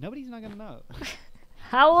 Nobody's not gonna know.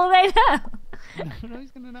 How will they know?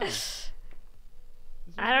 Nobody's gonna know.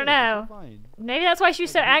 I don't know. Fine. Maybe that's why she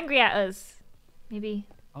was so angry at us. Maybe.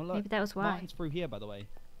 Oh, look, Maybe that was why. Martin's through here, by the way.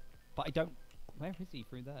 But I don't. Where is he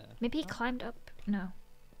through there? Maybe he climbed up. No.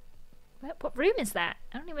 What room is that?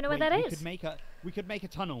 I don't even know where that we is. We could make a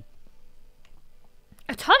tunnel.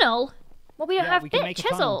 A tunnel? Well, we don't Yeah, have we can bit make a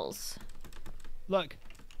tunnel. chisels. Look.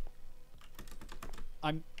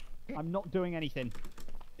 I'm not doing anything.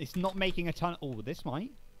 It's not making a tunnel. Oh, this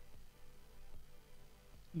might.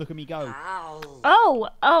 Look at me go.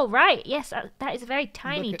 Oh, right. Yes, that is a very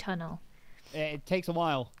tiny at- tunnel. It takes a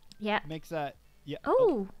while. Yeah. Makes that. Yeah.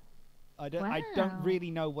 Oh. I don't Wow.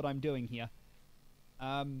 really know what I'm doing here.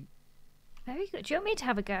 Very good. Do you want me to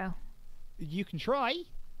have a go? You can try.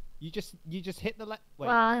 You just hit the left. Well,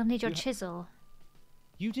 I'll need your chisel.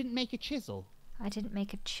 You didn't make a chisel. I didn't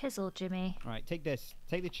make a chisel, Jimmy. All right, take this.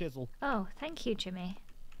 Take the chisel. Oh, thank you, Jimmy.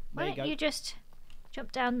 There Why you don't go. you just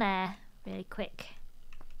jump down there really quick?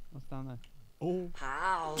 What's down there? Oh.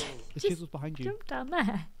 The Just chisel's behind you. Jump down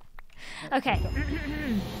there. Okay.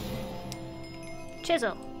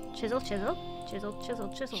 Chisel. Chisel, chisel. Chisel,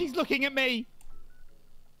 chisel, chisel. She's looking at me.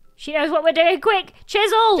 She knows what we're doing. Quick!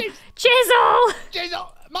 Chisel! Chisel!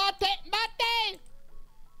 Chisel! Mate!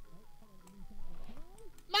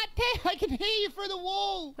 I can hear you through the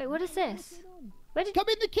wall. Wait, what is this? Where did... Come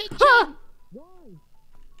in the kitchen. Why?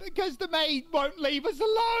 Because the maid won't leave us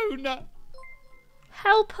alone.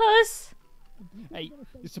 Help us! Hey,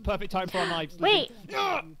 it's the perfect time for our knives. Wait. Lizzie.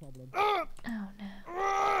 Oh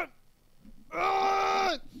no.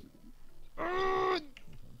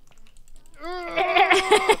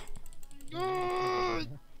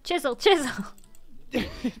 Chisel, chisel.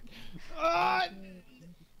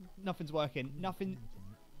 Nothing's working. Nothing.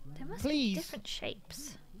 There must Please. be different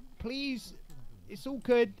shapes. Please, it's all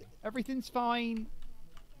good. Everything's fine.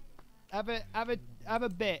 Have a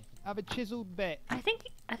bit. Have a chiseled bit. I think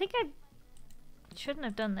I shouldn't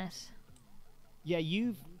have done this. Yeah,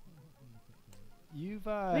 you've. We've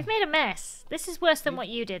made a mess. This is worse than what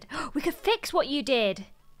you did. We could fix what you did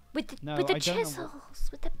with the No, with the I don't know chisels,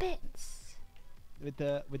 with the bits. With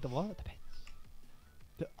the what? The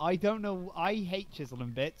bits. I don't know. I hate chiseling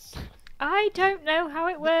bits. I don't know how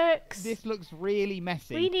it works. This looks really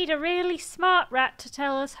messy. We need a really smart rat to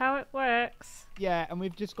tell us how it works. Yeah, and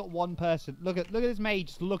we've just got one person. Look at this maid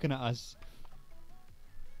just looking at us.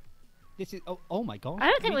 This is oh my god. I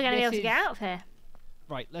don't think we're gonna be able to this get is- out of here.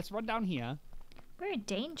 Right, let's run down here. We're in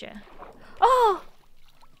danger. Oh!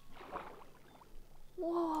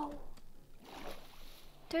 Whoa.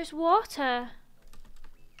 There's water.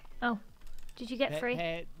 Oh. Did you get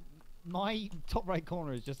free? My top right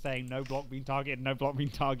corner is just saying no block being targeted, no block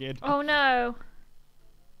being targeted. Oh no.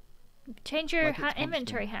 Change your Like it's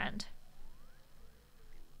inventory hand.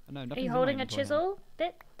 No, Are nothing's you in my holding a inventory chisel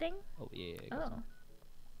bit thing? now. Oh yeah. Oh.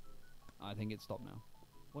 I think it's stopped now.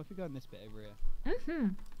 What if we go in this bit over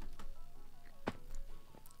here?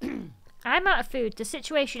 I'm out of food. The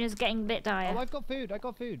situation is getting a bit dire. Oh, I've got food. I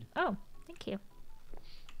got food. Oh, thank you.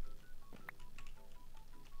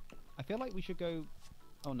 I feel like we should go.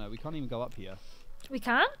 Oh no, we can't even go up here. We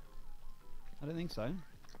can't? I don't think so.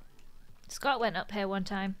 Scott went up here one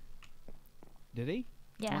time. Did he?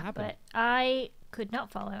 Yeah, What happened? but I could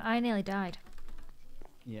not follow. I nearly died.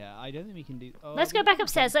 Yeah, I don't think we can do. Oh, Let's go back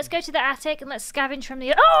upstairs. Let's go to the attic and let's scavenge from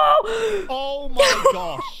the. Oh! Oh my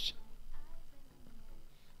gosh!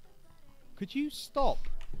 Could you stop?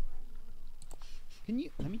 Can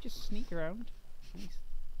you? Let me just sneak around.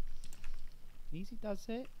 Easy does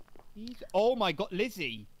it. Easy. Oh my god,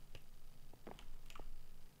 Lizzie!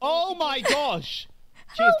 Oh my gosh!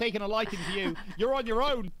 She has taken a liking to you. You're on your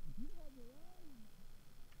own.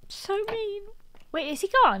 So mean. Wait, is he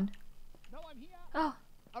gone? No, I'm here. Oh.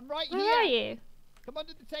 I'm right Where here. are you? Come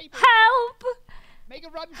under the table. Help! Make a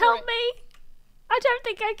run for Help it. me! I don't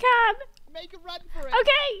think I can. Make a run for it.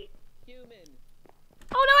 Okay. Human.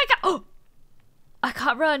 Oh no, I can't. Oh, I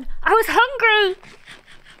can't run. I was hungry.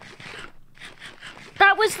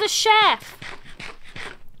 That was the chef.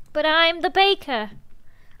 But I'm the baker.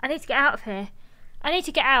 I need to get out of here. I need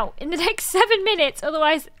to get out in the next 7 minutes,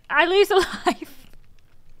 otherwise I lose a life.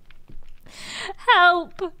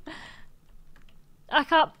 Help! I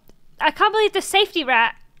can't believe the safety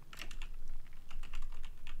rat.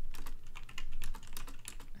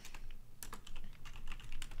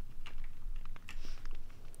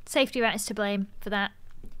 Safety rat is to blame for that.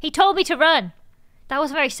 He told me to run. That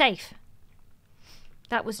wasn't very safe.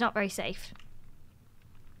 That was not very safe.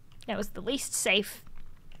 That was the least safe.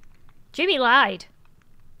 Jimmy lied.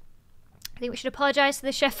 I think we should apologise to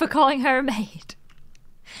the chef for calling her a maid.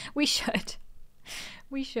 We should.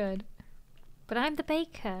 We should. But I'm the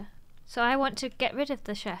baker, so I want to get rid of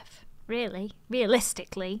the chef. Really.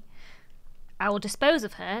 Realistically. I will dispose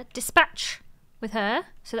of her, dispatch with her,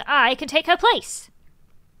 so that I can take her place.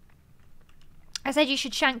 I said you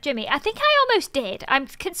should shank Jimmy. I think I almost did. I'm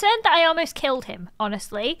concerned that I almost killed him,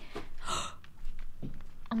 honestly.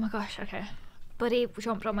 Oh my gosh, okay. Buddy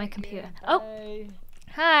jumped on my computer. Oh,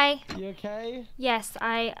 hi. You okay? Yes,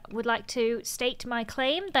 I would like to state my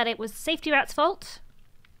claim that it was Safety Rat's fault.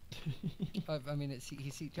 I mean,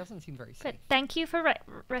 he doesn't seem very safe. But thank you for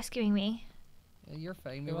rescuing me. Yeah, you're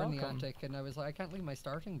fine. We were in the attic, and I was like, I can't leave my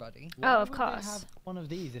starting buddy. Oh, of Why would course. they have one of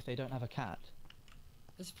these if they don't have a cat?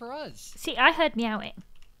 It's for us. See, I heard meowing.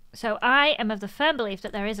 So I am of the firm belief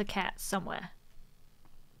that there is a cat somewhere.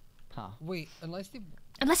 Huh. Wait, unless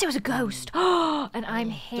it was a ghost. Oh, and I'm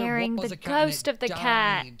hearing the ghost of the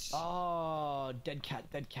cat. Oh, dead cat,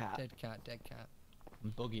 dead cat. Dead cat, dead cat.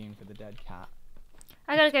 I'm boogieing for the dead cat.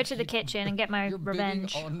 I gotta go to the kitchen and get my You're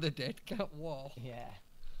revenge. on the dead cat wall. Yeah.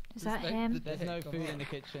 Is that him? There's no food in the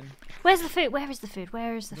kitchen. Where's the food? Where is the food?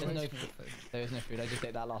 Where is the There's food? no food. There is no food. I just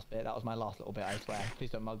ate that last bit. That was my last little bit, I swear. Please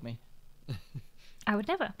don't mug me. I would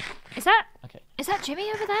never. Is that? Okay. Is that Jimmy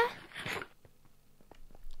over there?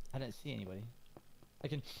 I don't see anybody.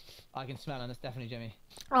 I can smell, and it's definitely Jimmy.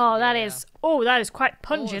 Oh, that is. Oh, that is quite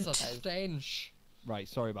pungent. Oh, it's a stench. Right,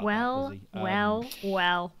 sorry about well, that, Lizzie.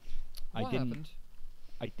 Well. I What didn't.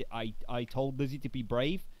 happened? I told Lizzie to be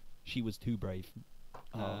brave. She was too brave.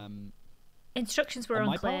 Instructions were on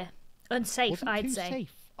my unclear. part, Unsafe, wasn't I'd too say.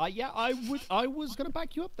 Safe. Yeah, I was gonna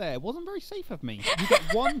back you up there. It wasn't very safe of me. You get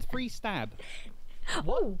one free stab.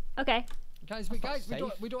 Whoa. Okay. Guys, we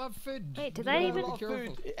don't have food. Wait, did We I don't even? have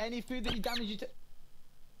food. Any food that you damage, you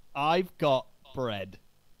I've got bread.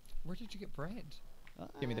 Where did you get bread?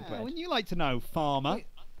 Give me the bread. Wouldn't you like to know, farmer? Wait,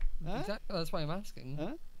 exactly. That's why I'm asking.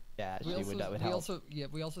 Huh? Yeah, actually, that would help.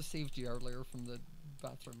 We also saved you earlier from the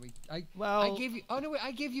bathroom. I Well, gave you. Oh no, wait,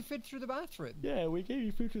 I gave you food through the bathroom. yeah, we gave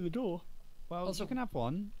you food through the door. Well, Also- you can have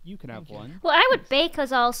one. You can have one. Well, I would bake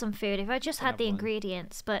us all some food if I just Can had have the one.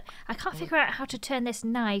 ingredients, but I can't figure out how to turn this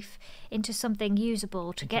knife into something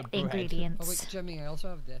usable to get the bread. ingredients. Oh wait, Jimmy, I also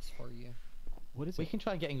have this for you. What is We it? can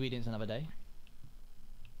try and get ingredients another day.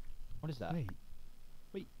 What is that? Wait,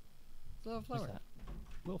 It's a little What's flower. that?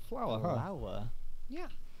 little flower, huh? Flower. Yeah,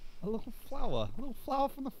 A little flower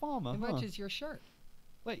from the farmer. it huh? matches your shirt.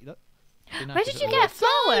 Wait, that, Where did you get a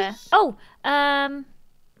flower?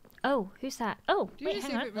 Oh, who's that? Oh, Do you wait, just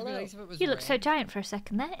hang think on. it would be nice if it was You look so red? giant for a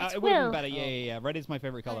second there. It's it would have Will. been better. Yeah. Red is my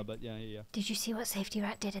favorite color, but yeah. Did you see what Safety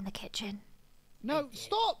Rat did in the kitchen? No,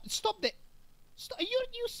 stop it! Are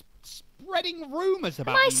you spreading rumors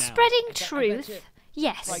about Am I me now? spreading bet you- truth?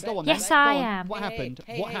 Yes. Right, go on. Yes, then. I Go on. am. What happened?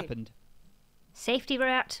 hey, What hey. happened? Safety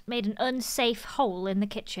Rat made an unsafe hole in the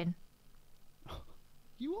kitchen.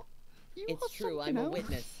 You It's are true. something I'm a else.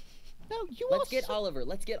 witness. No, you Let's are get so- Oliver.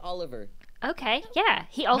 Let's get Oliver. Okay, yeah.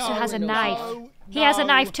 He also No, has a no, knife. no, He has a no.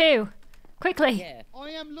 knife too. Quickly. Yeah. I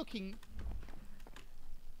am looking.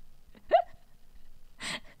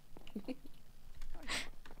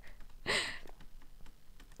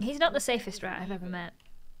 He's not the safest rat I've ever met.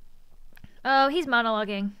 Oh, he's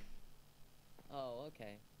monologuing. Oh,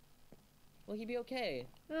 okay. Will he be okay?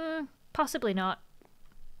 Possibly not.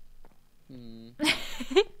 Hmm.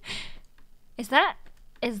 Is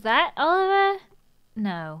that Oliver?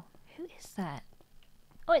 No. Who is that?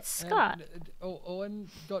 Oh, it's Scott. Owen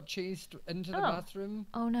got chased into the Oh. bathroom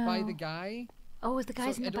Oh no. by the guy. Oh, the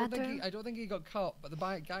guy's in the bathroom. I don't think he got caught, but the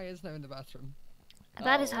guy is now in the bathroom.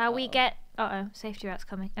 That is how we get. Uh oh, Safety Rat's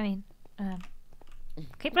coming. I mean,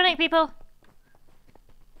 keep running, people.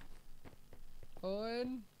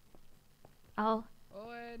 Owen. Oh.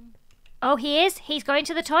 Owen. Oh, he is. He's going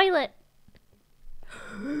to the toilet.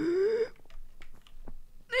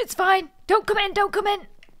 It's fine. Don't come in. Don't come in.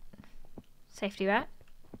 Safety rat.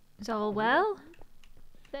 Is all well?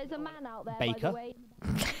 There's a man out there, Baker? by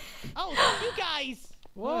the way. Oh, you guys!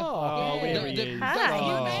 Whoa! Oh, yeah. there he is. Hi. You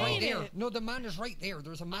Oh. made Right it. there. No, the man is right there.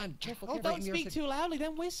 There's a man. Careful, Oh, careful. don't speak too loudly,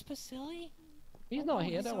 then whisper, silly. He's not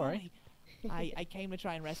here, don't worry. I came to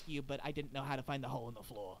try and rescue you, but I didn't know how to find the hole in the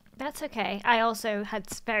floor. That's okay. I also had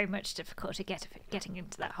very much difficulty getting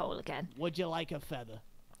into that hole again. Would you like a feather?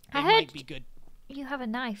 I It heard might be good. you have a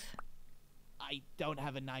knife. I don't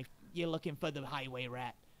have a knife. You're looking for the highway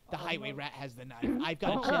rat. The highway rat has the knife. I've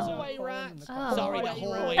got a chisel. Hallway rat. Oh. Sorry, the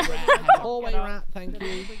Hallway hallway rat has it. Hallway rat, thank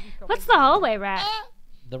you. What's the hallway rat?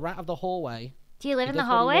 The rat of the hallway. Do you live He in the does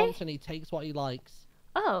what he hallway? wants and he takes what he likes.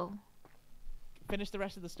 Oh. Finish the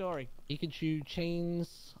rest of the story. He can chew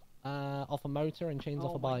chains off a motor and chains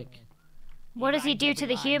off a bike. What does he rides do to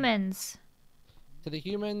the every line. humans? To the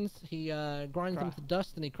humans, he grinds them to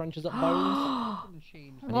dust and he crunches up bones. And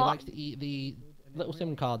he What? likes to eat the little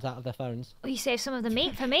SIM cards out of their phones. Well, you save some of the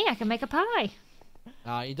meat for me. I can make a pie.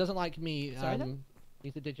 He doesn't like meat. Sorry, then?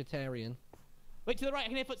 He's a vegetarian. Wait, to the right. I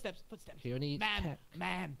can hear footsteps. Footsteps. He only eats Man, pet.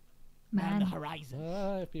 man, Man. the horizon.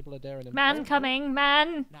 If people are daring him. Man coming,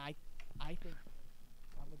 man. Nah, I think.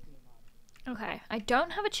 Okay, I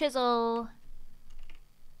don't have a chisel,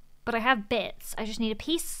 but I have bits. I just need a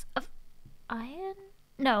piece of iron?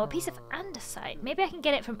 No, a piece of andesite. Maybe I can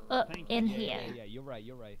get it from up in here. Yeah, you're right.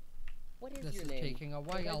 You're right. What is This your is name? taking a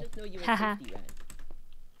 'Cause I while. just know you as Haha. Safety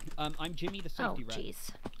Rat. I'm Jimmy the Oh, safety rat. jeez.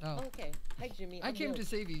 Oh. Okay. Hi, Jimmy. I I'm came to Will.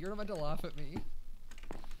 save you. You're not meant to laugh at me.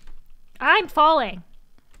 I'm falling.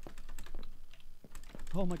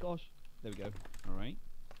 Oh my gosh. There we go. All right.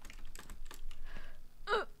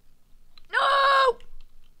 No!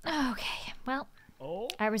 Okay, well, Oh.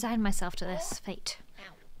 I resign myself to this fate.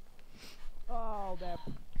 Oh, there.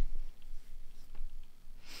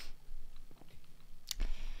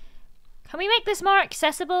 Can we make this more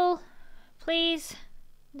accessible, please?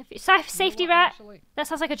 Safety rat. That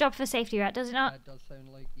sounds like a job for safety rat, does it not? That does sound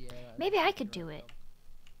like, yeah. Maybe I could do it.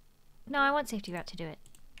 No, I want safety rat to do it.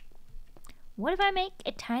 What if I make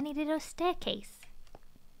a tiny little staircase?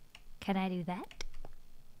 Can I do that?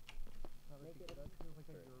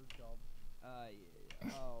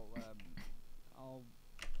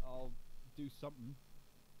 I'll do something.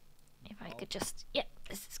 If I could just... Yep,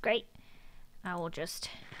 this is great. I will just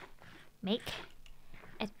make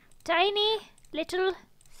a tiny little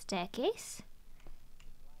staircase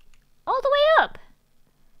all the way up.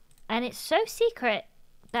 And it's so secret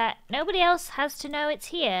that nobody else has to know it's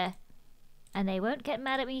here. And they won't get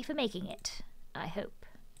mad at me for making it. I hope.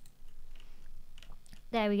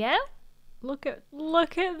 There we go. Look at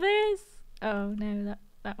this. Oh no,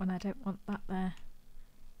 that one I don't want that there.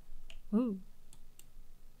 Ooh.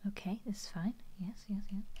 Okay, this is fine. Yes.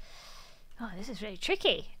 Oh, this is really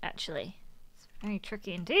tricky, actually. It's very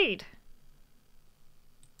tricky indeed.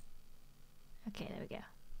 Okay, there we go.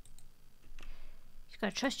 Just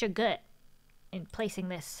gotta trust your gut in placing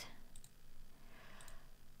this.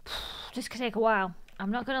 This could take a while.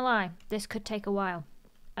 I'm not gonna lie. This could take a while.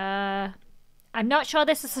 I'm not sure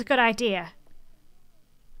this is a good idea.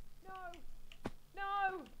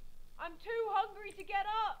 No! I'm too hungry to get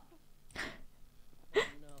up!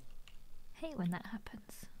 Hate when that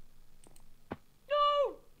happens.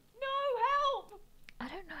 No! No, help! I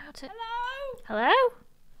don't know how to... Hello? Hello?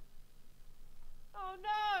 Oh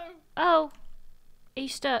no! Oh. Are you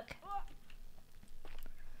stuck?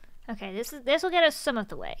 Okay, this will get us some of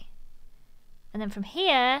the way. And then from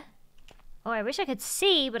here... Oh, I wish I could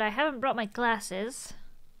see, but I haven't brought my glasses.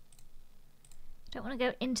 Don't want to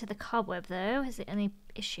go into the cobweb, though. Is it any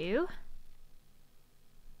issue?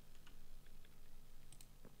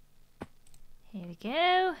 Here we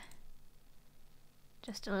go.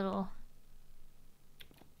 Just a little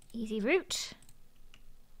easy route.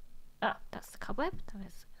 Oh, that's the cobweb. That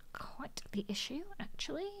is quite the issue,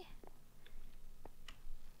 actually.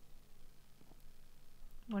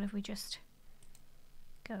 What if we just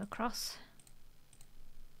go across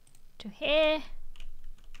to here?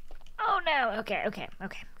 Oh no! Okay. Okay,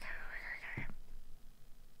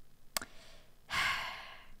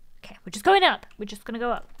 we're just going up. We're just gonna go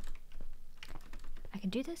up. I can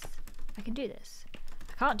do this. I can do this.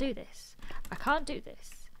 I can't do this. I can't do this.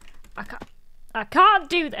 I can't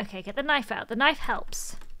do that. Okay, get the knife out. The knife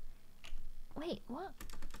helps. Wait, what?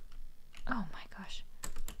 Oh my gosh.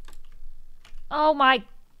 Oh my...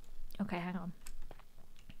 Okay, hang on.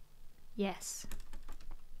 Yes.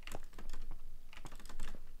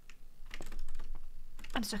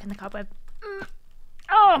 I'm stuck in the cobweb.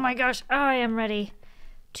 Oh my gosh. I am ready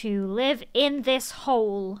to live in this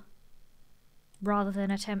hole rather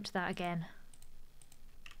than attempt that again.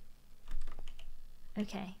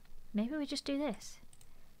 Okay, maybe we just do this.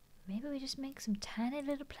 Maybe we just make some tiny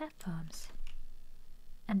little platforms.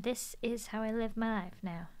 And this is how I live my life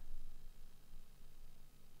now.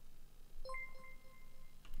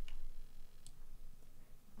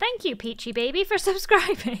 Thank you, Peachy Baby, for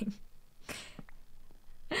subscribing.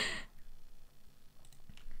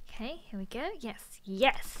 Okay, here we go. Yes,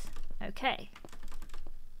 yes. Okay.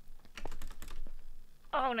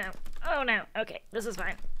 Oh no. Oh no. Okay, this is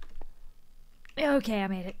fine. Okay, I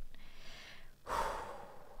made it.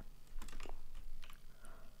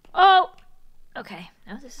 Oh! Okay,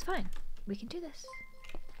 no, this is fine. We can do this.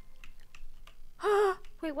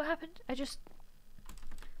 Wait, what happened? I just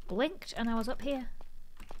blinked and I was up here.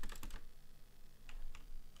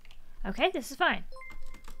 Okay, this is fine.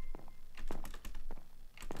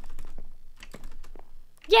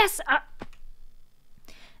 Yes!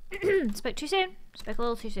 Spoke too soon. Spoke a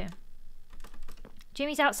little too soon.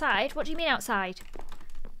 Jimmy's outside? What do you mean outside?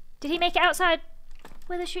 Did he make it outside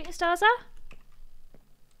where the shooting stars are?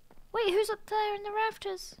 Wait, who's up there in the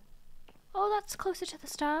rafters? Oh, that's closer to the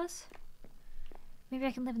stars. Maybe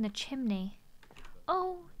I can live in the chimney.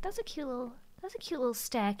 Oh, that's a cute little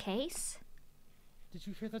staircase. Did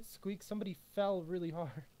you hear that squeak? Somebody fell really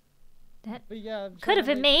hard. That But yeah, could have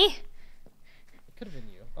been me. It could have been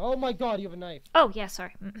you. Oh my god, you have a knife. Oh, yeah,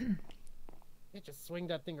 sorry. You just swing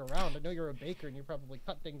that thing around. I know you're a baker and you probably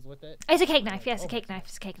cut things with it. It's a cake knife. Yes, Oh a cake my knife.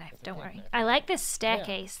 It's a cake knife. Don't worry. knife. I like this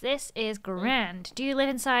staircase. This is grand. Do you live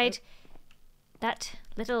inside that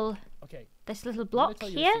little Okay. this little I'm gonna block tell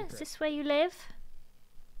you a here? secret. Is this where you live?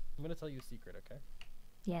 I'm gonna tell you a secret, okay?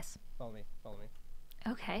 Yes. Follow me. Follow me.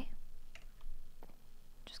 Okay.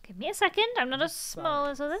 Just give me a second. I'm not as small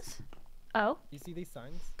as others. Oh. You see these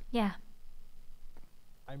signs? Yeah.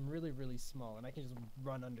 I'm really, really small and I can just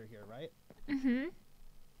run under here, right? Mm-hmm.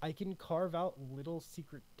 I can carve out little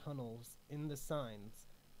secret tunnels in the signs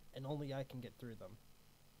and only I can get through them.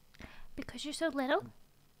 Because you're so little?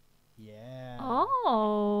 Yeah.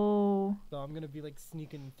 Oh. So I'm gonna be like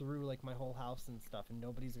sneaking through like my whole house and stuff and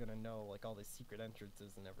nobody's gonna know like all the secret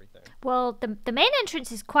entrances and everything. Well, the main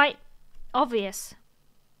entrance is quite obvious.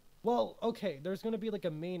 Well, okay, there's gonna be like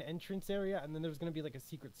a main entrance area and then there's gonna be like a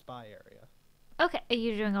secret spy area. Okay, are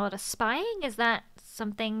you doing a lot of spying? Is that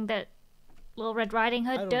something that Little Red Riding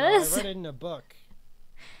I Hood don't know, does? I read it in a book.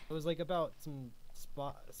 It was like about some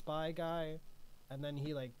spy guy and then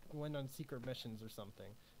he like went on secret missions or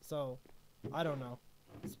something. So, I don't know.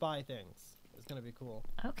 Spy things. It's gonna be cool.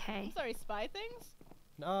 Okay. I'm sorry, spy things?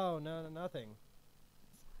 No, nothing.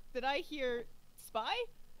 Did I hear spy?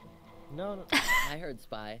 No. I heard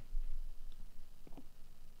spy.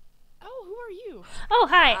 Oh, who are you? Oh,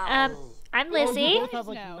 hi. I'm Oh, Lizzie. you both have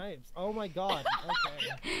like knives. Oh my god.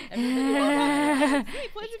 Okay. Hey,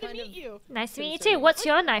 pleasure to meet you. Nice to meet you too. What's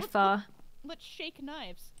your knife for? Let's shake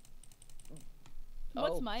knives. Oh.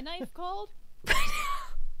 What's my knife called?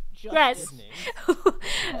 Yes.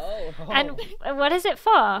 Oh. And what is it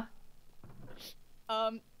for?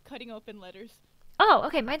 Cutting open letters. Oh,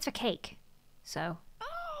 okay. Mine's for cake. So.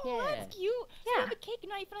 Oh, that's cute. So Yeah. I have a cake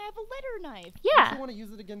knife and I have a letter knife. Yeah. Do you want to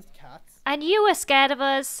use it against cats? And you were scared of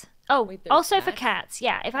us. Oh, Wait, there's also for cats? cats.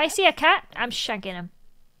 Yeah. If I see a cat, I'm shanking him.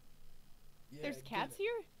 There's cats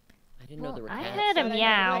here? I didn't know there were I cats. heard him God,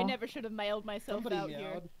 meow. I never should have mailed myself Somebody out meowed.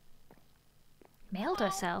 here. Mailed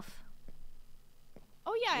herself.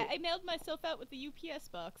 Oh yeah, I mailed myself out with the UPS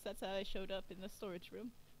box. That's how I showed up in the storage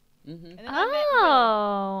room. Mm-hmm. And then I met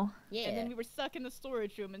Oh. Will, and then we were stuck in the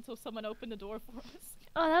storage room until someone opened the door for us.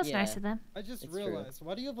 Oh, that was nice of them. I just It's realized,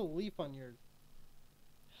 why do you have a leaf on your...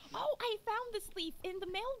 Oh, I found this leaf in the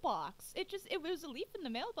mailbox. It was a leaf in the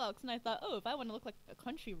mailbox, and I thought, oh, if I want to look like a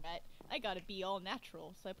country rat, I gotta be all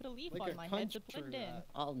natural. So I put a leaf Like on a my head to country blend in. rat.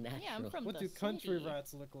 All natural. Yeah, I'm from What the do country city.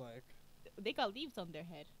 rats look like? They got leaves on their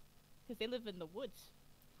head, because they live in the woods.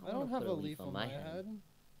 I don't wanna have put a leaf on my head.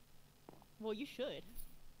 Well, you should.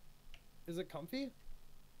 Is it comfy?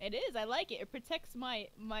 It is. I like it. It protects my.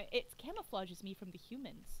 It camouflages me from the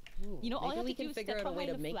humans. Ooh. You know, all I Maybe have we to do can is figure step out a way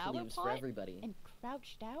behind to a make flower leaves for pot everybody. and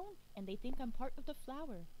crouch down, and they think I'm part of the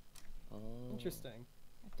flower. Oh. Interesting.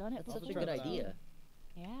 I've done it That's such a before. good idea.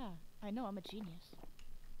 Yeah, I know. I'm a genius.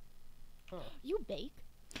 Huh. You bake?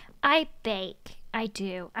 I bake. I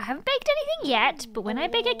do. I haven't baked anything yet, but when I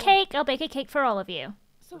bake a cake, I'll bake a cake for all of you.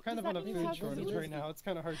 So We're kind of does on a that mean you food have shortage food? right now. It's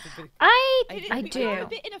kind of hard to bake. I I'm do. a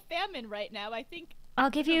bit in a famine right now. I think I'll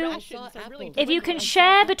give the you. rations are really If you can dwindling.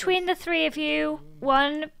 share between the three of you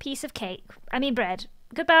one piece of cake. I mean bread.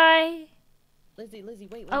 Goodbye. Lizzie,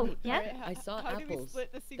 wait, Oh, wait. yeah? I saw How do we apples.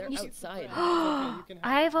 split the They're single piece of outside. bread?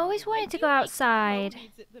 I've always wanted to go outside. Flo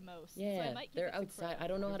needs it the most, so I Yeah, might give they're it to outside. Crow. I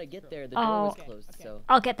don't know how to get there. The door Oh, was closed, so.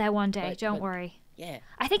 I'll get there one day. But- Don't but- worry. Yeah.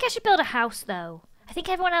 I think I should build a house, though. I think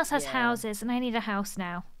everyone else has Yeah. houses, and I need a house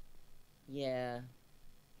now. Yeah.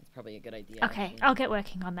 That's probably a good idea. Okay, actually. I'll get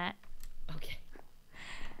working on that. Okay.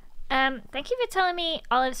 Thank you for telling me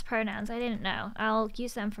Olive's pronouns. I didn't know. I'll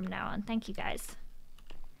use them from now on. Thank you, guys.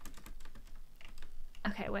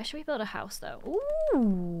 Okay, where should we build a house, though?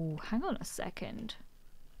 Ooh, hang on a second.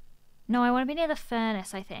 No, I want to be near the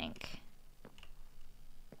furnace, I think.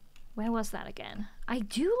 Where was that again? I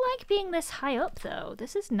do like being this high up, though.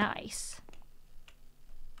 This is nice.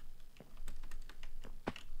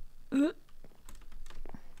 I hurt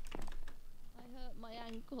my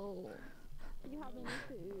ankle. Do you have any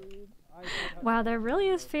food? Wow, there really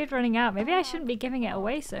is food running out. Maybe I shouldn't be giving it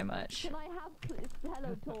away so much. Can I have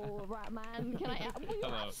hello tall rat man? Can I have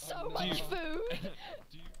Hello. so much food?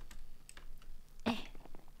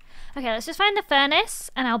 Okay, let's just find the furnace,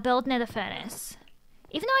 and I'll build near the furnace.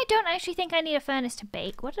 Even though I don't actually think I need a furnace to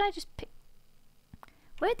bake. What did I just pick?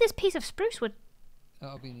 Where did this piece of spruce wood...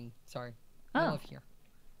 Oh, Beanie. Sorry. Oh. I live here.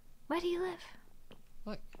 Where do you live?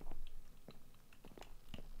 Look.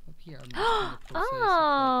 Up here. I'm just in the process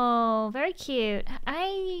Oh, very cute.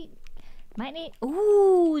 I might need...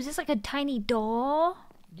 Ooh, is this like a tiny door?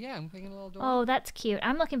 Yeah, I'm thinking a little door. Oh, that's cute.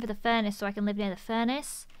 I'm looking for the furnace so I can live near the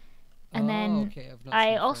furnace. And Oh, then okay, I've not I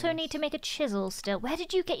seen the also furnace. need to make a chisel still. Where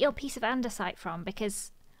did you get your piece of andesite from?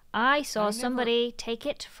 Because I saw never- somebody take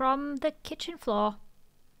it from the kitchen floor.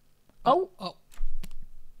 Oh. Oh.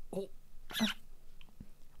 Oh.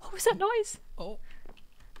 What was that noise? Oh.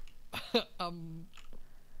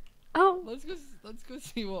 Oh. Let's go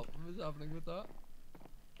see what was happening with that.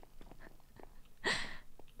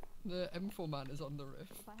 The M4 man is on the roof.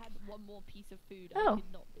 If I had one more piece of food, Oh. I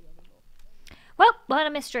could not be anymore. Well, what a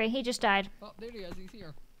mystery. He just died. Oh, there he is. He's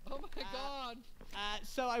here. Oh my god.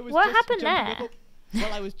 So I was What just happened jumping there? up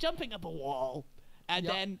well, I was jumping up a wall, and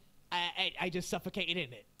then I just suffocated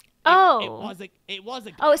in it. Oh. It was a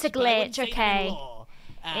glitch. Oh, it's a but I wouldn't glitch. say it in Okay. law.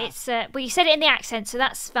 It's well, you said it in the accent, so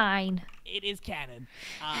that's fine. It is canon.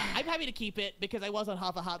 I'm happy to keep it because I was on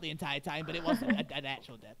half a heart the entire time, but it wasn't an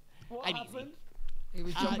actual death. I'm easy. He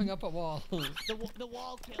was jumping up a wall. The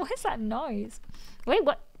wall killed. What is that noise? Wait,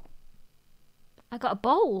 what? I got a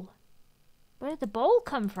bowl. Where did the bowl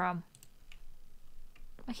come from?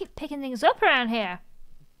 I keep picking things up around here.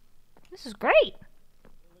 This is great.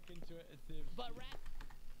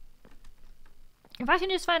 If I can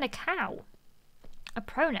just find a cow. A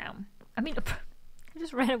pronoun. I mean, I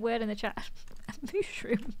just read a word in the chat. A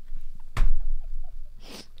mushroom. I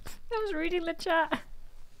was reading the chat.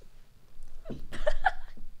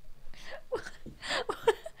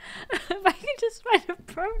 If I can just find a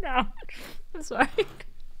pronoun. I'm sorry.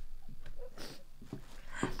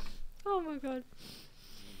 Oh my god.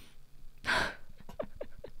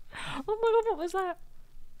 Oh my god, what was that?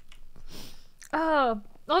 Oh.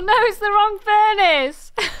 Oh no, it's the wrong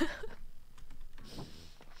furnace!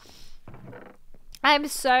 I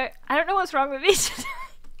don't know what's wrong with me today.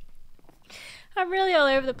 I'm really all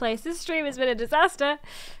over the place. This stream has been a disaster.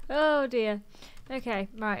 Oh dear. Okay,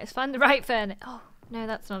 right, let's find the right furnace. Oh, no,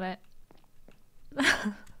 that's not it. I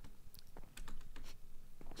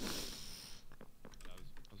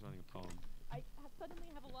was writing a poem. I suddenly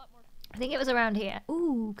have a lot more. I think it was around here.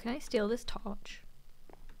 Ooh, can I steal this torch?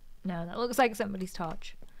 No, that looks like somebody's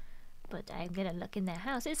torch. But I'm gonna look in their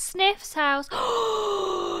house. It's Sniff's house.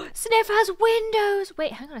 Sniff has windows.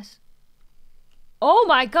 Wait, hang on Oh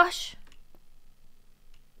my gosh.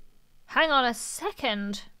 Hang on a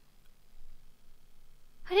second.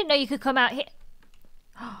 I didn't know you could come out here.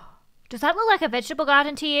 Does that look like a vegetable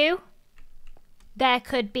garden to you? There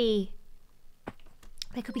could be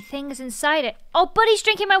things inside it. Oh, Buddy's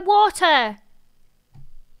drinking my water.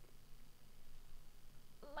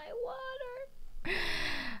 My water.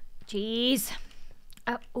 Jeez.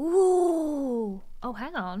 Ooh. Oh,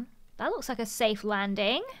 hang on. That looks like a safe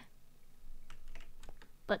landing.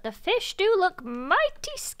 But the fish do look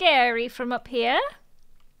mighty scary from up here.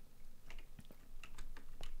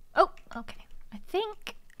 Oh, okay. I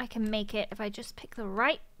think I can make it if I just pick the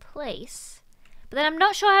right place. But then I'm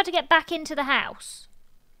not sure how to get back into the house.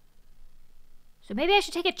 So maybe I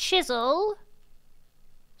should take a chisel.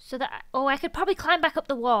 So that... Oh, I could probably climb back up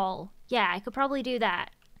the wall. Yeah, I could probably do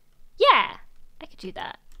that. Yeah, I could do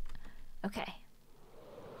that. Okay.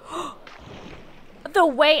 The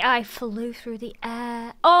way I flew through the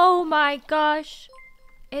air. Oh my gosh.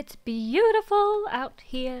 It's beautiful out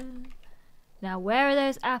here. Now, where are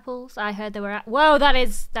those apples? I heard there were... Whoa, that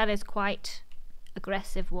is quite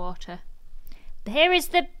aggressive water. Here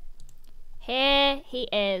he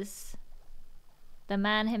is. The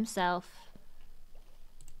man himself.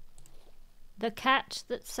 The cat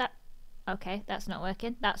that sat Okay, that's not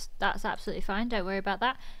working. That's absolutely fine. Don't worry about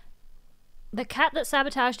that. The cat that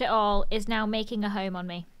sabotaged it all is now making a home on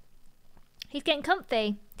me. He's getting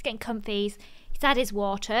comfy. He's getting comfies. He's had his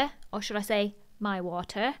water, or should I say my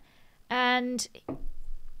water, and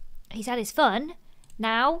he's had his fun.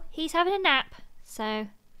 Now he's having a nap. So,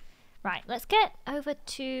 right, let's get over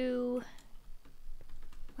to...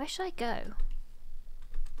 Where should I go?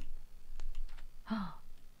 Oh,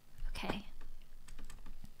 okay.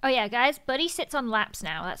 Oh yeah, guys, Buddy sits on laps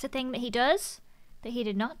now. That's a thing that he does, that he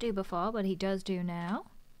did not do before, but he does do now.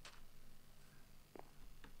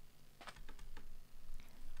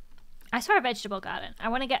 I saw a vegetable garden. I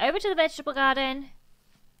want to get over to the vegetable garden.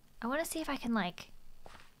 I want to see if I can, like...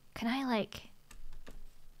 Can I, like...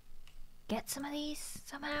 get some of these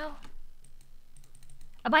somehow?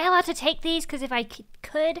 Am I allowed to take these? Because if I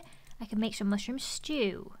could, I could make some mushroom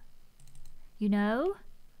stew. You know?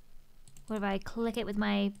 What if I click it with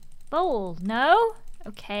my bowl? No?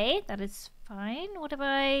 Okay, that is fine. What if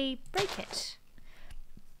I break it?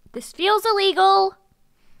 This feels illegal.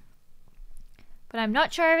 But I'm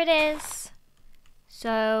not sure if it is.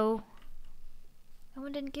 So... No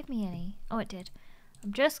one didn't give me any. Oh, it did.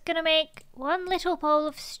 I'm just gonna make one little bowl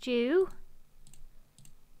of stew.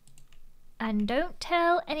 And don't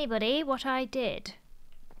tell anybody what I did.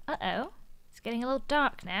 Uh-oh. It's getting a little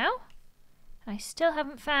dark now. I still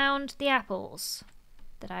haven't found the apples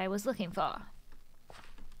that I was looking for.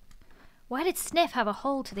 Why did Sniff have a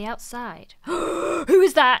hole to the outside? Who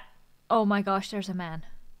is that? Oh my gosh, there's a man.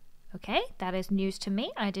 Okay, that is news to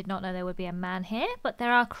me. I did not know there would be a man here, but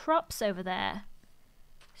there are crops over there.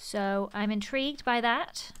 So I'm intrigued by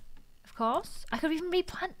that, of course. I could even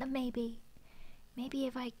replant them, maybe. Maybe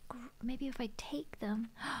if I take them.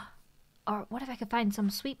 Or what if I could find some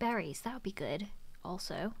sweet berries? That would be good,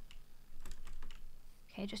 also.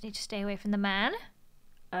 Okay, just need to stay away from the man.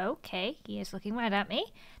 Okay, he is looking right at me.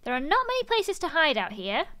 There are not many places to hide out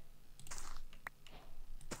here.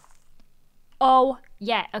 Oh,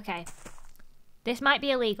 yeah, okay. This might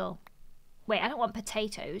be illegal. Wait, I don't want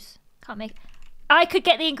potatoes. Can't make... I could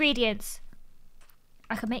get the ingredients.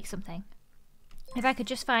 I could make something. If I could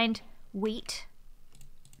just find wheat.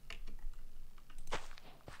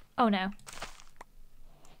 Oh no.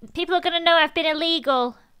 People are gonna know I've been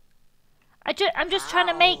illegal. I'm just trying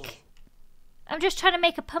to make... I'm just trying to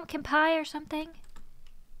make a pumpkin pie or something.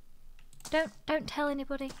 Don't tell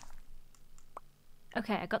anybody.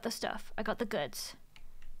 Okay, I got the stuff. I got the goods.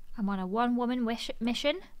 I'm on a one-woman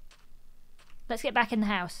mission. Let's get back in the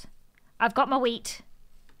house. I've got my wheat.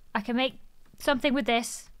 I can make something with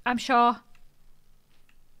this, I'm sure.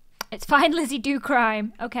 It's fine, Lizzie, do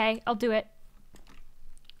crime. Okay, I'll do it.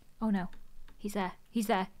 Oh no. He's there. He's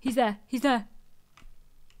there. He's there. He's there.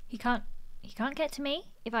 He can't get to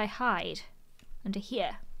me if I hide under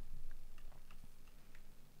here.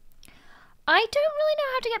 I don't really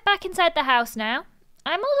know how to get back inside the house now.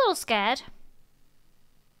 I'm a little scared.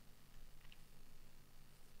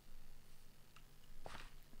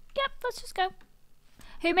 Yep, let's just go.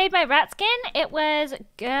 Who made my rat skin? It was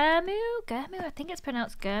Gurmu. Gurmu? I think it's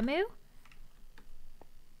pronounced Gurmu.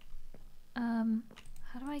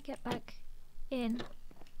 How do I get back in?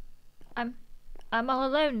 I'm all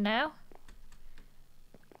alone now.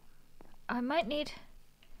 I might need...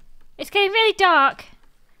 It's getting really dark.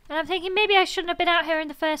 And I'm thinking maybe I shouldn't have been out here in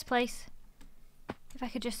the first place. If I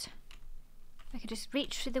could just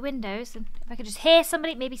reach through the windows, and if I could just hear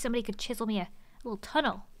somebody, maybe somebody could chisel me a little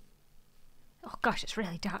tunnel. Oh gosh, it's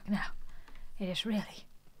really dark now. It is really,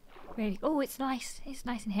 really... Oh, it's nice. It's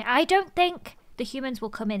nice in here. I don't think the humans will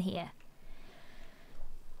come in here.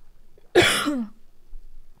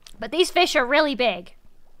 But these fish are really big.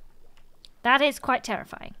 That is quite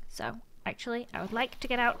terrifying. So, actually, I would like to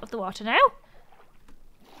get out of the water now.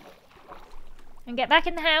 And get back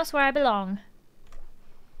in the house where I belong.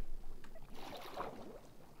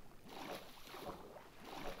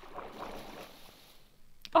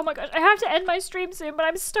 Oh my gosh, I have to end my stream soon, but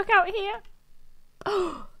I'm stuck out here.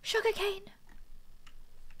 Oh, sugarcane.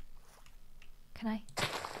 Can I?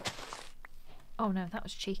 Oh no, that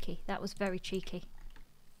was cheeky. That was very cheeky.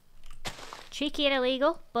 Cheeky and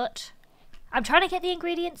illegal, but I'm trying to get the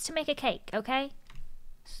ingredients to make a cake, okay?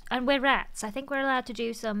 And we're rats. I think we're allowed to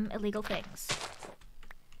do some illegal things.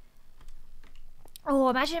 Oh,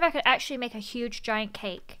 imagine if I could actually make a huge giant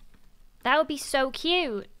cake. That would be so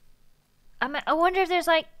cute. I wonder if there's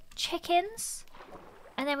like chickens,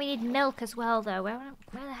 and then we need milk as well. Though, where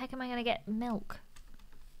the heck am I gonna get milk?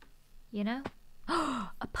 You know,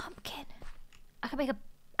 a pumpkin. I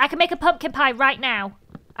can make a pumpkin pie right now.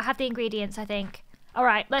 I have the ingredients, I think. All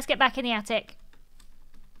right, let's get back in the attic.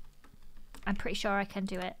 I'm pretty sure I can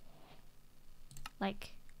do it.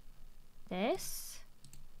 Like this?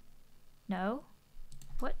 No.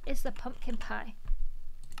 What is the pumpkin pie?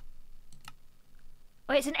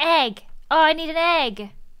 Oh, it's an egg. Oh, I need an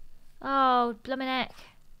egg. Oh, bloomin' egg.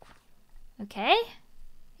 Okay.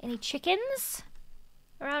 Any chickens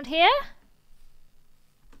around here?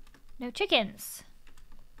 No chickens.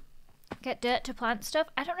 Get dirt to plant stuff.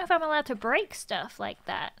 I don't know if I'm allowed to break stuff like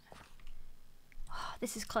that. Oh,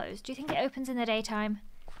 this is closed. Do you think it opens in the daytime?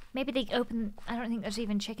 Maybe they open... I don't think there's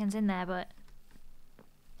even chickens in there, but...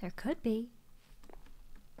 there could be.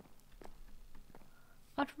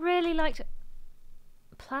 I'd really like to...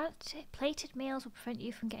 Plated meals will prevent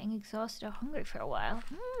you from getting exhausted or hungry for a while.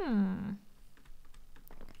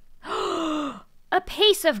 A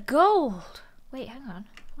piece of gold! Wait, hang on.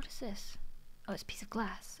 What is this? Oh, it's a piece of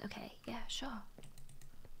glass. Okay, yeah, sure.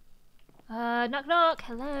 Knock knock.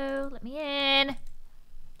 Hello, let me in.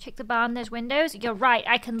 Check the barn, there's windows. You're right,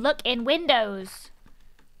 I can look in windows.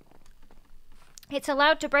 It's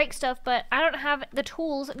allowed to break stuff, but I don't have the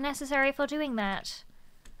tools necessary for doing that.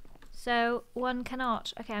 So, one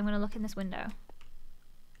cannot. Okay, I'm going to look in this window.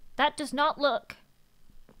 That does not look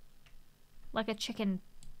like a chicken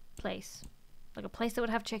place. Like a place that would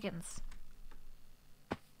have chickens.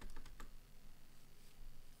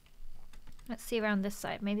 Let's see around this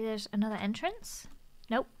side. Maybe there's another entrance?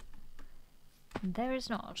 Nope. There is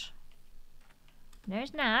not.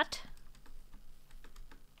 There's not.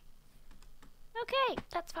 Okay,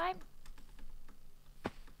 that's fine.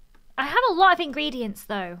 I have a lot of ingredients,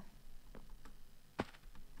 though.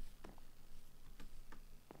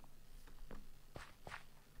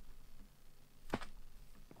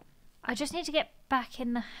 I just need to get back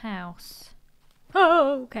in the house.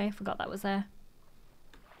 Oh, okay, forgot that was there.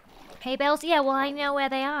 Hay bales? Yeah, well, I know where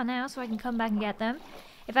they are now, so I can come back and get them.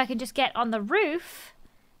 If I can just get on the roof,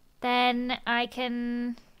 then I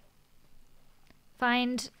can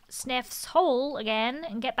find Sniff's hole again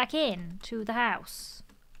and get back in to the house.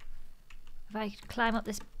 If I could climb up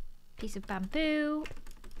this piece of bamboo.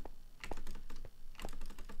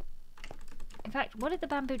 In fact, what if the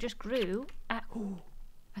bamboo just grew at... Ooh,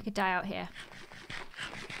 I could die out here.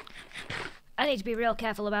 I need to be real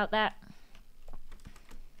careful about that.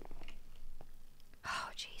 Oh,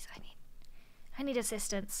 jeez, I need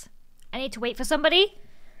assistance. I need to wait for somebody.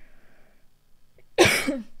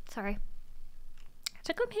 Sorry.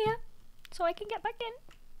 To come here so I can get back in.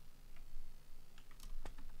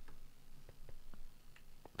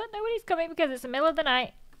 But nobody's coming because it's the middle of the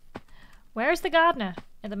night. Where's the gardener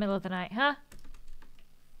in the middle of the night, huh?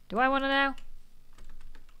 Do I want to know?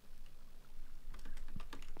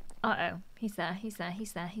 Uh-oh. He's there, he's there,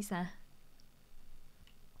 he's there, he's there.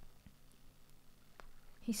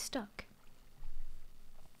 He's stuck.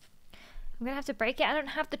 I'm gonna have to break it. I don't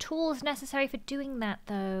have the tools necessary for doing that,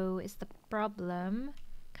 though, is the problem.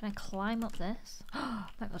 Can I climb up this? Oh,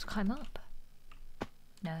 might be able to climb up.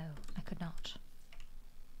 No, I could not.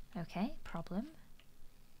 Okay, problem.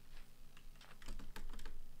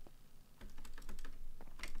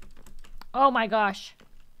 Oh my gosh.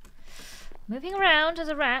 Moving around as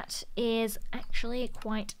a rat is actually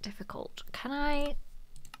quite difficult. Can I...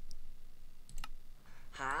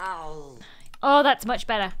 How? Oh, that's much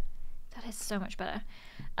better. That is so much better.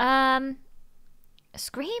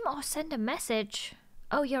 Scream or send a message?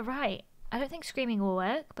 Oh, you're right. I don't think screaming will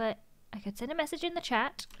work, but I could send a message in the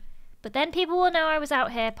chat. But then people will know I was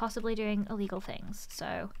out here possibly doing illegal things.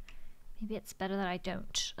 So maybe it's better that I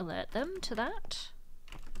don't alert them to that.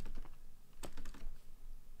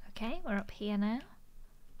 Okay, we're up here now.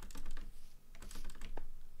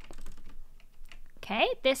 Okay,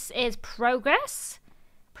 this is progress.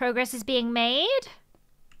 Progress is being made.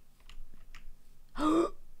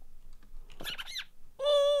 Oh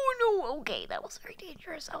no, okay, that was very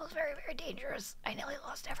dangerous. That was very, very dangerous. I nearly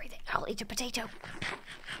lost everything. I'll eat a potato.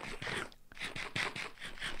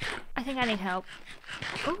 I think I need help.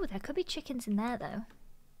 Oh, there could be chickens in there though.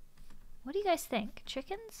 What do you guys think?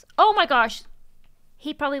 Chickens? Oh my gosh!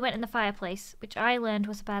 He probably went in the fireplace, which I learned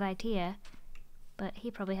was a bad idea. But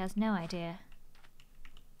he probably has no idea.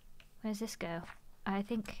 Where's this go? I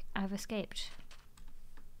think I've escaped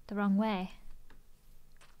the wrong way.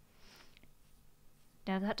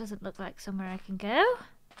 No, that doesn't look like somewhere I can go.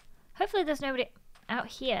 Hopefully there's nobody out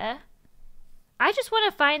here. I just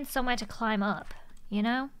want to find somewhere to climb up, you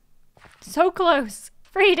know? So close.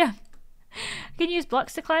 Freedom. I can use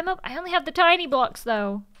blocks to climb up. I only have the tiny blocks,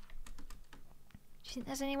 though. Do you think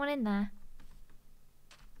there's anyone in there?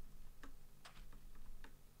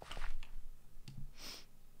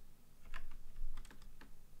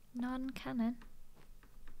 Non-cannon.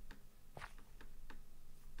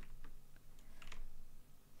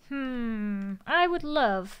 I would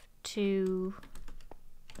love to...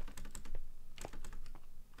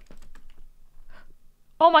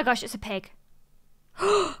 Oh my gosh, it's a pig.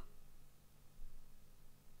 I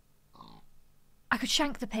could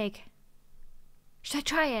shank the pig. Should I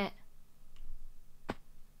try it?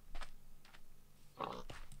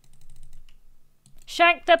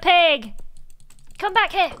 Shank the pig! Come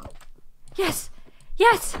back here! Yes!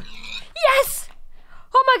 Yes! Yes!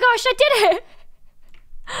 Oh my gosh, I did it!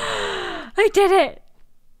 I did it!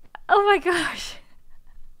 Oh my gosh.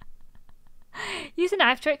 Use a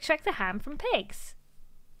knife to extract the ham from pigs.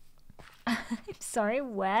 I'm sorry,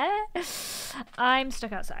 where? I'm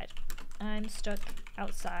stuck outside. I'm stuck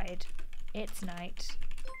outside. It's night.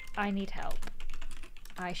 I need help.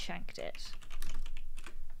 I shanked it.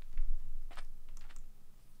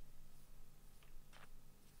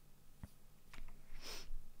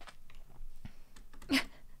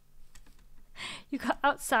 You got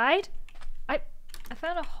outside? I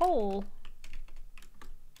found a hole.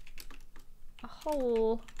 A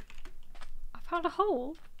hole. I found a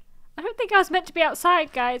hole. I don't think I was meant to be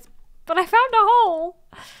outside, guys, but I found a hole.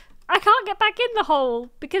 I can't get back in the hole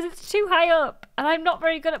because it's too high up, and I'm not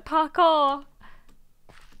very good at parkour.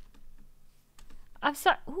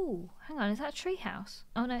 Ooh, hang on, is that a tree house?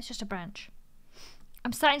 Oh no, it's just a branch.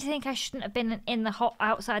 I'm starting to think I shouldn't have been in the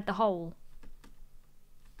outside the hole.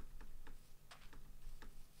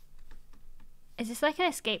 Is this like an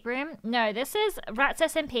escape room? No, this is Rats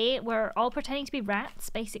SMP. We're all pretending to be rats,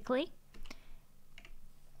 basically.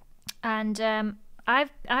 And I've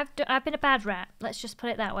been a bad rat. Let's just put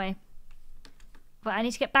it that way. But I need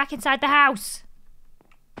to get back inside the house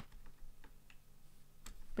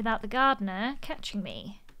without the gardener catching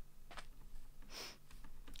me.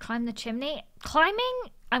 Climb the chimney. Climbing.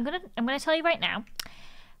 I'm gonna tell you right now.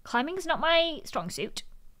 Climbing is not my strong suit.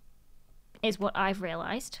 Is what I've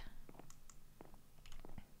realized.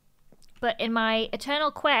 But in my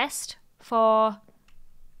eternal quest for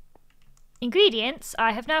ingredients,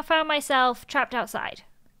 I have now found myself trapped outside.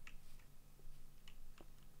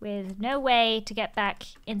 With no way to get back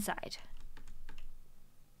inside.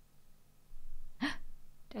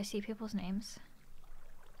 Do I see people's names?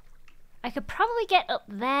 I could probably get up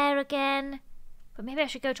there again, but maybe I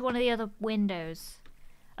should go to one of the other windows.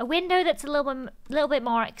 A window that's a little bit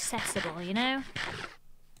more accessible, you know?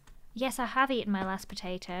 Yes, I have eaten my last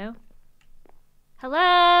potato.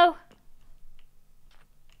 Hello?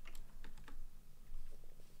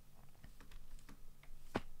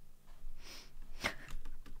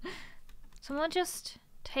 Someone just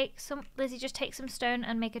take some... Lizzie, just take some stone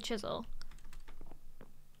and make a chisel.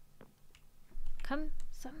 Come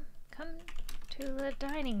to the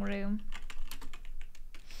dining room.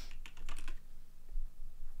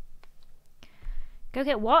 Go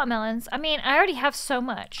get watermelons. I mean, I already have so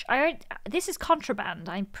much. This is contraband,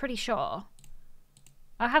 I'm pretty sure.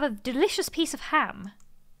 I have a delicious piece of ham.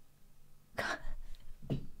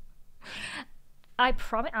 I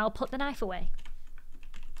promise I'll put the knife away.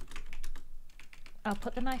 I'll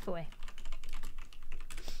put the knife away.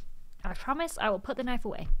 I promise I will put the knife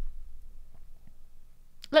away.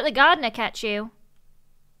 Let the gardener catch you.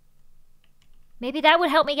 Maybe that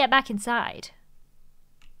would help me get back inside.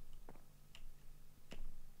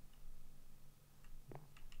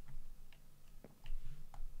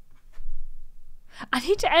 I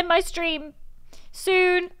need to end my stream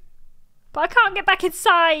soon, but I can't get back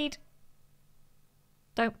inside.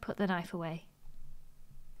 Don't put the knife away.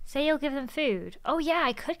 Say you'll give them food. Oh yeah,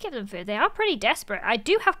 I could give them food. They are pretty desperate. I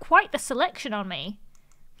do have quite the selection on me.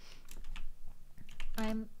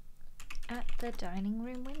 I'm at the dining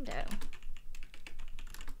room window.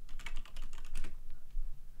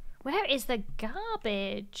 Where is the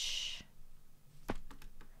garbage?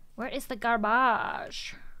 Where is the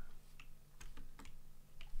garbage?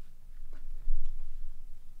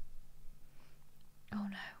 Oh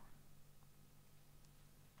no.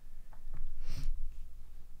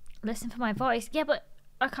 Listen for my voice. Yeah, but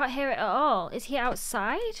I can't hear it at all. Is he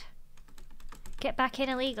outside? Get back in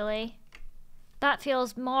illegally. That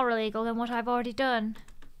feels more illegal than what I've already done.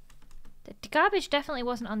 The garbage definitely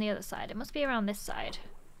wasn't on the other side. It must be around this side.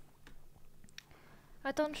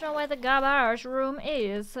 I don't know where the garbage room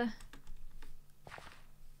is.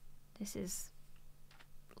 This is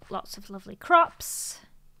lots of lovely crops.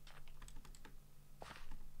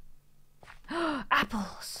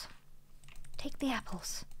 Apples! Take the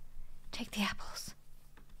apples. Take the apples.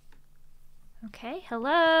 Okay,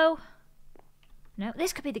 hello? No,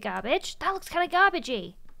 this could be the garbage. That looks kind of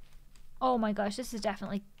garbagey. Oh my gosh, this is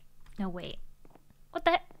definitely... No, wait. What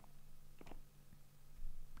the heck?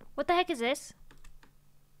 What the heck is this?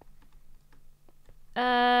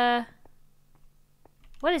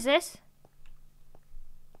 What is this?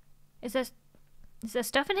 Is there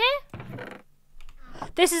stuff in here?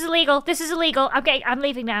 This is illegal. This is illegal. I'm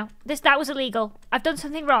leaving now. That was illegal. I've done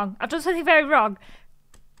something wrong. I've done something very wrong.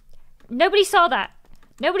 Nobody saw that.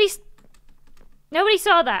 Nobody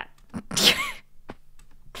saw that.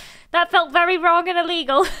 That felt very wrong and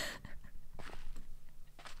illegal.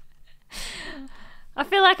 I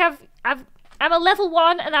feel like I'm a level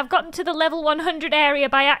 1 and I've gotten to the level 100 area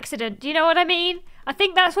by accident. Do you know what I mean? I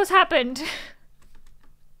think that's what's happened.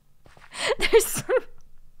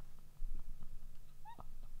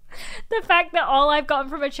 The fact that all I've gotten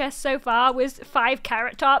from a chest so far was 5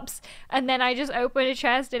 carrot tops, and then I just open a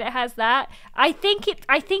chest and it has that. I think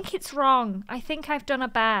it's wrong. I think I've done a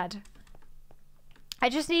bad. I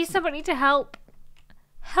just need somebody to help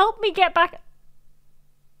me get back.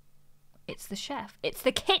 It's the chef. It's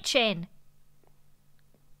the kitchen.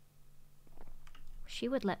 She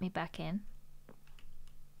would let me back in.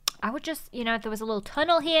 I would just, if there was a little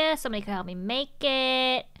tunnel here, somebody could help me make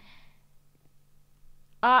it.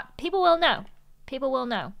 People will know. People will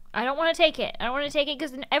know. I don't want to take it. I don't want to take it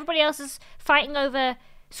because everybody else is fighting over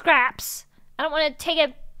scraps. I don't want to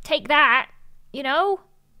take that,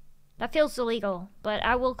 That feels illegal, but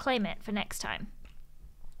I will claim it for next time.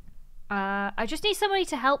 I just need somebody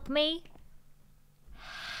to help me.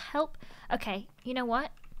 Okay, you know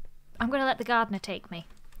what? I'm going to let the gardener take me.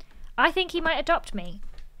 I think he might adopt me.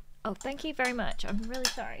 Oh, thank you very much. I'm really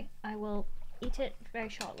sorry. I will eat it very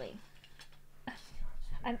shortly.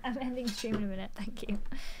 I'm ending the stream in a minute. Thank you.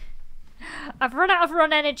 I've run out of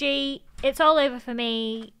run energy. It's all over for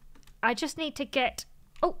me. I just need to get...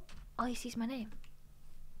 Oh, he sees my name.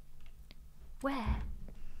 Where?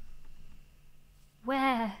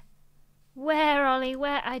 Where, Ollie?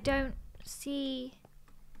 Where? I don't see...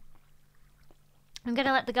 I'm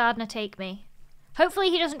gonna let the gardener take me.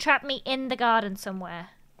 Hopefully he doesn't trap me in the garden somewhere.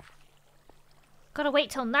 Gotta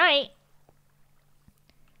wait till night.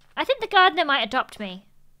 I think the gardener might adopt me.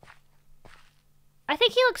 I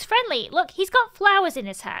think he looks friendly. Look, he's got flowers in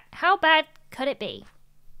his hat. How bad could it be?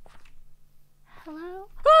 Hello?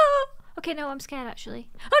 Oh! Okay, no, I'm scared actually.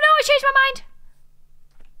 Oh no, I changed my mind!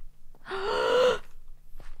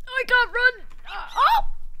 I can't run! Oh!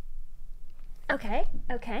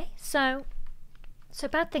 Okay, so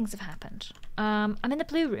bad things have happened. I'm in the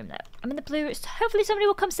blue room though. I'm in the blue room. Hopefully somebody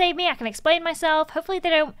will come save me. I can explain myself. Hopefully they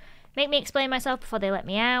don't make me explain myself before they let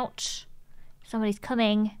me out. Somebody's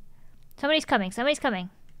coming. Somebody's coming.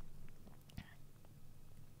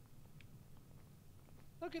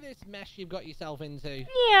 Look at this mess you've got yourself into. Yeah,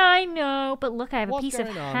 I know. But look, I have a piece of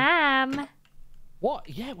ham. What?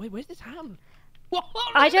 Yeah, wait, where's this ham? What?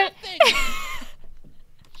 I don't...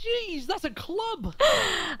 Jeez, that's a club.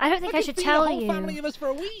 I don't think I should tell you. A whole family of us for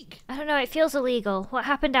a week. I don't know. It feels illegal. What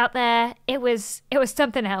happened out there? It was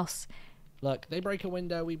something else. Look, they break a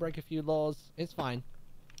window. We break a few laws. It's fine.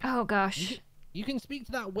 Oh gosh. You can speak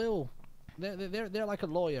to that Will. They're like a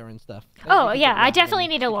lawyer and stuff. Oh yeah, I definitely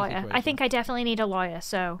need a lawyer. I think I definitely need a lawyer.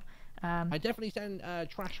 So. I definitely send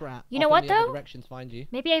Trash Rat. You know what though? Directions find you.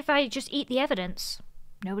 Maybe if I just eat the evidence,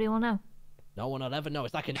 nobody will know. No one will ever know.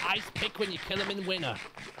 It's like an ice pick when you kill him in winter.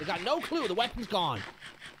 They got no clue. The weapon's gone.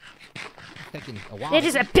 It's taking a while. It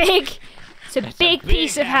is a big, it's a big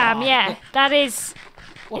piece of ham. Yeah, that is.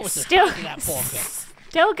 What was still the size of that porker?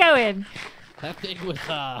 Still going. That thing was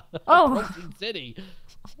Protein City.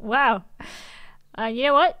 Wow. You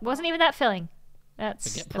know what? Wasn't even that filling.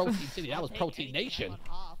 That's. Forget Protein City. That was Protein Nation.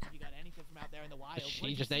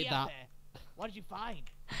 She just ate that. What did you find?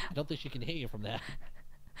 I don't think she can hear you from there.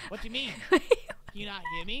 What do you mean? Can you not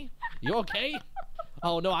hear me? You okay?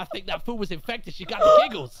 Oh no, I think that food was infected. She got the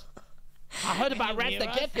giggles. I heard about rats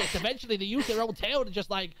that get this. Eventually they use their own tail to just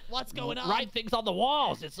like what's going on? Write things on the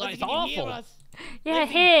walls. It's awful. Yeah,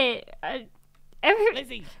 here.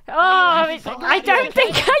 Lizzie. Oh, I don't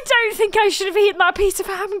think I should have eaten that piece of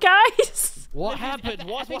ham, guys. What happened?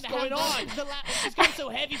 What's going on? It's gone so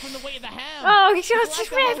heavy from the weight of the ham. Oh,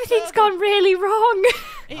 just everything's gone really wrong.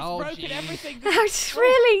 It's broken everything. I just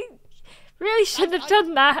really shouldn't have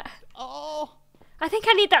done that. Oh. I think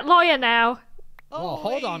I need that lawyer now. Oh,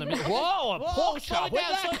 hold on a minute. Whoa, a pork chop. Where'd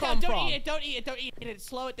that come from? Don't eat it.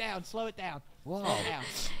 Slow it down. Whoa.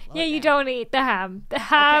 Yeah, you don't eat the ham. The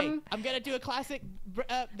ham. Okay, I'm gonna do a classic,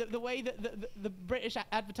 the way the British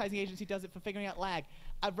advertising agency does it for figuring out lag.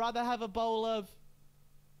 I'd rather have a bowl of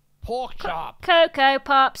pork chop. Cocoa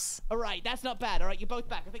Pops. All right, that's not bad. All right, you're both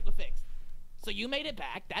back. I think we're fixed. So you made it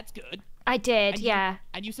back. That's good. I did, yeah.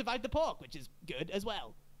 And you survived the pork, which is good as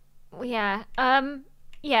well. Yeah.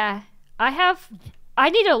 Yeah. I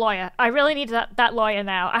need a lawyer. I really need that lawyer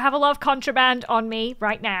now. I have a lot of contraband on me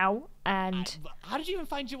right now. and How did you even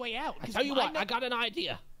find your way out? I tell you what, I got an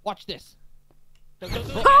idea. Watch this.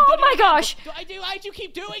 oh my gosh! Why'd you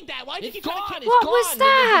keep doing that? Why'd you keep gone, trying to What was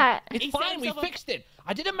that? It's fine, we fixed it.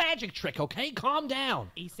 I did a magic trick, okay? Calm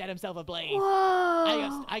down. He set himself ablaze.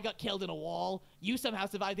 Whoa. I got killed in a wall. You somehow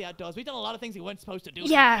survived the outdoors. We've done a lot of things we weren't supposed to do.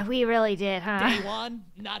 Yeah, we really did, huh? Day 1,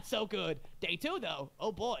 not so good. Day 2, though,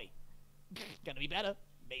 oh boy. Gonna be better,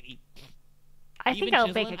 maybe. I think I'll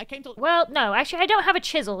make it. Well, no, actually, I don't have a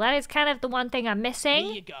chisel. That is kind of the one thing I'm missing.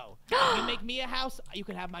 Here you go. If you make me a house, you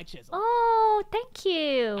can have my chisel. Oh, thank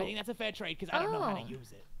you. I think that's a fair trade because I don't know how to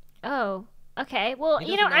use it. Oh, okay. Well, He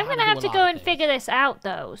you know, doesn't know I'm how going to to have do to a go lot of and figure this out,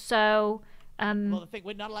 though. So, Well, the thing,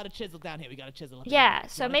 we're not allowed to chisel down here. We got to chisel up yeah, here.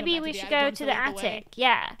 so You wanna maybe come back we to should the go attic? to Do you the want to lead attic.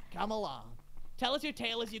 Yeah. Come along. Tell us your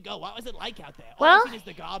tale as you go. What was it like out there? All Well, I've seen is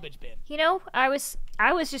the garbage bin. You know, I was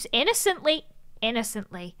just innocently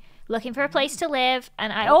looking for a place to live,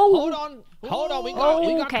 and I Hold on, we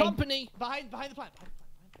got okay. company. Behind the plant.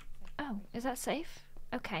 Oh, is that safe?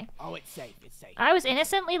 Okay. Oh, it's safe. It's safe. I was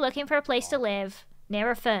innocently looking for a place to live near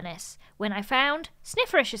a furnace when I found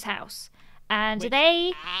Snifferish's house, and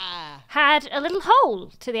they had a little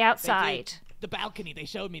hole to the outside. The balcony. They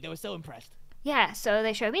showed me. They were so impressed. Yeah, so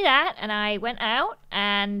they showed me that, and I went out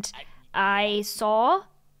and I saw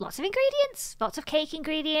lots of ingredients, lots of cake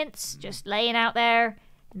ingredients, just laying out there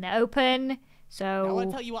in the open. So Now, I want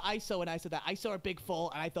to tell you what I saw when I saw that. I saw a big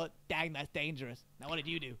fall, and I thought, dang, that's dangerous. Now, what did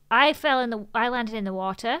you do? I landed in the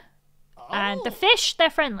water, and the fish,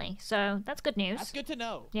 they're friendly, so that's good news. That's good to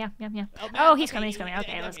know. Yeah. Oh, Oh, he's coming.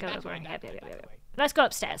 Okay, let's go. Let's go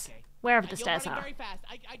upstairs, wherever the stairs You're are. running very fast.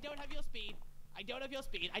 I don't have your speed.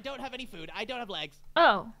 I don't have any food. I don't have legs.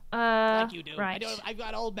 Oh, like you do. right. I've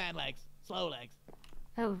got old man legs. Slow legs.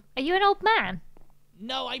 Oh, are you an old man?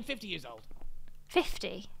 No, I'm 50 years old.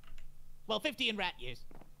 50? Well, 50 in rat years.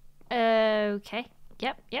 Okay.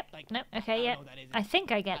 Yep. Like, No, okay, yeah. know what that is. I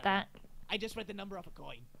think I get that. I just read the number off a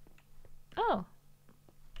coin. Oh.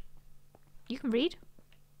 You can read?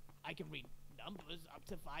 I can read numbers up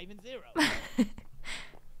to 5 and 0.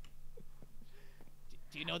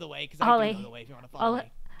 Do you know the way? Because I do know the way if you want to follow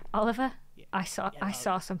me. Oliver, I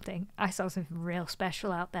saw something. I saw something real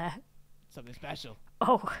special out there. Something special.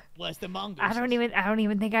 Oh. Worse than mongooses. I don't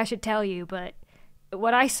even think I should tell you, but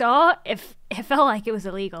what I saw, it felt like it was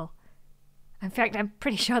illegal. In fact, I'm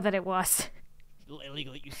pretty sure that it was.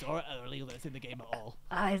 Illegal that you saw it, or illegal that it's in the game at all?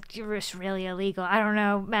 It's really illegal. I don't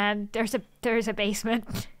know, man. There's a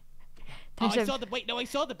basement. I saw the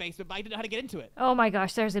basement, but I didn't know how to get into it. Oh my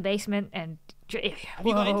gosh, there's a basement, and have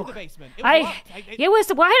you got into the basement? It was locked. It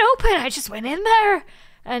was wide open. I just went in there,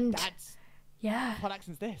 and yeah. What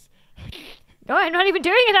accent's this? No, I'm not even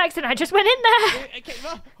doing an accent. I just went in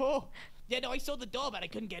there. Yeah, no, I saw the door, but I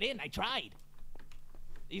couldn't get in. I tried.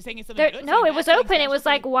 Are you saying it's something good? No, it was open. It was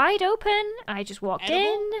like wide open. I just walked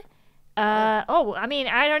in. I mean,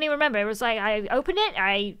 I don't even remember. It was like I opened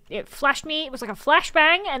it. It flashed me. It was like a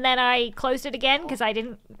flashbang, and then I closed it again because I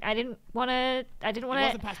didn't want to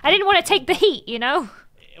take the heat, you know.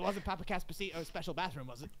 It wasn't Papa Casper's special bathroom,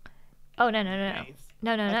 was it? Oh no.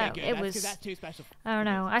 Okay, good. It was. That's too special. I don't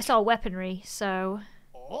know. I saw weaponry, so.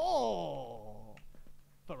 Oh.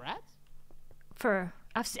 For rats?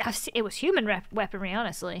 It was human weaponry,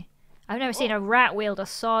 honestly. I've never seen a rat wield a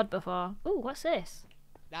sword before. Ooh, what's this?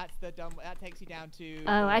 That's the dumb. That takes you down to.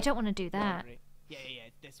 Oh, I don't want to do that. Laundry. Yeah,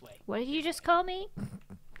 this way. What did you just call me?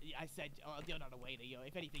 I said, you're not a waiter.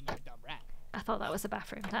 If anything, you're a dumb rat. I thought that was the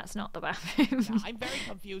bathroom. That's not the bathroom. No, I'm very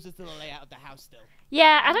confused as to the layout of the house still.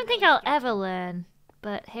 Yeah, I don't think I'll ever learn.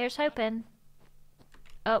 But here's hoping.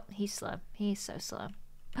 Oh, he's slow. He's so slow.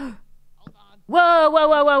 Hold on. Whoa.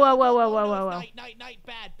 Night.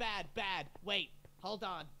 Bad. Wait, hold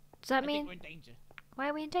on. Does that I mean? think we're in danger. Why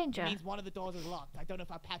are we in danger? It means one of the doors is locked. I don't know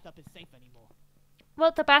if our path up is safe anymore.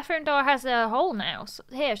 Well, the bathroom door has a hole now. So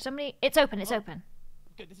here, somebody. It's open. It's open.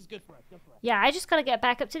 Good. This is good for us. Yeah, I just gotta get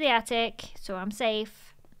back up to the attic, so I'm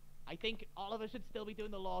safe. I think all of us should still be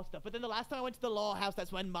doing the law stuff. But then the last time I went to the law house,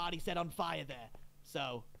 that's when Marty set on fire there.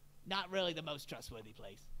 So, not really the most trustworthy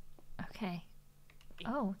place. Okay.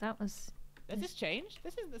 Oh, that was. Does this change?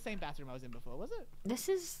 This isn't the same bathroom I was in before, was it? This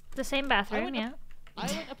is the same bathroom, yeah. I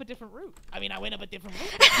went up a different route. I went up a different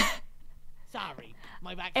route. Sorry,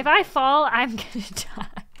 my back. If I fall, I'm gonna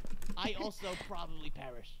die. I also probably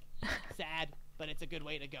perish. Sad, but it's a good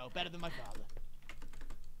way to go. Better than my father.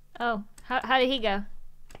 Oh, how did he go?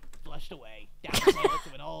 Flushed away down the toilet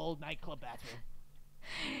to an old nightclub bathroom.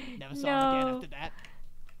 Never saw him again after that.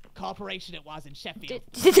 Corporation it was in Sheffield.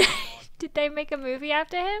 Did they make a movie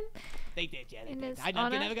after him? They did, yeah. They did. I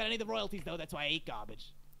never got any of the royalties though. That's why I ate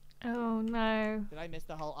garbage. Oh no. Did I miss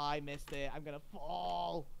the whole? I missed it. I'm gonna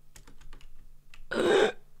fall.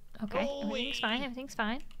 Okay, everything's fine, everything's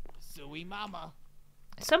fine. Suey mama.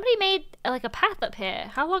 Somebody made like a path up here.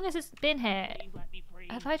 How long has this been here?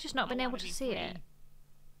 Have I just not been able to see it?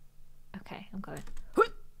 Okay, I'm going. Oh,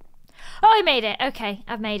 I made it. Okay,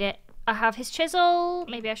 I've made it. I have his chisel.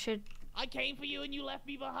 Maybe I should... I came for you and you left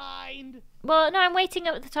me behind. Well, no, I'm waiting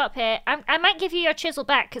up at the top here. I might give you your chisel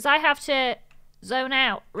back because I have to zone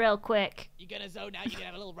out real quick. You're gonna zone out, you're gonna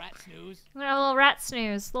have a little rat snooze. I'm gonna have a little rat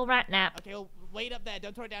snooze, little rat nap. Okay, well, wait up there.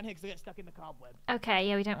 Don't throw it down here because I get stuck in the cobweb. Okay,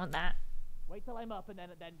 yeah, we don't want that. Wait till I'm up and then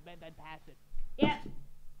pass it. Yeah.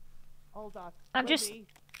 Hold on. I'm Lizzie.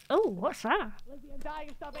 just... Oh, what's that? Lizzie, I'm dying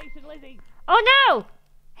of starvation, Lizzie. Oh no!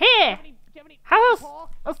 Here! How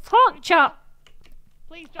a pork chop?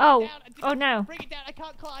 Please drop it down. Oh no. Bring it down. I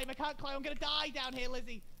can't climb. I'm gonna die down here,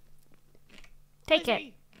 Lizzie. Take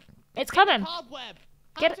Lizzie, it. It's coming. Cobweb.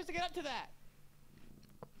 How Get am I supposed to get up to that?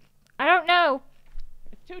 I don't know.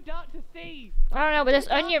 It's too dark to see. I don't know, but this Too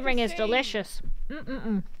dark onion to ring is see. delicious.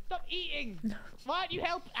 Mm-mm-mm. Stop eating. Why aren't you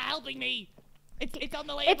helping me? It's on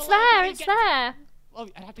the label. It's there, it's there. Oh,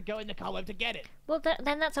 I have to go in the cobweb to get it. Well,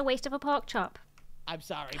 then that's a waste of a pork chop. I'm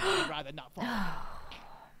sorry, but I'd rather not fall.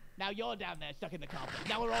 Now you're down there stuck in the cobweb.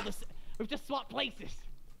 Now we're all we've just swapped places.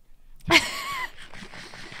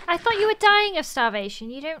 I thought you were dying of starvation.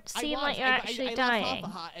 You don't seem I like you're actually I dying. lost half a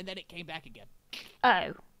heart and then it came back again.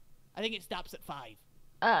 Oh. I think it stops at 5.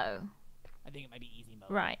 Oh. I think it might be easy mode.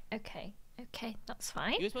 Right, okay. Okay, that's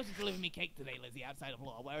fine. You were supposed to deliver me cake today, Lizzie, outside of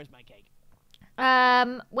law. Where is my cake?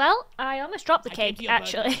 Well, I almost dropped the I came cake, to your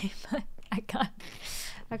actually. I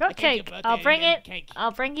got came to your cake. birthday I'll and bring then it. cake.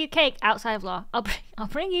 I'll bring you cake outside of law. I'll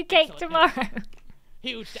bring you cake tomorrow.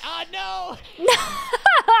 Huge. Ah, no! No!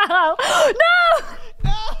 No!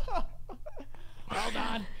 No! Hold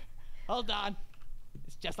on. Hold on.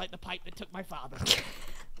 It's just like the pipe that took my father.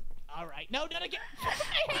 All right. No, not again. I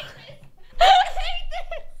hate this. I hate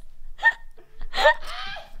this.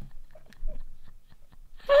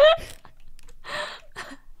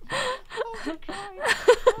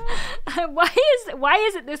 Why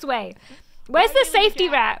is it this way? Where's the safety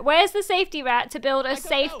rat? Where's the safety rat to build a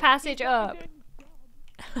safe passage up?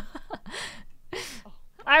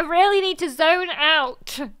 I really need to zone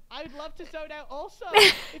out. I would love to zone out also,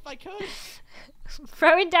 if I could.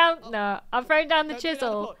 Throwing down... No, I'm throwing down the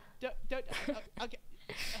chisel. Okay.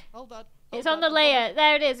 Hold on. It's on the layer.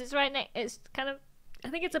 There it is. It's right next... It's kind of... I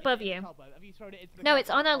think it's above you. Have you thrown it into the No, it's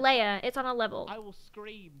on cobweb? a layer. It's on a level. I will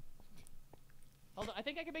scream. Hold on. I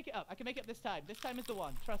think I can make it up. I can make it up this time. This time is the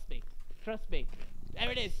one. Trust me. Trust me.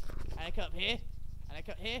 There it is. And I cut up here. And I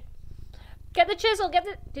cut here. Get the chisel.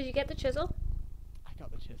 Did you get the chisel? I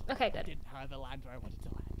got the chisel. Okay, good. I didn't, however, land where I wanted to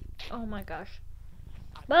land. Oh my gosh.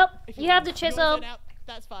 Well, you have the chisel.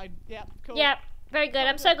 That's fine. Yeah, cool. Yeah, very good.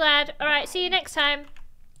 I'm so glad. All right, see you next time.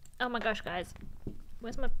 Oh my gosh, guys.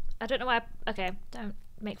 Where's my... I don't know why... Okay, don't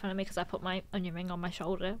make fun of me because I put my onion ring on my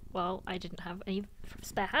shoulder while I didn't have any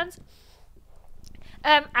spare hands.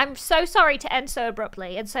 I'm so sorry to end so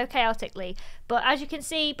abruptly and so chaotically, but as you can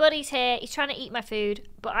see, Buddy's here. He's trying to eat my food,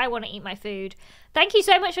 but I want to eat my food. Thank you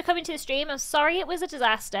so much for coming to the stream. I'm sorry it was a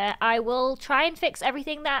disaster. I will try and fix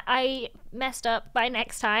everything that I messed up by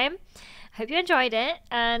next time. Hope you enjoyed it,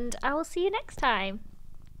 and I will see you next time.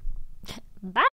 Bye!